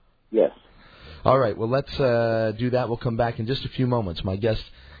 Yes. All right, well, let's do that. We'll come back in just a few moments. My guest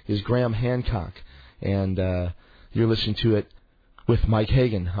is Graham Hancock, and you're listening to it with Mike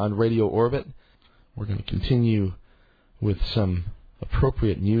Hagan on Radio Orbit. We're going to continue with some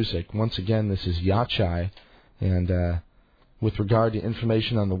appropriate music. Once again, this is Yachai, and with regard to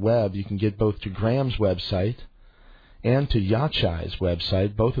information on the web, you can get both to Graham's website and to Yachai's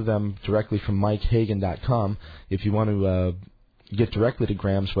website, both of them directly from MikeHagan.com. If you want to get directly to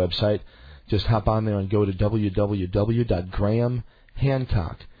Graham's website, just hop on there and go to www.grahamhancock, Graham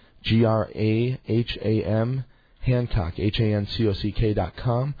Hancock,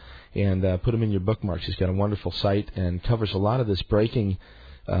 HANCOCK.com, and put them in your bookmarks. He's got a wonderful site and covers a lot of this breaking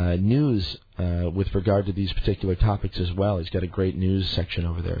news with regard to these particular topics as well. He's got a great news section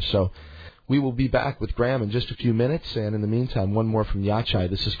over there. So we will be back with Graham in just a few minutes, and in the meantime, one more from Yachai.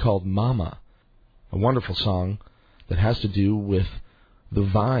 This is called Mama, a wonderful song that has to do with the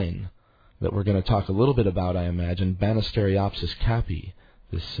vine that we're going to talk a little bit about, I imagine, Banisteriopsis caapi,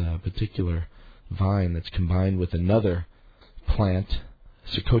 this particular vine that's combined with another plant,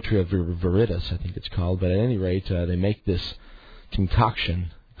 Psychotria viridis, I think it's called. But at any rate, they make this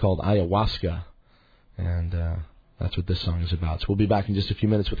concoction called ayahuasca, and that's what this song is about. So we'll be back in just a few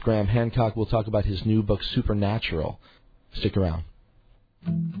minutes with Graham Hancock. We'll talk about his new book, Supernatural. Stick around.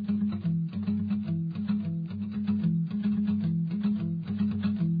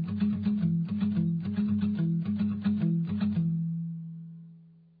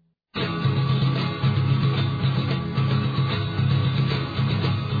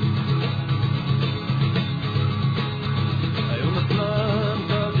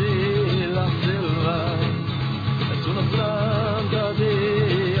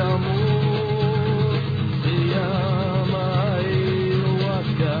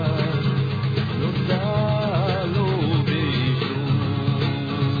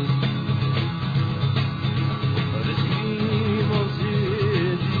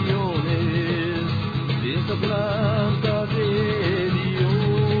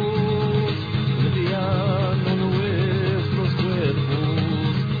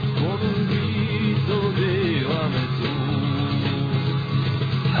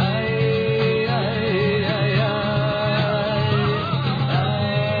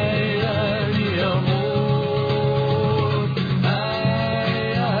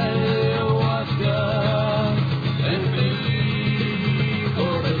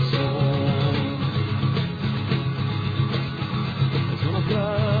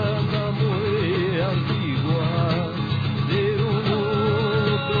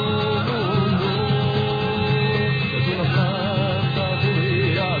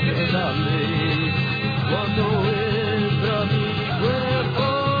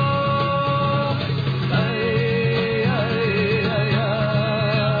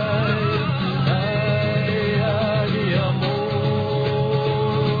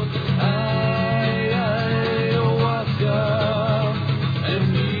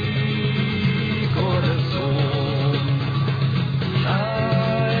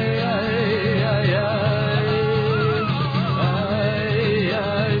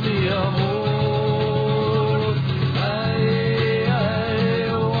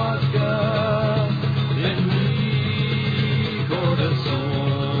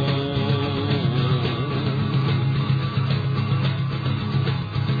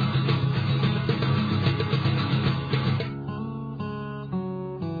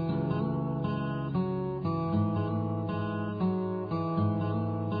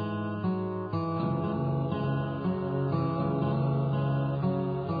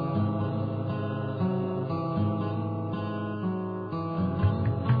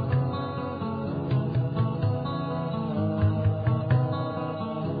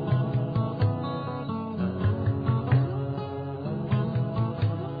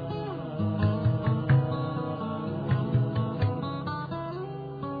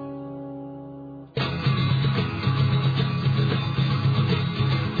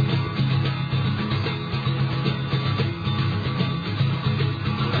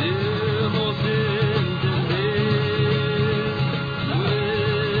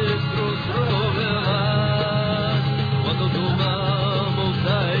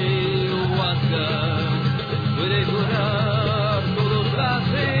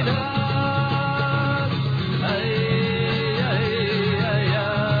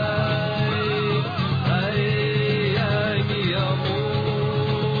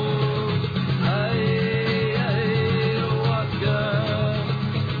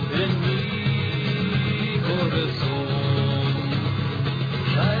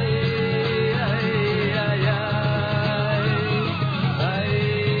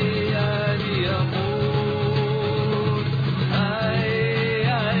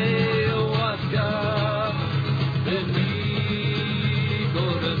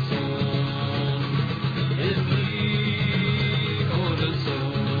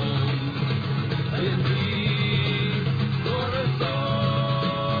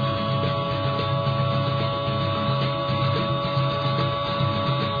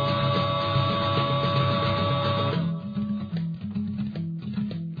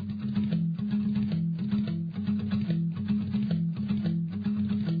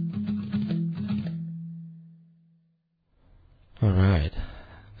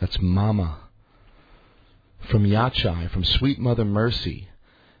 That's Mama. From Yachai, from Sweet Mother Mercy,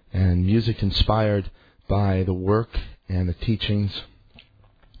 and music inspired by the work and the teachings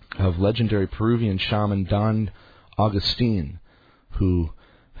of legendary Peruvian shaman Don Augustine, who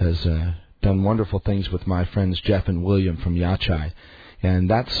has done wonderful things with my friends Jeff and William from Yachai. And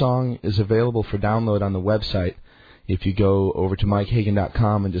that song is available for download on the website. If you go over to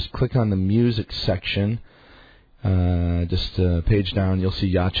MikeHagan.com and just click on the music section, just a page down, you'll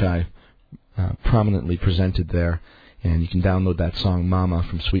see Yachai prominently presented there. And you can download that song, Mama,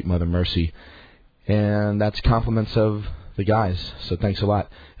 from Sweet Mother Mercy. And that's compliments of the guys, so thanks a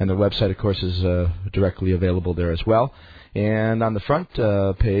lot. And the website, of course, is directly available there as well. And on the front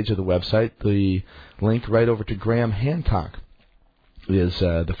page of the website, the link right over to Graham Hancock is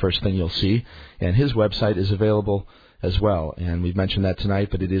the first thing you'll see. And his website is available as well. And we've mentioned that tonight,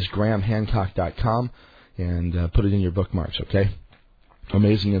 but it is grahamhancock.com. And put it in your bookmarks, okay?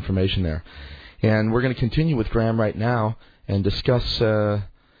 Amazing information there. And we're going to continue with Graham right now and discuss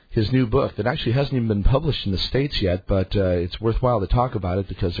his new book that actually hasn't even been published in the States yet, but it's worthwhile to talk about it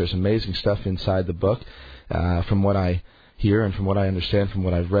because there's amazing stuff inside the book from what I hear and from what I understand from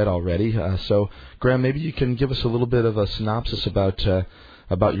what I've read already. So, Graham, maybe you can give us a little bit of a synopsis about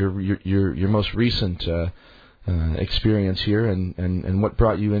your most recent experience here and what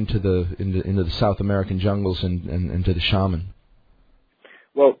brought you into the South American jungles and to the shaman.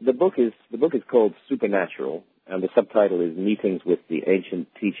 Well, the book is called Supernatural, and the subtitle is Meetings with the Ancient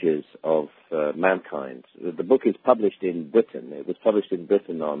Teachers of Mankind. The book is published in Britain. It was published in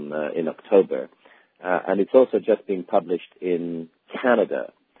Britain in October, and it's also just been published in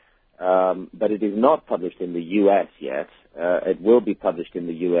Canada. But it is not published in the U.S. yet. It will be published in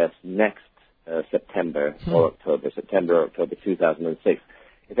the U.S. next September or October 2006.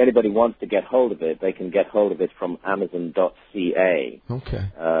 If anybody wants to get hold of it, they can get hold of it from Amazon.ca. Okay.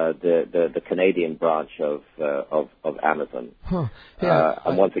 The Canadian branch of Amazon. Huh. Yeah.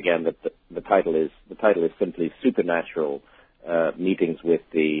 And once again, the title is simply Supernatural Meetings with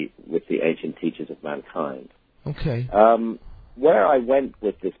the Ancient Teachers of Mankind. Okay. Where I went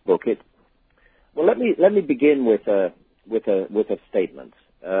with this book, let me begin with a statement.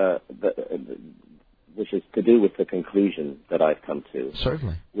 Which is to do with the conclusion that I've come to.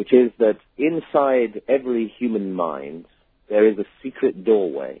 Certainly. Which is that inside every human mind, there is a secret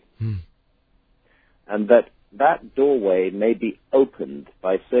doorway. And that doorway may be opened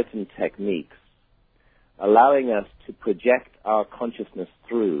by certain techniques, allowing us to project our consciousness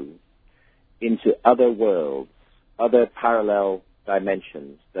through into other worlds, other parallel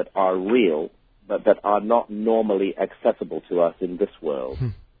dimensions that are real, but that are not normally accessible to us in this world.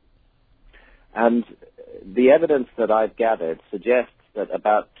 And the evidence that I've gathered suggests that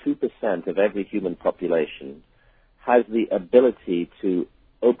about 2% of every human population has the ability to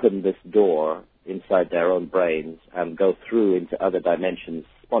open this door inside their own brains and go through into other dimensions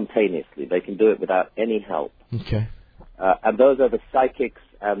spontaneously. They can do it without any help. Okay. And those are the psychics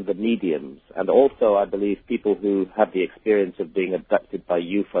and the mediums, and also, I believe, people who have the experience of being abducted by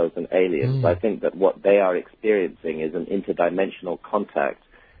UFOs and aliens. I think that what they are experiencing is an interdimensional contact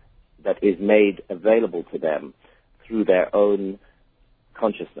that is made available to them through their own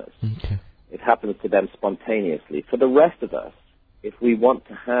consciousness. Okay. It happens to them spontaneously. For the rest of us, if we want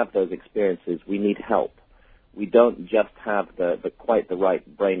to have those experiences, we need help. We don't just have quite the right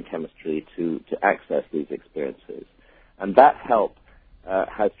brain chemistry to access these experiences. And that help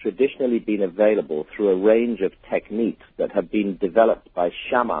has traditionally been available through a range of techniques that have been developed by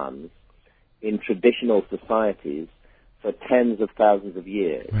shamans in traditional societies for tens of thousands of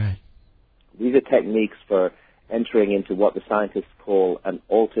years. Right. These are techniques for entering into what the scientists call an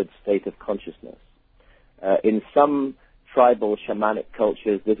altered state of consciousness. In some tribal shamanic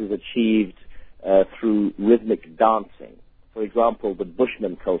cultures, this is achieved through rhythmic dancing. For example, the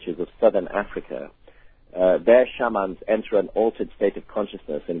Bushman cultures of southern Africa, their shamans enter an altered state of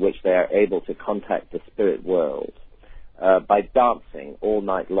consciousness in which they are able to contact the spirit world by dancing all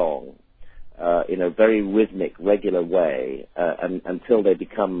night long in a very rhythmic, regular way until they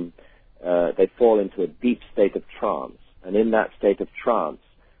become they fall into a deep state of trance. And in that state of trance,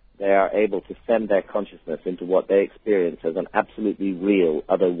 they are able to send their consciousness into what they experience as an absolutely real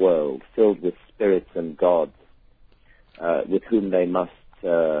other world filled with spirits and gods with whom they must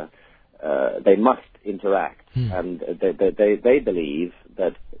interact. And they believe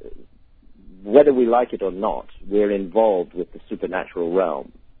that whether we like it or not, we're involved with the supernatural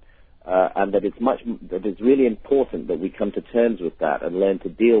realm. And that it's really important that we come to terms with that and learn to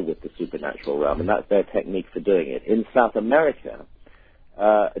deal with the supernatural realm, and that's their technique for doing it. In South America,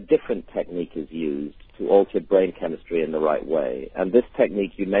 a different technique is used to alter brain chemistry in the right way. And this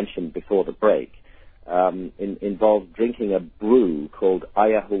technique you mentioned before the break involves drinking a brew called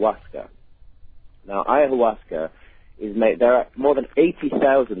ayahuasca. Now, ayahuasca is made, there are more than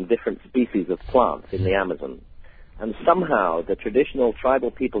 80,000 different species of plants in the Amazon. And somehow the traditional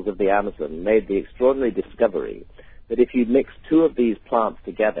tribal peoples of the Amazon made the extraordinary discovery that if you mix two of these plants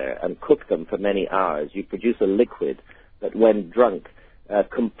together and cook them for many hours, you produce a liquid that, when drunk,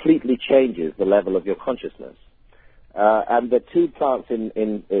 completely changes the level of your consciousness. And the two plants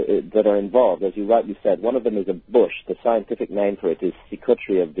that are involved, as you rightly said, one of them is a bush. The scientific name for it is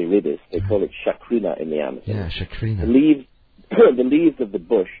Psychotria viridis. They call it chacrina in the Amazon. Yeah, chacrina. The leaves of the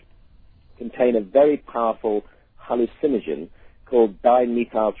bush contain a very powerful hallucinogen called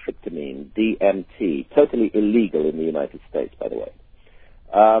dimethyltryptamine, DMT, totally illegal in the United States, by the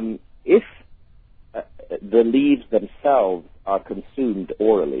way. If the leaves themselves are consumed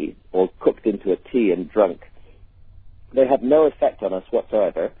orally or cooked into a tea and drunk, they have no effect on us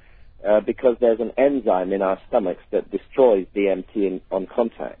whatsoever because there's an enzyme in our stomachs that destroys DMT on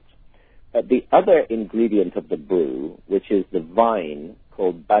contact. But the other ingredient of the brew, which is the vine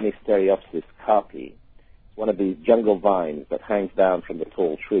called Banisteriopsis carpi, one of these jungle vines that hangs down from the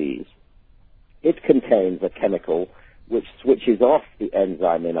tall trees, it contains a chemical which switches off the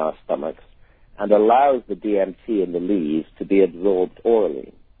enzyme in our stomachs and allows the DMT in the leaves to be absorbed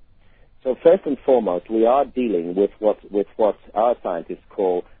orally. So first and foremost, we are dealing with what our scientists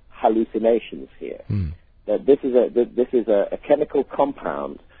call hallucinations here. That this is a chemical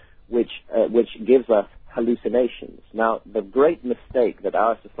compound which gives us hallucinations. Now, the great mistake that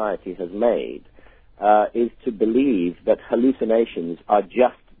our society has made is to believe that hallucinations are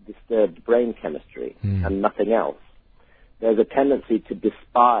just disturbed brain chemistry and nothing else. There's a tendency to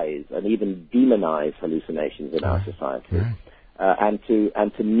despise and even demonize hallucinations in our society, and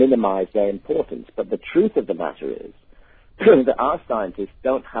to minimize their importance. But the truth of the matter is that our scientists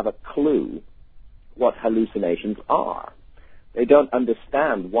don't have a clue what hallucinations are. They don't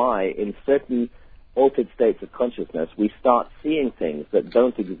understand why in certain altered states of consciousness we start seeing things that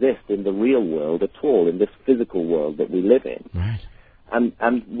don't exist in the real world at all, in this physical world that we live in. Right.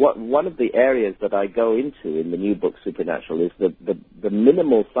 And one of the areas that I go into in the new book, Supernatural, is the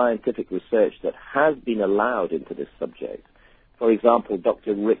minimal scientific research that has been allowed into this subject. For example,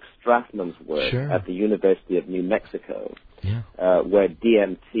 Dr. Rick Strassman's work at the University of New Mexico, where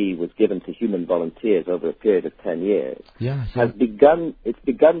DMT was given to human volunteers over a period of 10 years, it's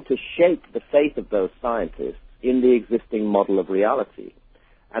begun to shape the faith of those scientists in the existing model of reality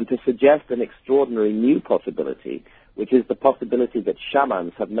and to suggest an extraordinary new possibility, which is the possibility that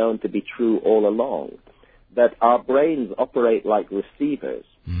shamans have known to be true all along, that our brains operate like receivers,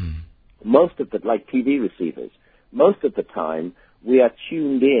 like TV receivers. Most of the time, we are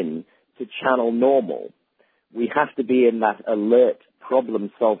tuned in to channel normal. We have to be in that alert,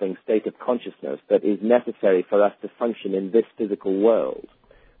 problem-solving state of consciousness that is necessary for us to function in this physical world.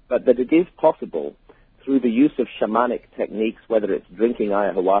 But that it is possible, through the use of shamanic techniques, whether it's drinking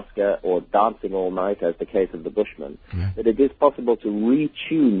ayahuasca or dancing all night, as the case of the Bushman, that it is possible to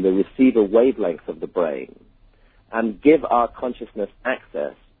retune the receiver wavelengths of the brain and give our consciousness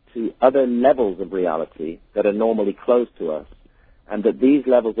access to other levels of reality that are normally closed to us, and that these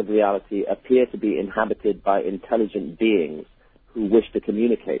levels of reality appear to be inhabited by intelligent beings who wish to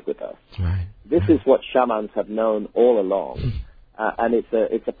communicate with us. This is what shamans have known all along, and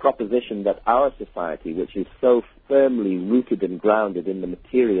it's a proposition that our society, which is so firmly rooted and grounded in the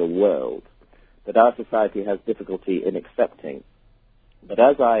material world, that our society has difficulty in accepting. But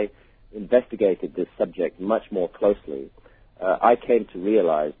as I investigated this subject much more closely, I came to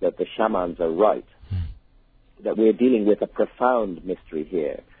realize that the shamans are right, that we're dealing with a profound mystery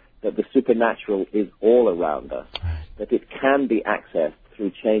here, that the supernatural is all around us, that it can be accessed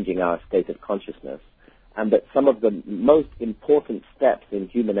through changing our state of consciousness, and that some of the most important steps in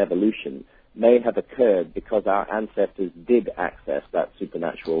human evolution may have occurred because our ancestors did access that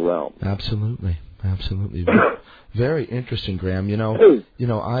supernatural realm. Absolutely. Very interesting, Graham.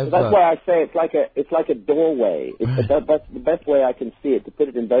 I've. That's why I say it's like a doorway. That's the best way I can see it. To put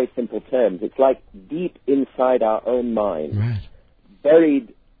it in very simple terms, it's like deep inside our own mind,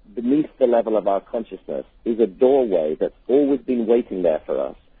 buried beneath the level of our consciousness, is a doorway that's always been waiting there for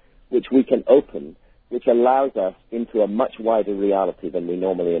us, which we can open, which allows us into a much wider reality than we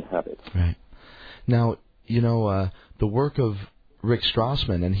normally inhabit. Right. Now, the work of Rick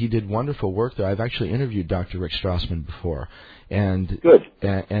Strassman, and he did wonderful work there. I've actually interviewed Dr. Rick Strassman before, and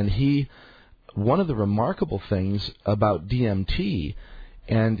one of the remarkable things about DMT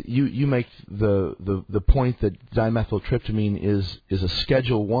And you make the point that dimethyltryptamine is a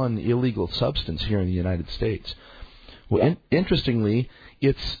Schedule I illegal substance here in the United States. Well, interestingly,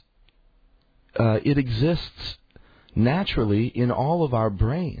 it exists naturally in all of our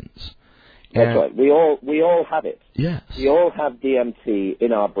brains. That's right. We all have it. Yes. We all have DMT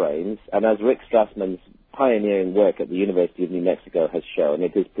in our brains, and as Rick Strassman's pioneering work at the University of New Mexico has shown,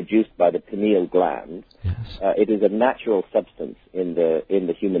 it is produced by the pineal gland. Yes. It is a natural substance in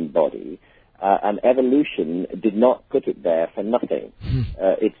the human body, and evolution did not put it there for nothing.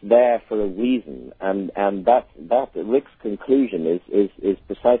 It's there for a reason, and that Rick's conclusion is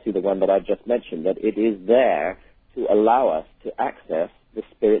precisely the one that I just mentioned, that it is there to allow us to access the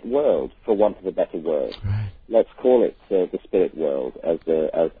spirit world, for want of a better word. Right. Let's call it the spirit world, as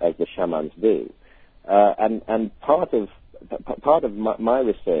the shamans do. And part of my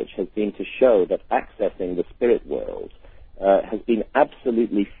research has been to show that accessing the spirit world has been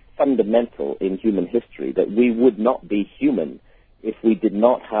absolutely fundamental in human history, that we would not be human if we did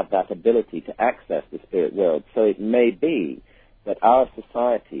not have that ability to access the spirit world. So it may be that our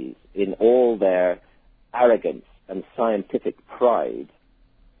societies, in all their arrogance and scientific pride,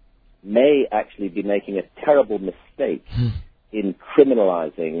 may actually be making a terrible mistake in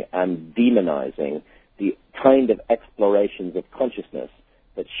criminalizing and demonizing the kind of explorations of consciousness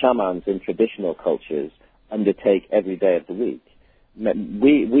that shamans in traditional cultures undertake every day of the week.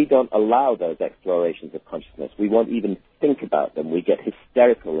 We don't allow those explorations of consciousness. We won't even think about them. We get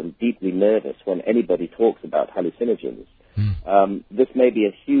hysterical and deeply nervous when anybody talks about hallucinogens. This may be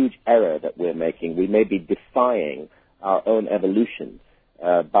a huge error that we're making. We may be defying our own evolution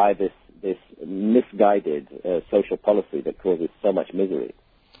by this misguided social policy that causes so much misery.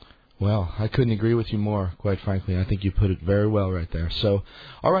 Well, I couldn't agree with you more, quite frankly. I think you put it very well right there. So,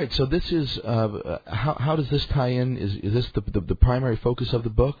 all right, so this is, how does this tie in? Is this the primary focus of the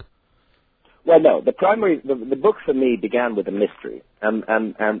book? Well, no. The book for me began with a mystery, and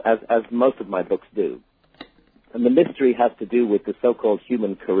as most of my books do. And the mystery has to do with the so-called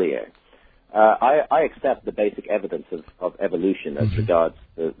human career. I accept the basic evidence of evolution as regards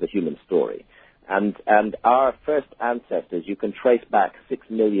the human story. And our first ancestors, you can trace back 6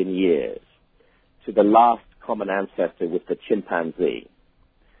 million years to the last common ancestor with the chimpanzee.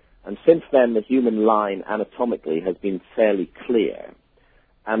 And since then, the human line anatomically has been fairly clear.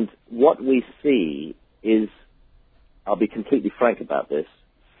 And what we see is, I'll be completely frank about this,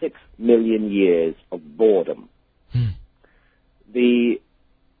 6 million years of boredom. The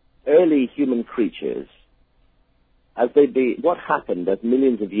early human creatures, what happened as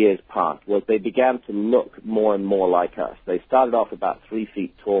millions of years passed was they began to look more and more like us. They started off about 3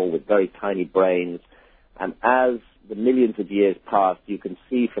 feet tall with very tiny brains, and as the millions of years passed, you can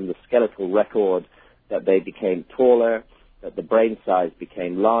see from the skeletal record that they became taller, that the brain size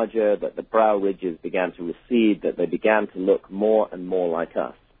became larger, that the brow ridges began to recede, that they began to look more and more like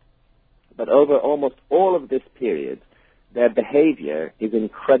us. But over almost all of this period, their behavior is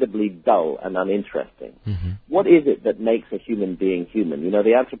incredibly dull and uninteresting. What is it that makes a human being human? You know,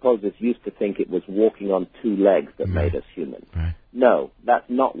 the anthropologists used to think it was walking on 2 legs that made us human. Right. No, that's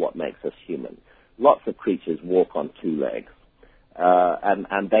not what makes us human. Lots of creatures walk on 2 legs,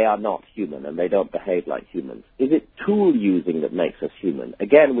 and they are not human, and they don't behave like humans. Is it tool using that makes us human?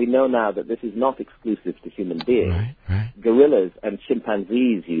 Again, we know now that this is not exclusive to human beings. Right. Gorillas and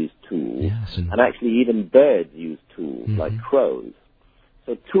chimpanzees use tools, Yes, and actually even birds use tools, like crows.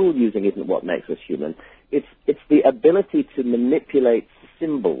 So tool using isn't what makes us human. It's the ability to manipulate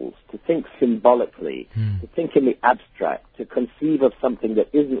symbols, to think symbolically, to think in the abstract, to conceive of something that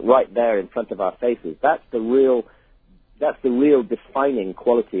isn't right there in front of our faces. That's the real defining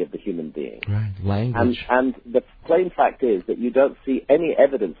quality of the human being. Right, language. And the plain fact is that you don't see any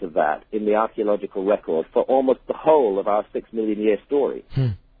evidence of that in the archaeological record for almost the whole of our 6 million year story.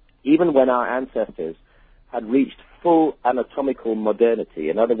 Even when our ancestors had reached full anatomical modernity,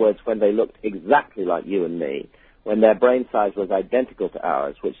 in other words, when they looked exactly like you and me, when their brain size was identical to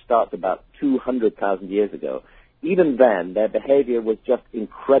ours, which starts about 200,000 years ago, even then their behavior was just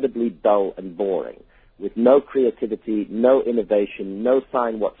incredibly dull and boring, with no creativity, no innovation, no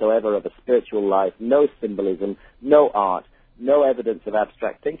sign whatsoever of a spiritual life, no symbolism, no art, no evidence of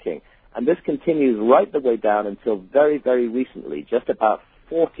abstract thinking. And this continues right the way down until very, very recently, just about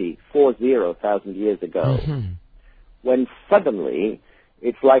 40,000 years ago, when suddenly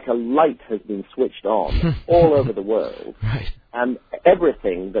it's like a light has been switched on all over the world, and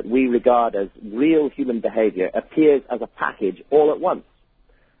everything that we regard as real human behavior appears as a package all at once.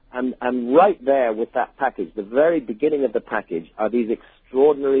 And right there with that package, the very beginning of the package, are these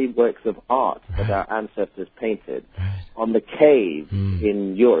extraordinary works of art that our ancestors painted on the caves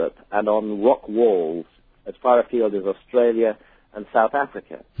in Europe and on rock walls as far afield as Australia and South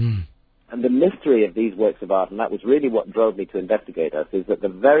Africa. And the mystery of these works of art, and that was really what drove me to investigate us, is that the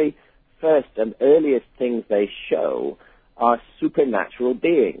very first and earliest things they show are supernatural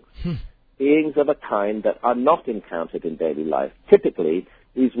beings. Beings of a kind that are not encountered in daily life. Typically,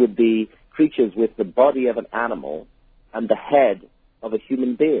 these would be creatures with the body of an animal and the head of a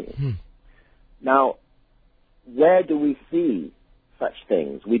human being. Now, where do we see such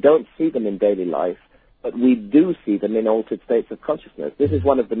things? We don't see them in daily life, but we do see them in altered states of consciousness. This is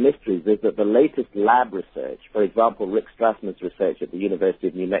one of the mysteries, is that the latest lab research, for example, Rick Strassman's research at the University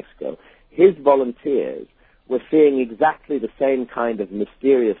of New Mexico, his volunteers were seeing exactly the same kind of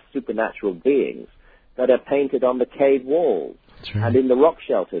mysterious supernatural beings that are painted on the cave walls and in the rock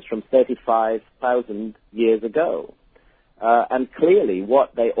shelters from 35,000 years ago. And clearly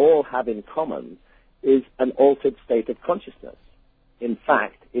what they all have in common is an altered state of consciousness. In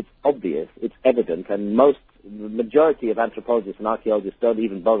fact, it's obvious, it's evident, and the majority of anthropologists and archaeologists don't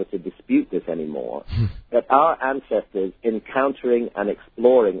even bother to dispute this anymore, that our ancestors encountering and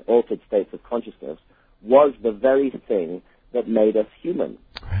exploring altered states of consciousness was the very thing that made us human.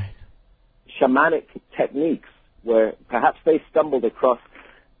 Shamanic techniques where perhaps they stumbled across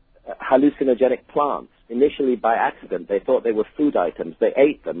hallucinogenic plants. Initially by accident, they thought they were food items. They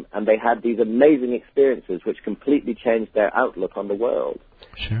ate them, and they had these amazing experiences which completely changed their outlook on the world.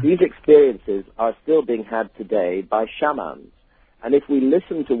 These experiences are still being had today by shamans. And if we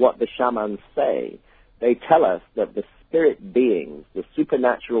listen to what the shamans say, they tell us that the spirit beings, the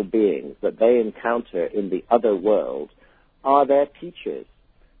supernatural beings that they encounter in the other world are their teachers,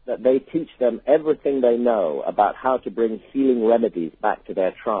 that they teach them everything they know about how to bring healing remedies back to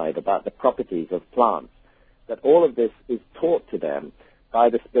their tribe, about the properties of plants, that all of this is taught to them by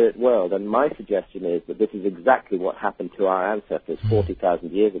the spirit world. And my suggestion is that this is exactly what happened to our ancestors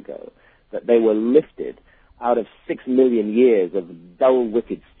 40,000 years ago, that they were lifted out of 6 million years of dull,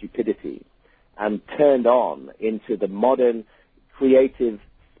 wicked stupidity and turned on into the modern, creative,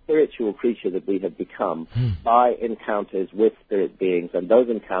 spiritual creature that we have become by encounters with spirit beings, and those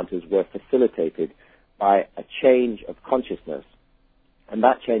encounters were facilitated by a change of consciousness. And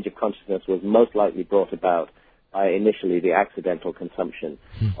that change of consciousness was most likely brought about by initially the accidental consumption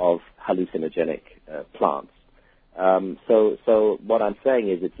of hallucinogenic plants. So what I'm saying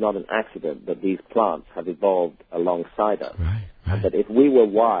is it's not an accident that these plants have evolved alongside us. And that if we were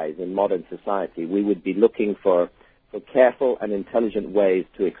wise in modern society, we would be looking for careful and intelligent ways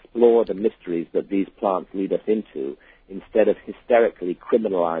to explore the mysteries that these plants lead us into, instead of hysterically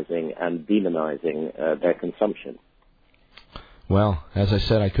criminalizing and demonizing their consumption. Well, as I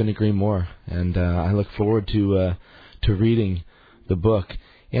said, I couldn't agree more, and I look forward to reading the book.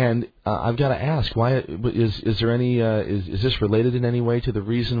 And I've got to ask, why is there any is this related in any way to the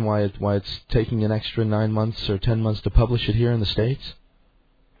reason why it's taking an extra 9 months or 10 months to publish it here in the States?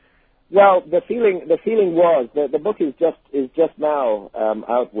 Well, the feeling was that the book is just now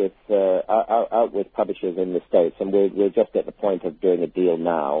out with publishers in the States, and we're just at the point of doing a deal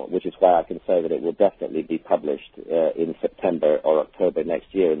now, which is why I can say that it will definitely be published in September or October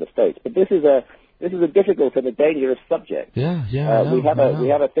next year in the States. But this is a difficult and a dangerous subject. We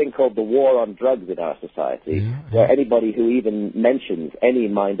have a thing called the war on drugs in our society, where anybody who even mentions any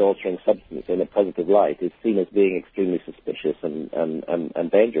mind-altering substance in a positive light is seen as being extremely suspicious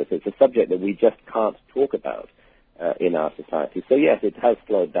and dangerous. It's a subject that we just can't talk about in our society. So yes, it has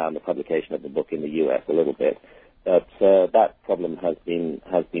slowed down the publication of the book in the U.S. a little bit, but that problem has been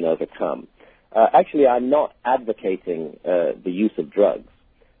overcome. Actually, I'm not advocating the use of drugs.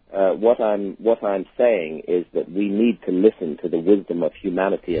 What I'm saying is that we need to listen to the wisdom of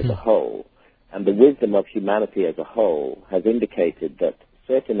humanity as a whole, and the wisdom of humanity as a whole has indicated that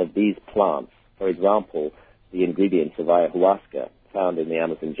certain of these plants, for example, the ingredients of ayahuasca found in the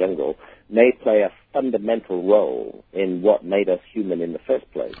Amazon jungle, may play a fundamental role in what made us human in the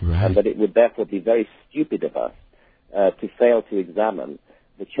first place, and that it would therefore be very stupid of us to fail to examine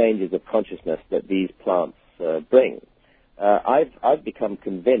the changes of consciousness that these plants bring. I've become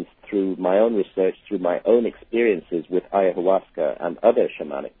convinced through my own research, through my own experiences with ayahuasca and other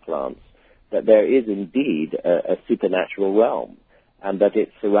shamanic plants, that there is indeed a supernatural realm, and that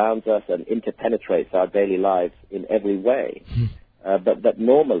it surrounds us and interpenetrates our daily lives in every way. But that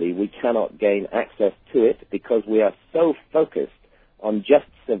normally we cannot gain access to it because we are so focused on just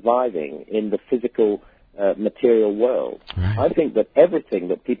surviving in the physical material world. I think that everything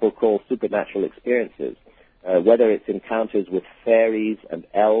that people call supernatural experiences, whether it's encounters with fairies and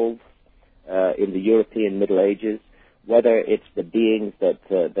elves in the European Middle Ages, whether it's the beings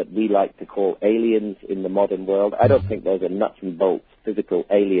that we like to call aliens in the modern world. I don't think those are nuts and bolts physical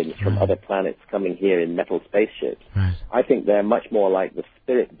aliens from other planets coming here in metal spaceships. Right. I think they're much more like the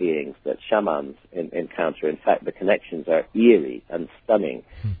spirit beings that shamans encounter. In fact, the connections are eerie and stunning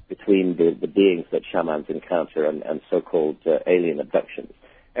between the beings that shamans encounter and so-called alien abductions.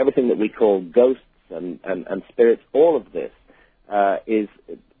 Everything that we call ghosts and spirits, all of this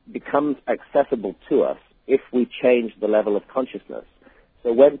becomes accessible to us if we change the level of consciousness.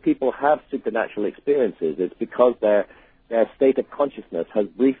 So when people have supernatural experiences, it's because their state of consciousness has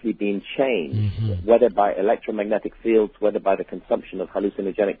briefly been changed, whether by electromagnetic fields, whether by the consumption of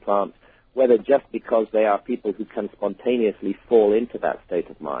hallucinogenic plants, whether just because they are people who can spontaneously fall into that state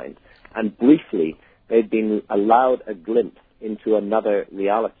of mind. And briefly, they've been allowed a glimpse into another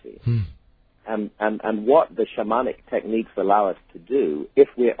reality. And what the shamanic techniques allow us to do, if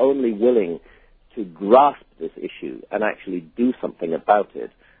we're only willing to grasp this issue and actually do something about it,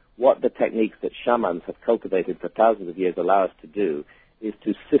 what the techniques that shamans have cultivated for thousands of years allow us to do is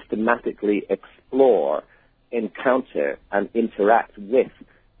to systematically explore, encounter, and interact with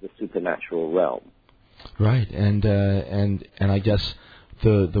the supernatural realm. Right, and I guess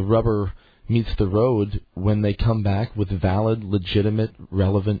the rubber meets the road when they come back with valid, legitimate,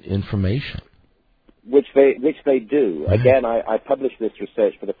 relevant information. Which they do. Right. Again, I publish this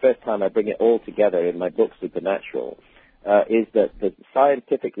research for the first time. I bring it all together in my book, Supernatural, is that the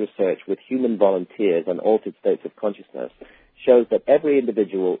scientific research with human volunteers and altered states of consciousness shows that every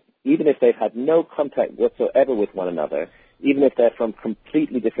individual, even if they've had no contact whatsoever with one another, even if they're from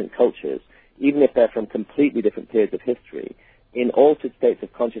completely different cultures, even if they're from completely different periods of history, in altered states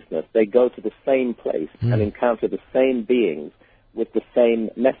of consciousness, they go to the same place and encounter the same beings with the same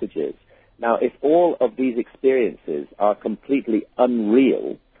messages. Now, if all of these experiences are completely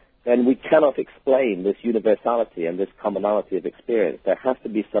unreal, then we cannot explain this universality and this commonality of experience. There has to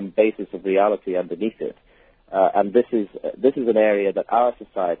be some basis of reality underneath it. And this is an area that our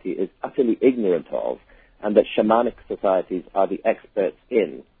society is utterly ignorant of, and that shamanic societies are the experts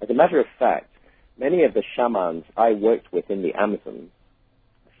in. As a matter of fact, many of the shamans I worked with in the Amazon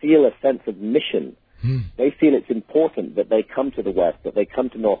feel a sense of mission. They feel it's important that they come to the West, that they come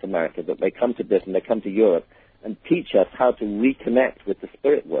to North America, that they come to Britain, they come to Europe, and teach us how to reconnect with the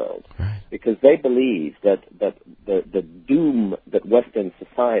spirit world. Right. Because they believe that the doom that Western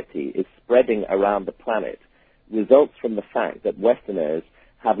society is spreading around the planet results from the fact that Westerners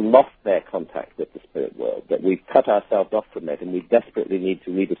have lost their contact with the spirit world, that we've cut ourselves off from it, and we desperately need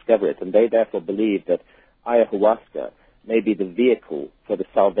to rediscover it. And they therefore believe that ayahuasca may be the vehicle for the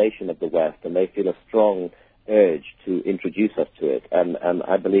salvation of the West, and they feel a strong urge to introduce us to it. And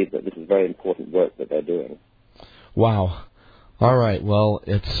I believe that this is very important work that they're doing. Wow. All right. Well,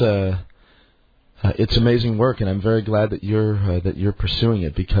 it's amazing work, and I'm very glad that you're pursuing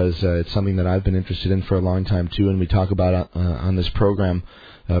it, because it's something that I've been interested in for a long time too, and we talk about on this program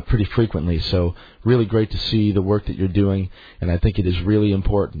pretty frequently. So really great to see the work that you're doing, and I think it is really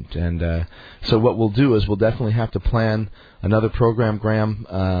important. And so what we'll do is we'll definitely have to plan another program, Graham,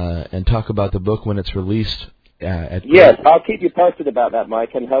 and talk about the book when it's released. Yes, I'll keep you posted about that,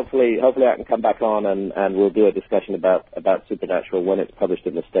 Mike, and hopefully I can come back on and we'll do a discussion about Supernatural when it's published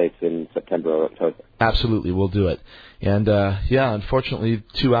in the States in September or October. Absolutely, we'll do it. And unfortunately,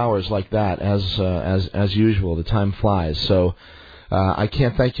 2 hours like that, as usual, the time flies. So I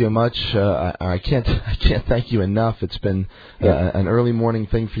can't thank you much. I can't thank you enough. It's been an early morning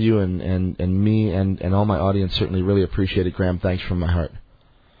thing for you, and me and all my audience certainly really appreciate it, Graham. Thanks from my heart.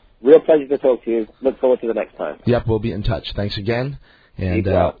 Real pleasure to talk to you. Look forward to the next time. Yep, we'll be in touch. Thanks again, and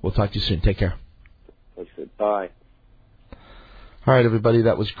we'll talk to you soon. Take care. Bye. All right, everybody,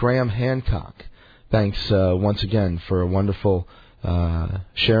 that was Graham Hancock. Thanks once again for a wonderful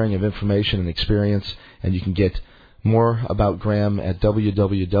sharing of information and experience, and you can get more about Graham at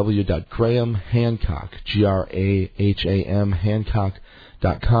www.grahamhancock, Graham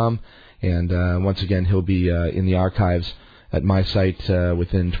Hancock.com, and once again, he'll be in the archives at my site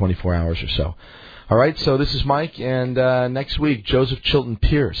within 24 hours or so. All right, so this is Mike, and next week, Joseph Chilton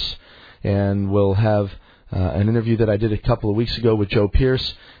Pierce, and we'll have an interview that I did a couple of weeks ago with Joe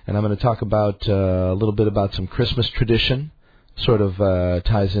Pierce, and I'm going to talk about a little bit about some Christmas tradition, sort of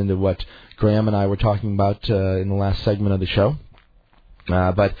ties into what Graham and I were talking about in the last segment of the show.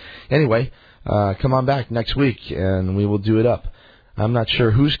 But anyway, come on back next week, and we will do it up. I'm not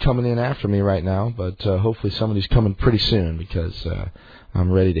sure who's coming in after me right now, but hopefully somebody's coming pretty soon, because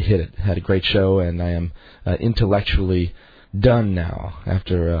I'm ready to hit it. Had a great show, and I am intellectually done now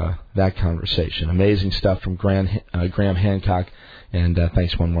after that conversation. Amazing stuff from Graham Hancock, and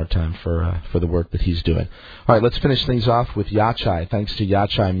thanks one more time for the work that he's doing. All right, let's finish things off with Yachai. Thanks to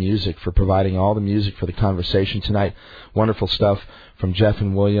Yachai Music for providing all the music for the conversation tonight. Wonderful stuff from Jeff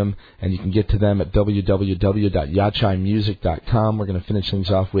and William, and you can get to them at www.yachaimusic.com. We're going to finish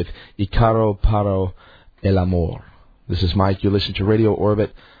things off with Icaro Paro El Amor. This is Mike. You listen to Radio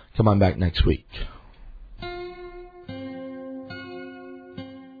Orbit. Come on back next week.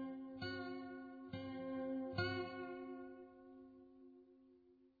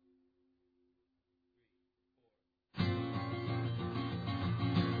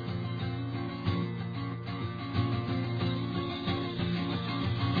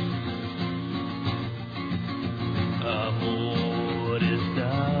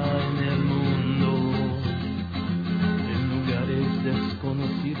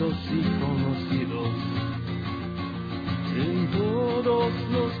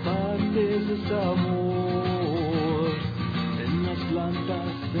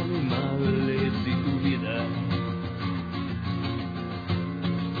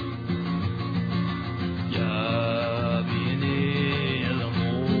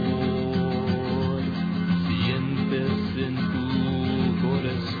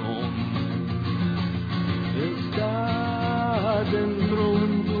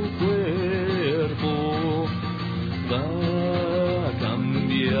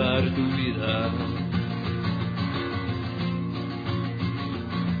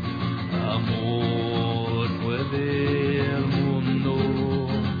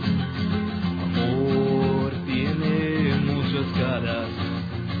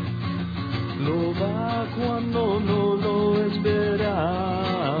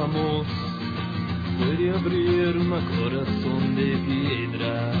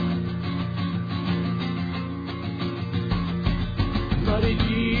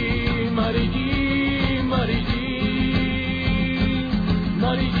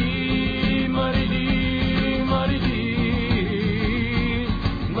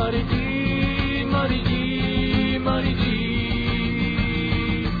 Mariji,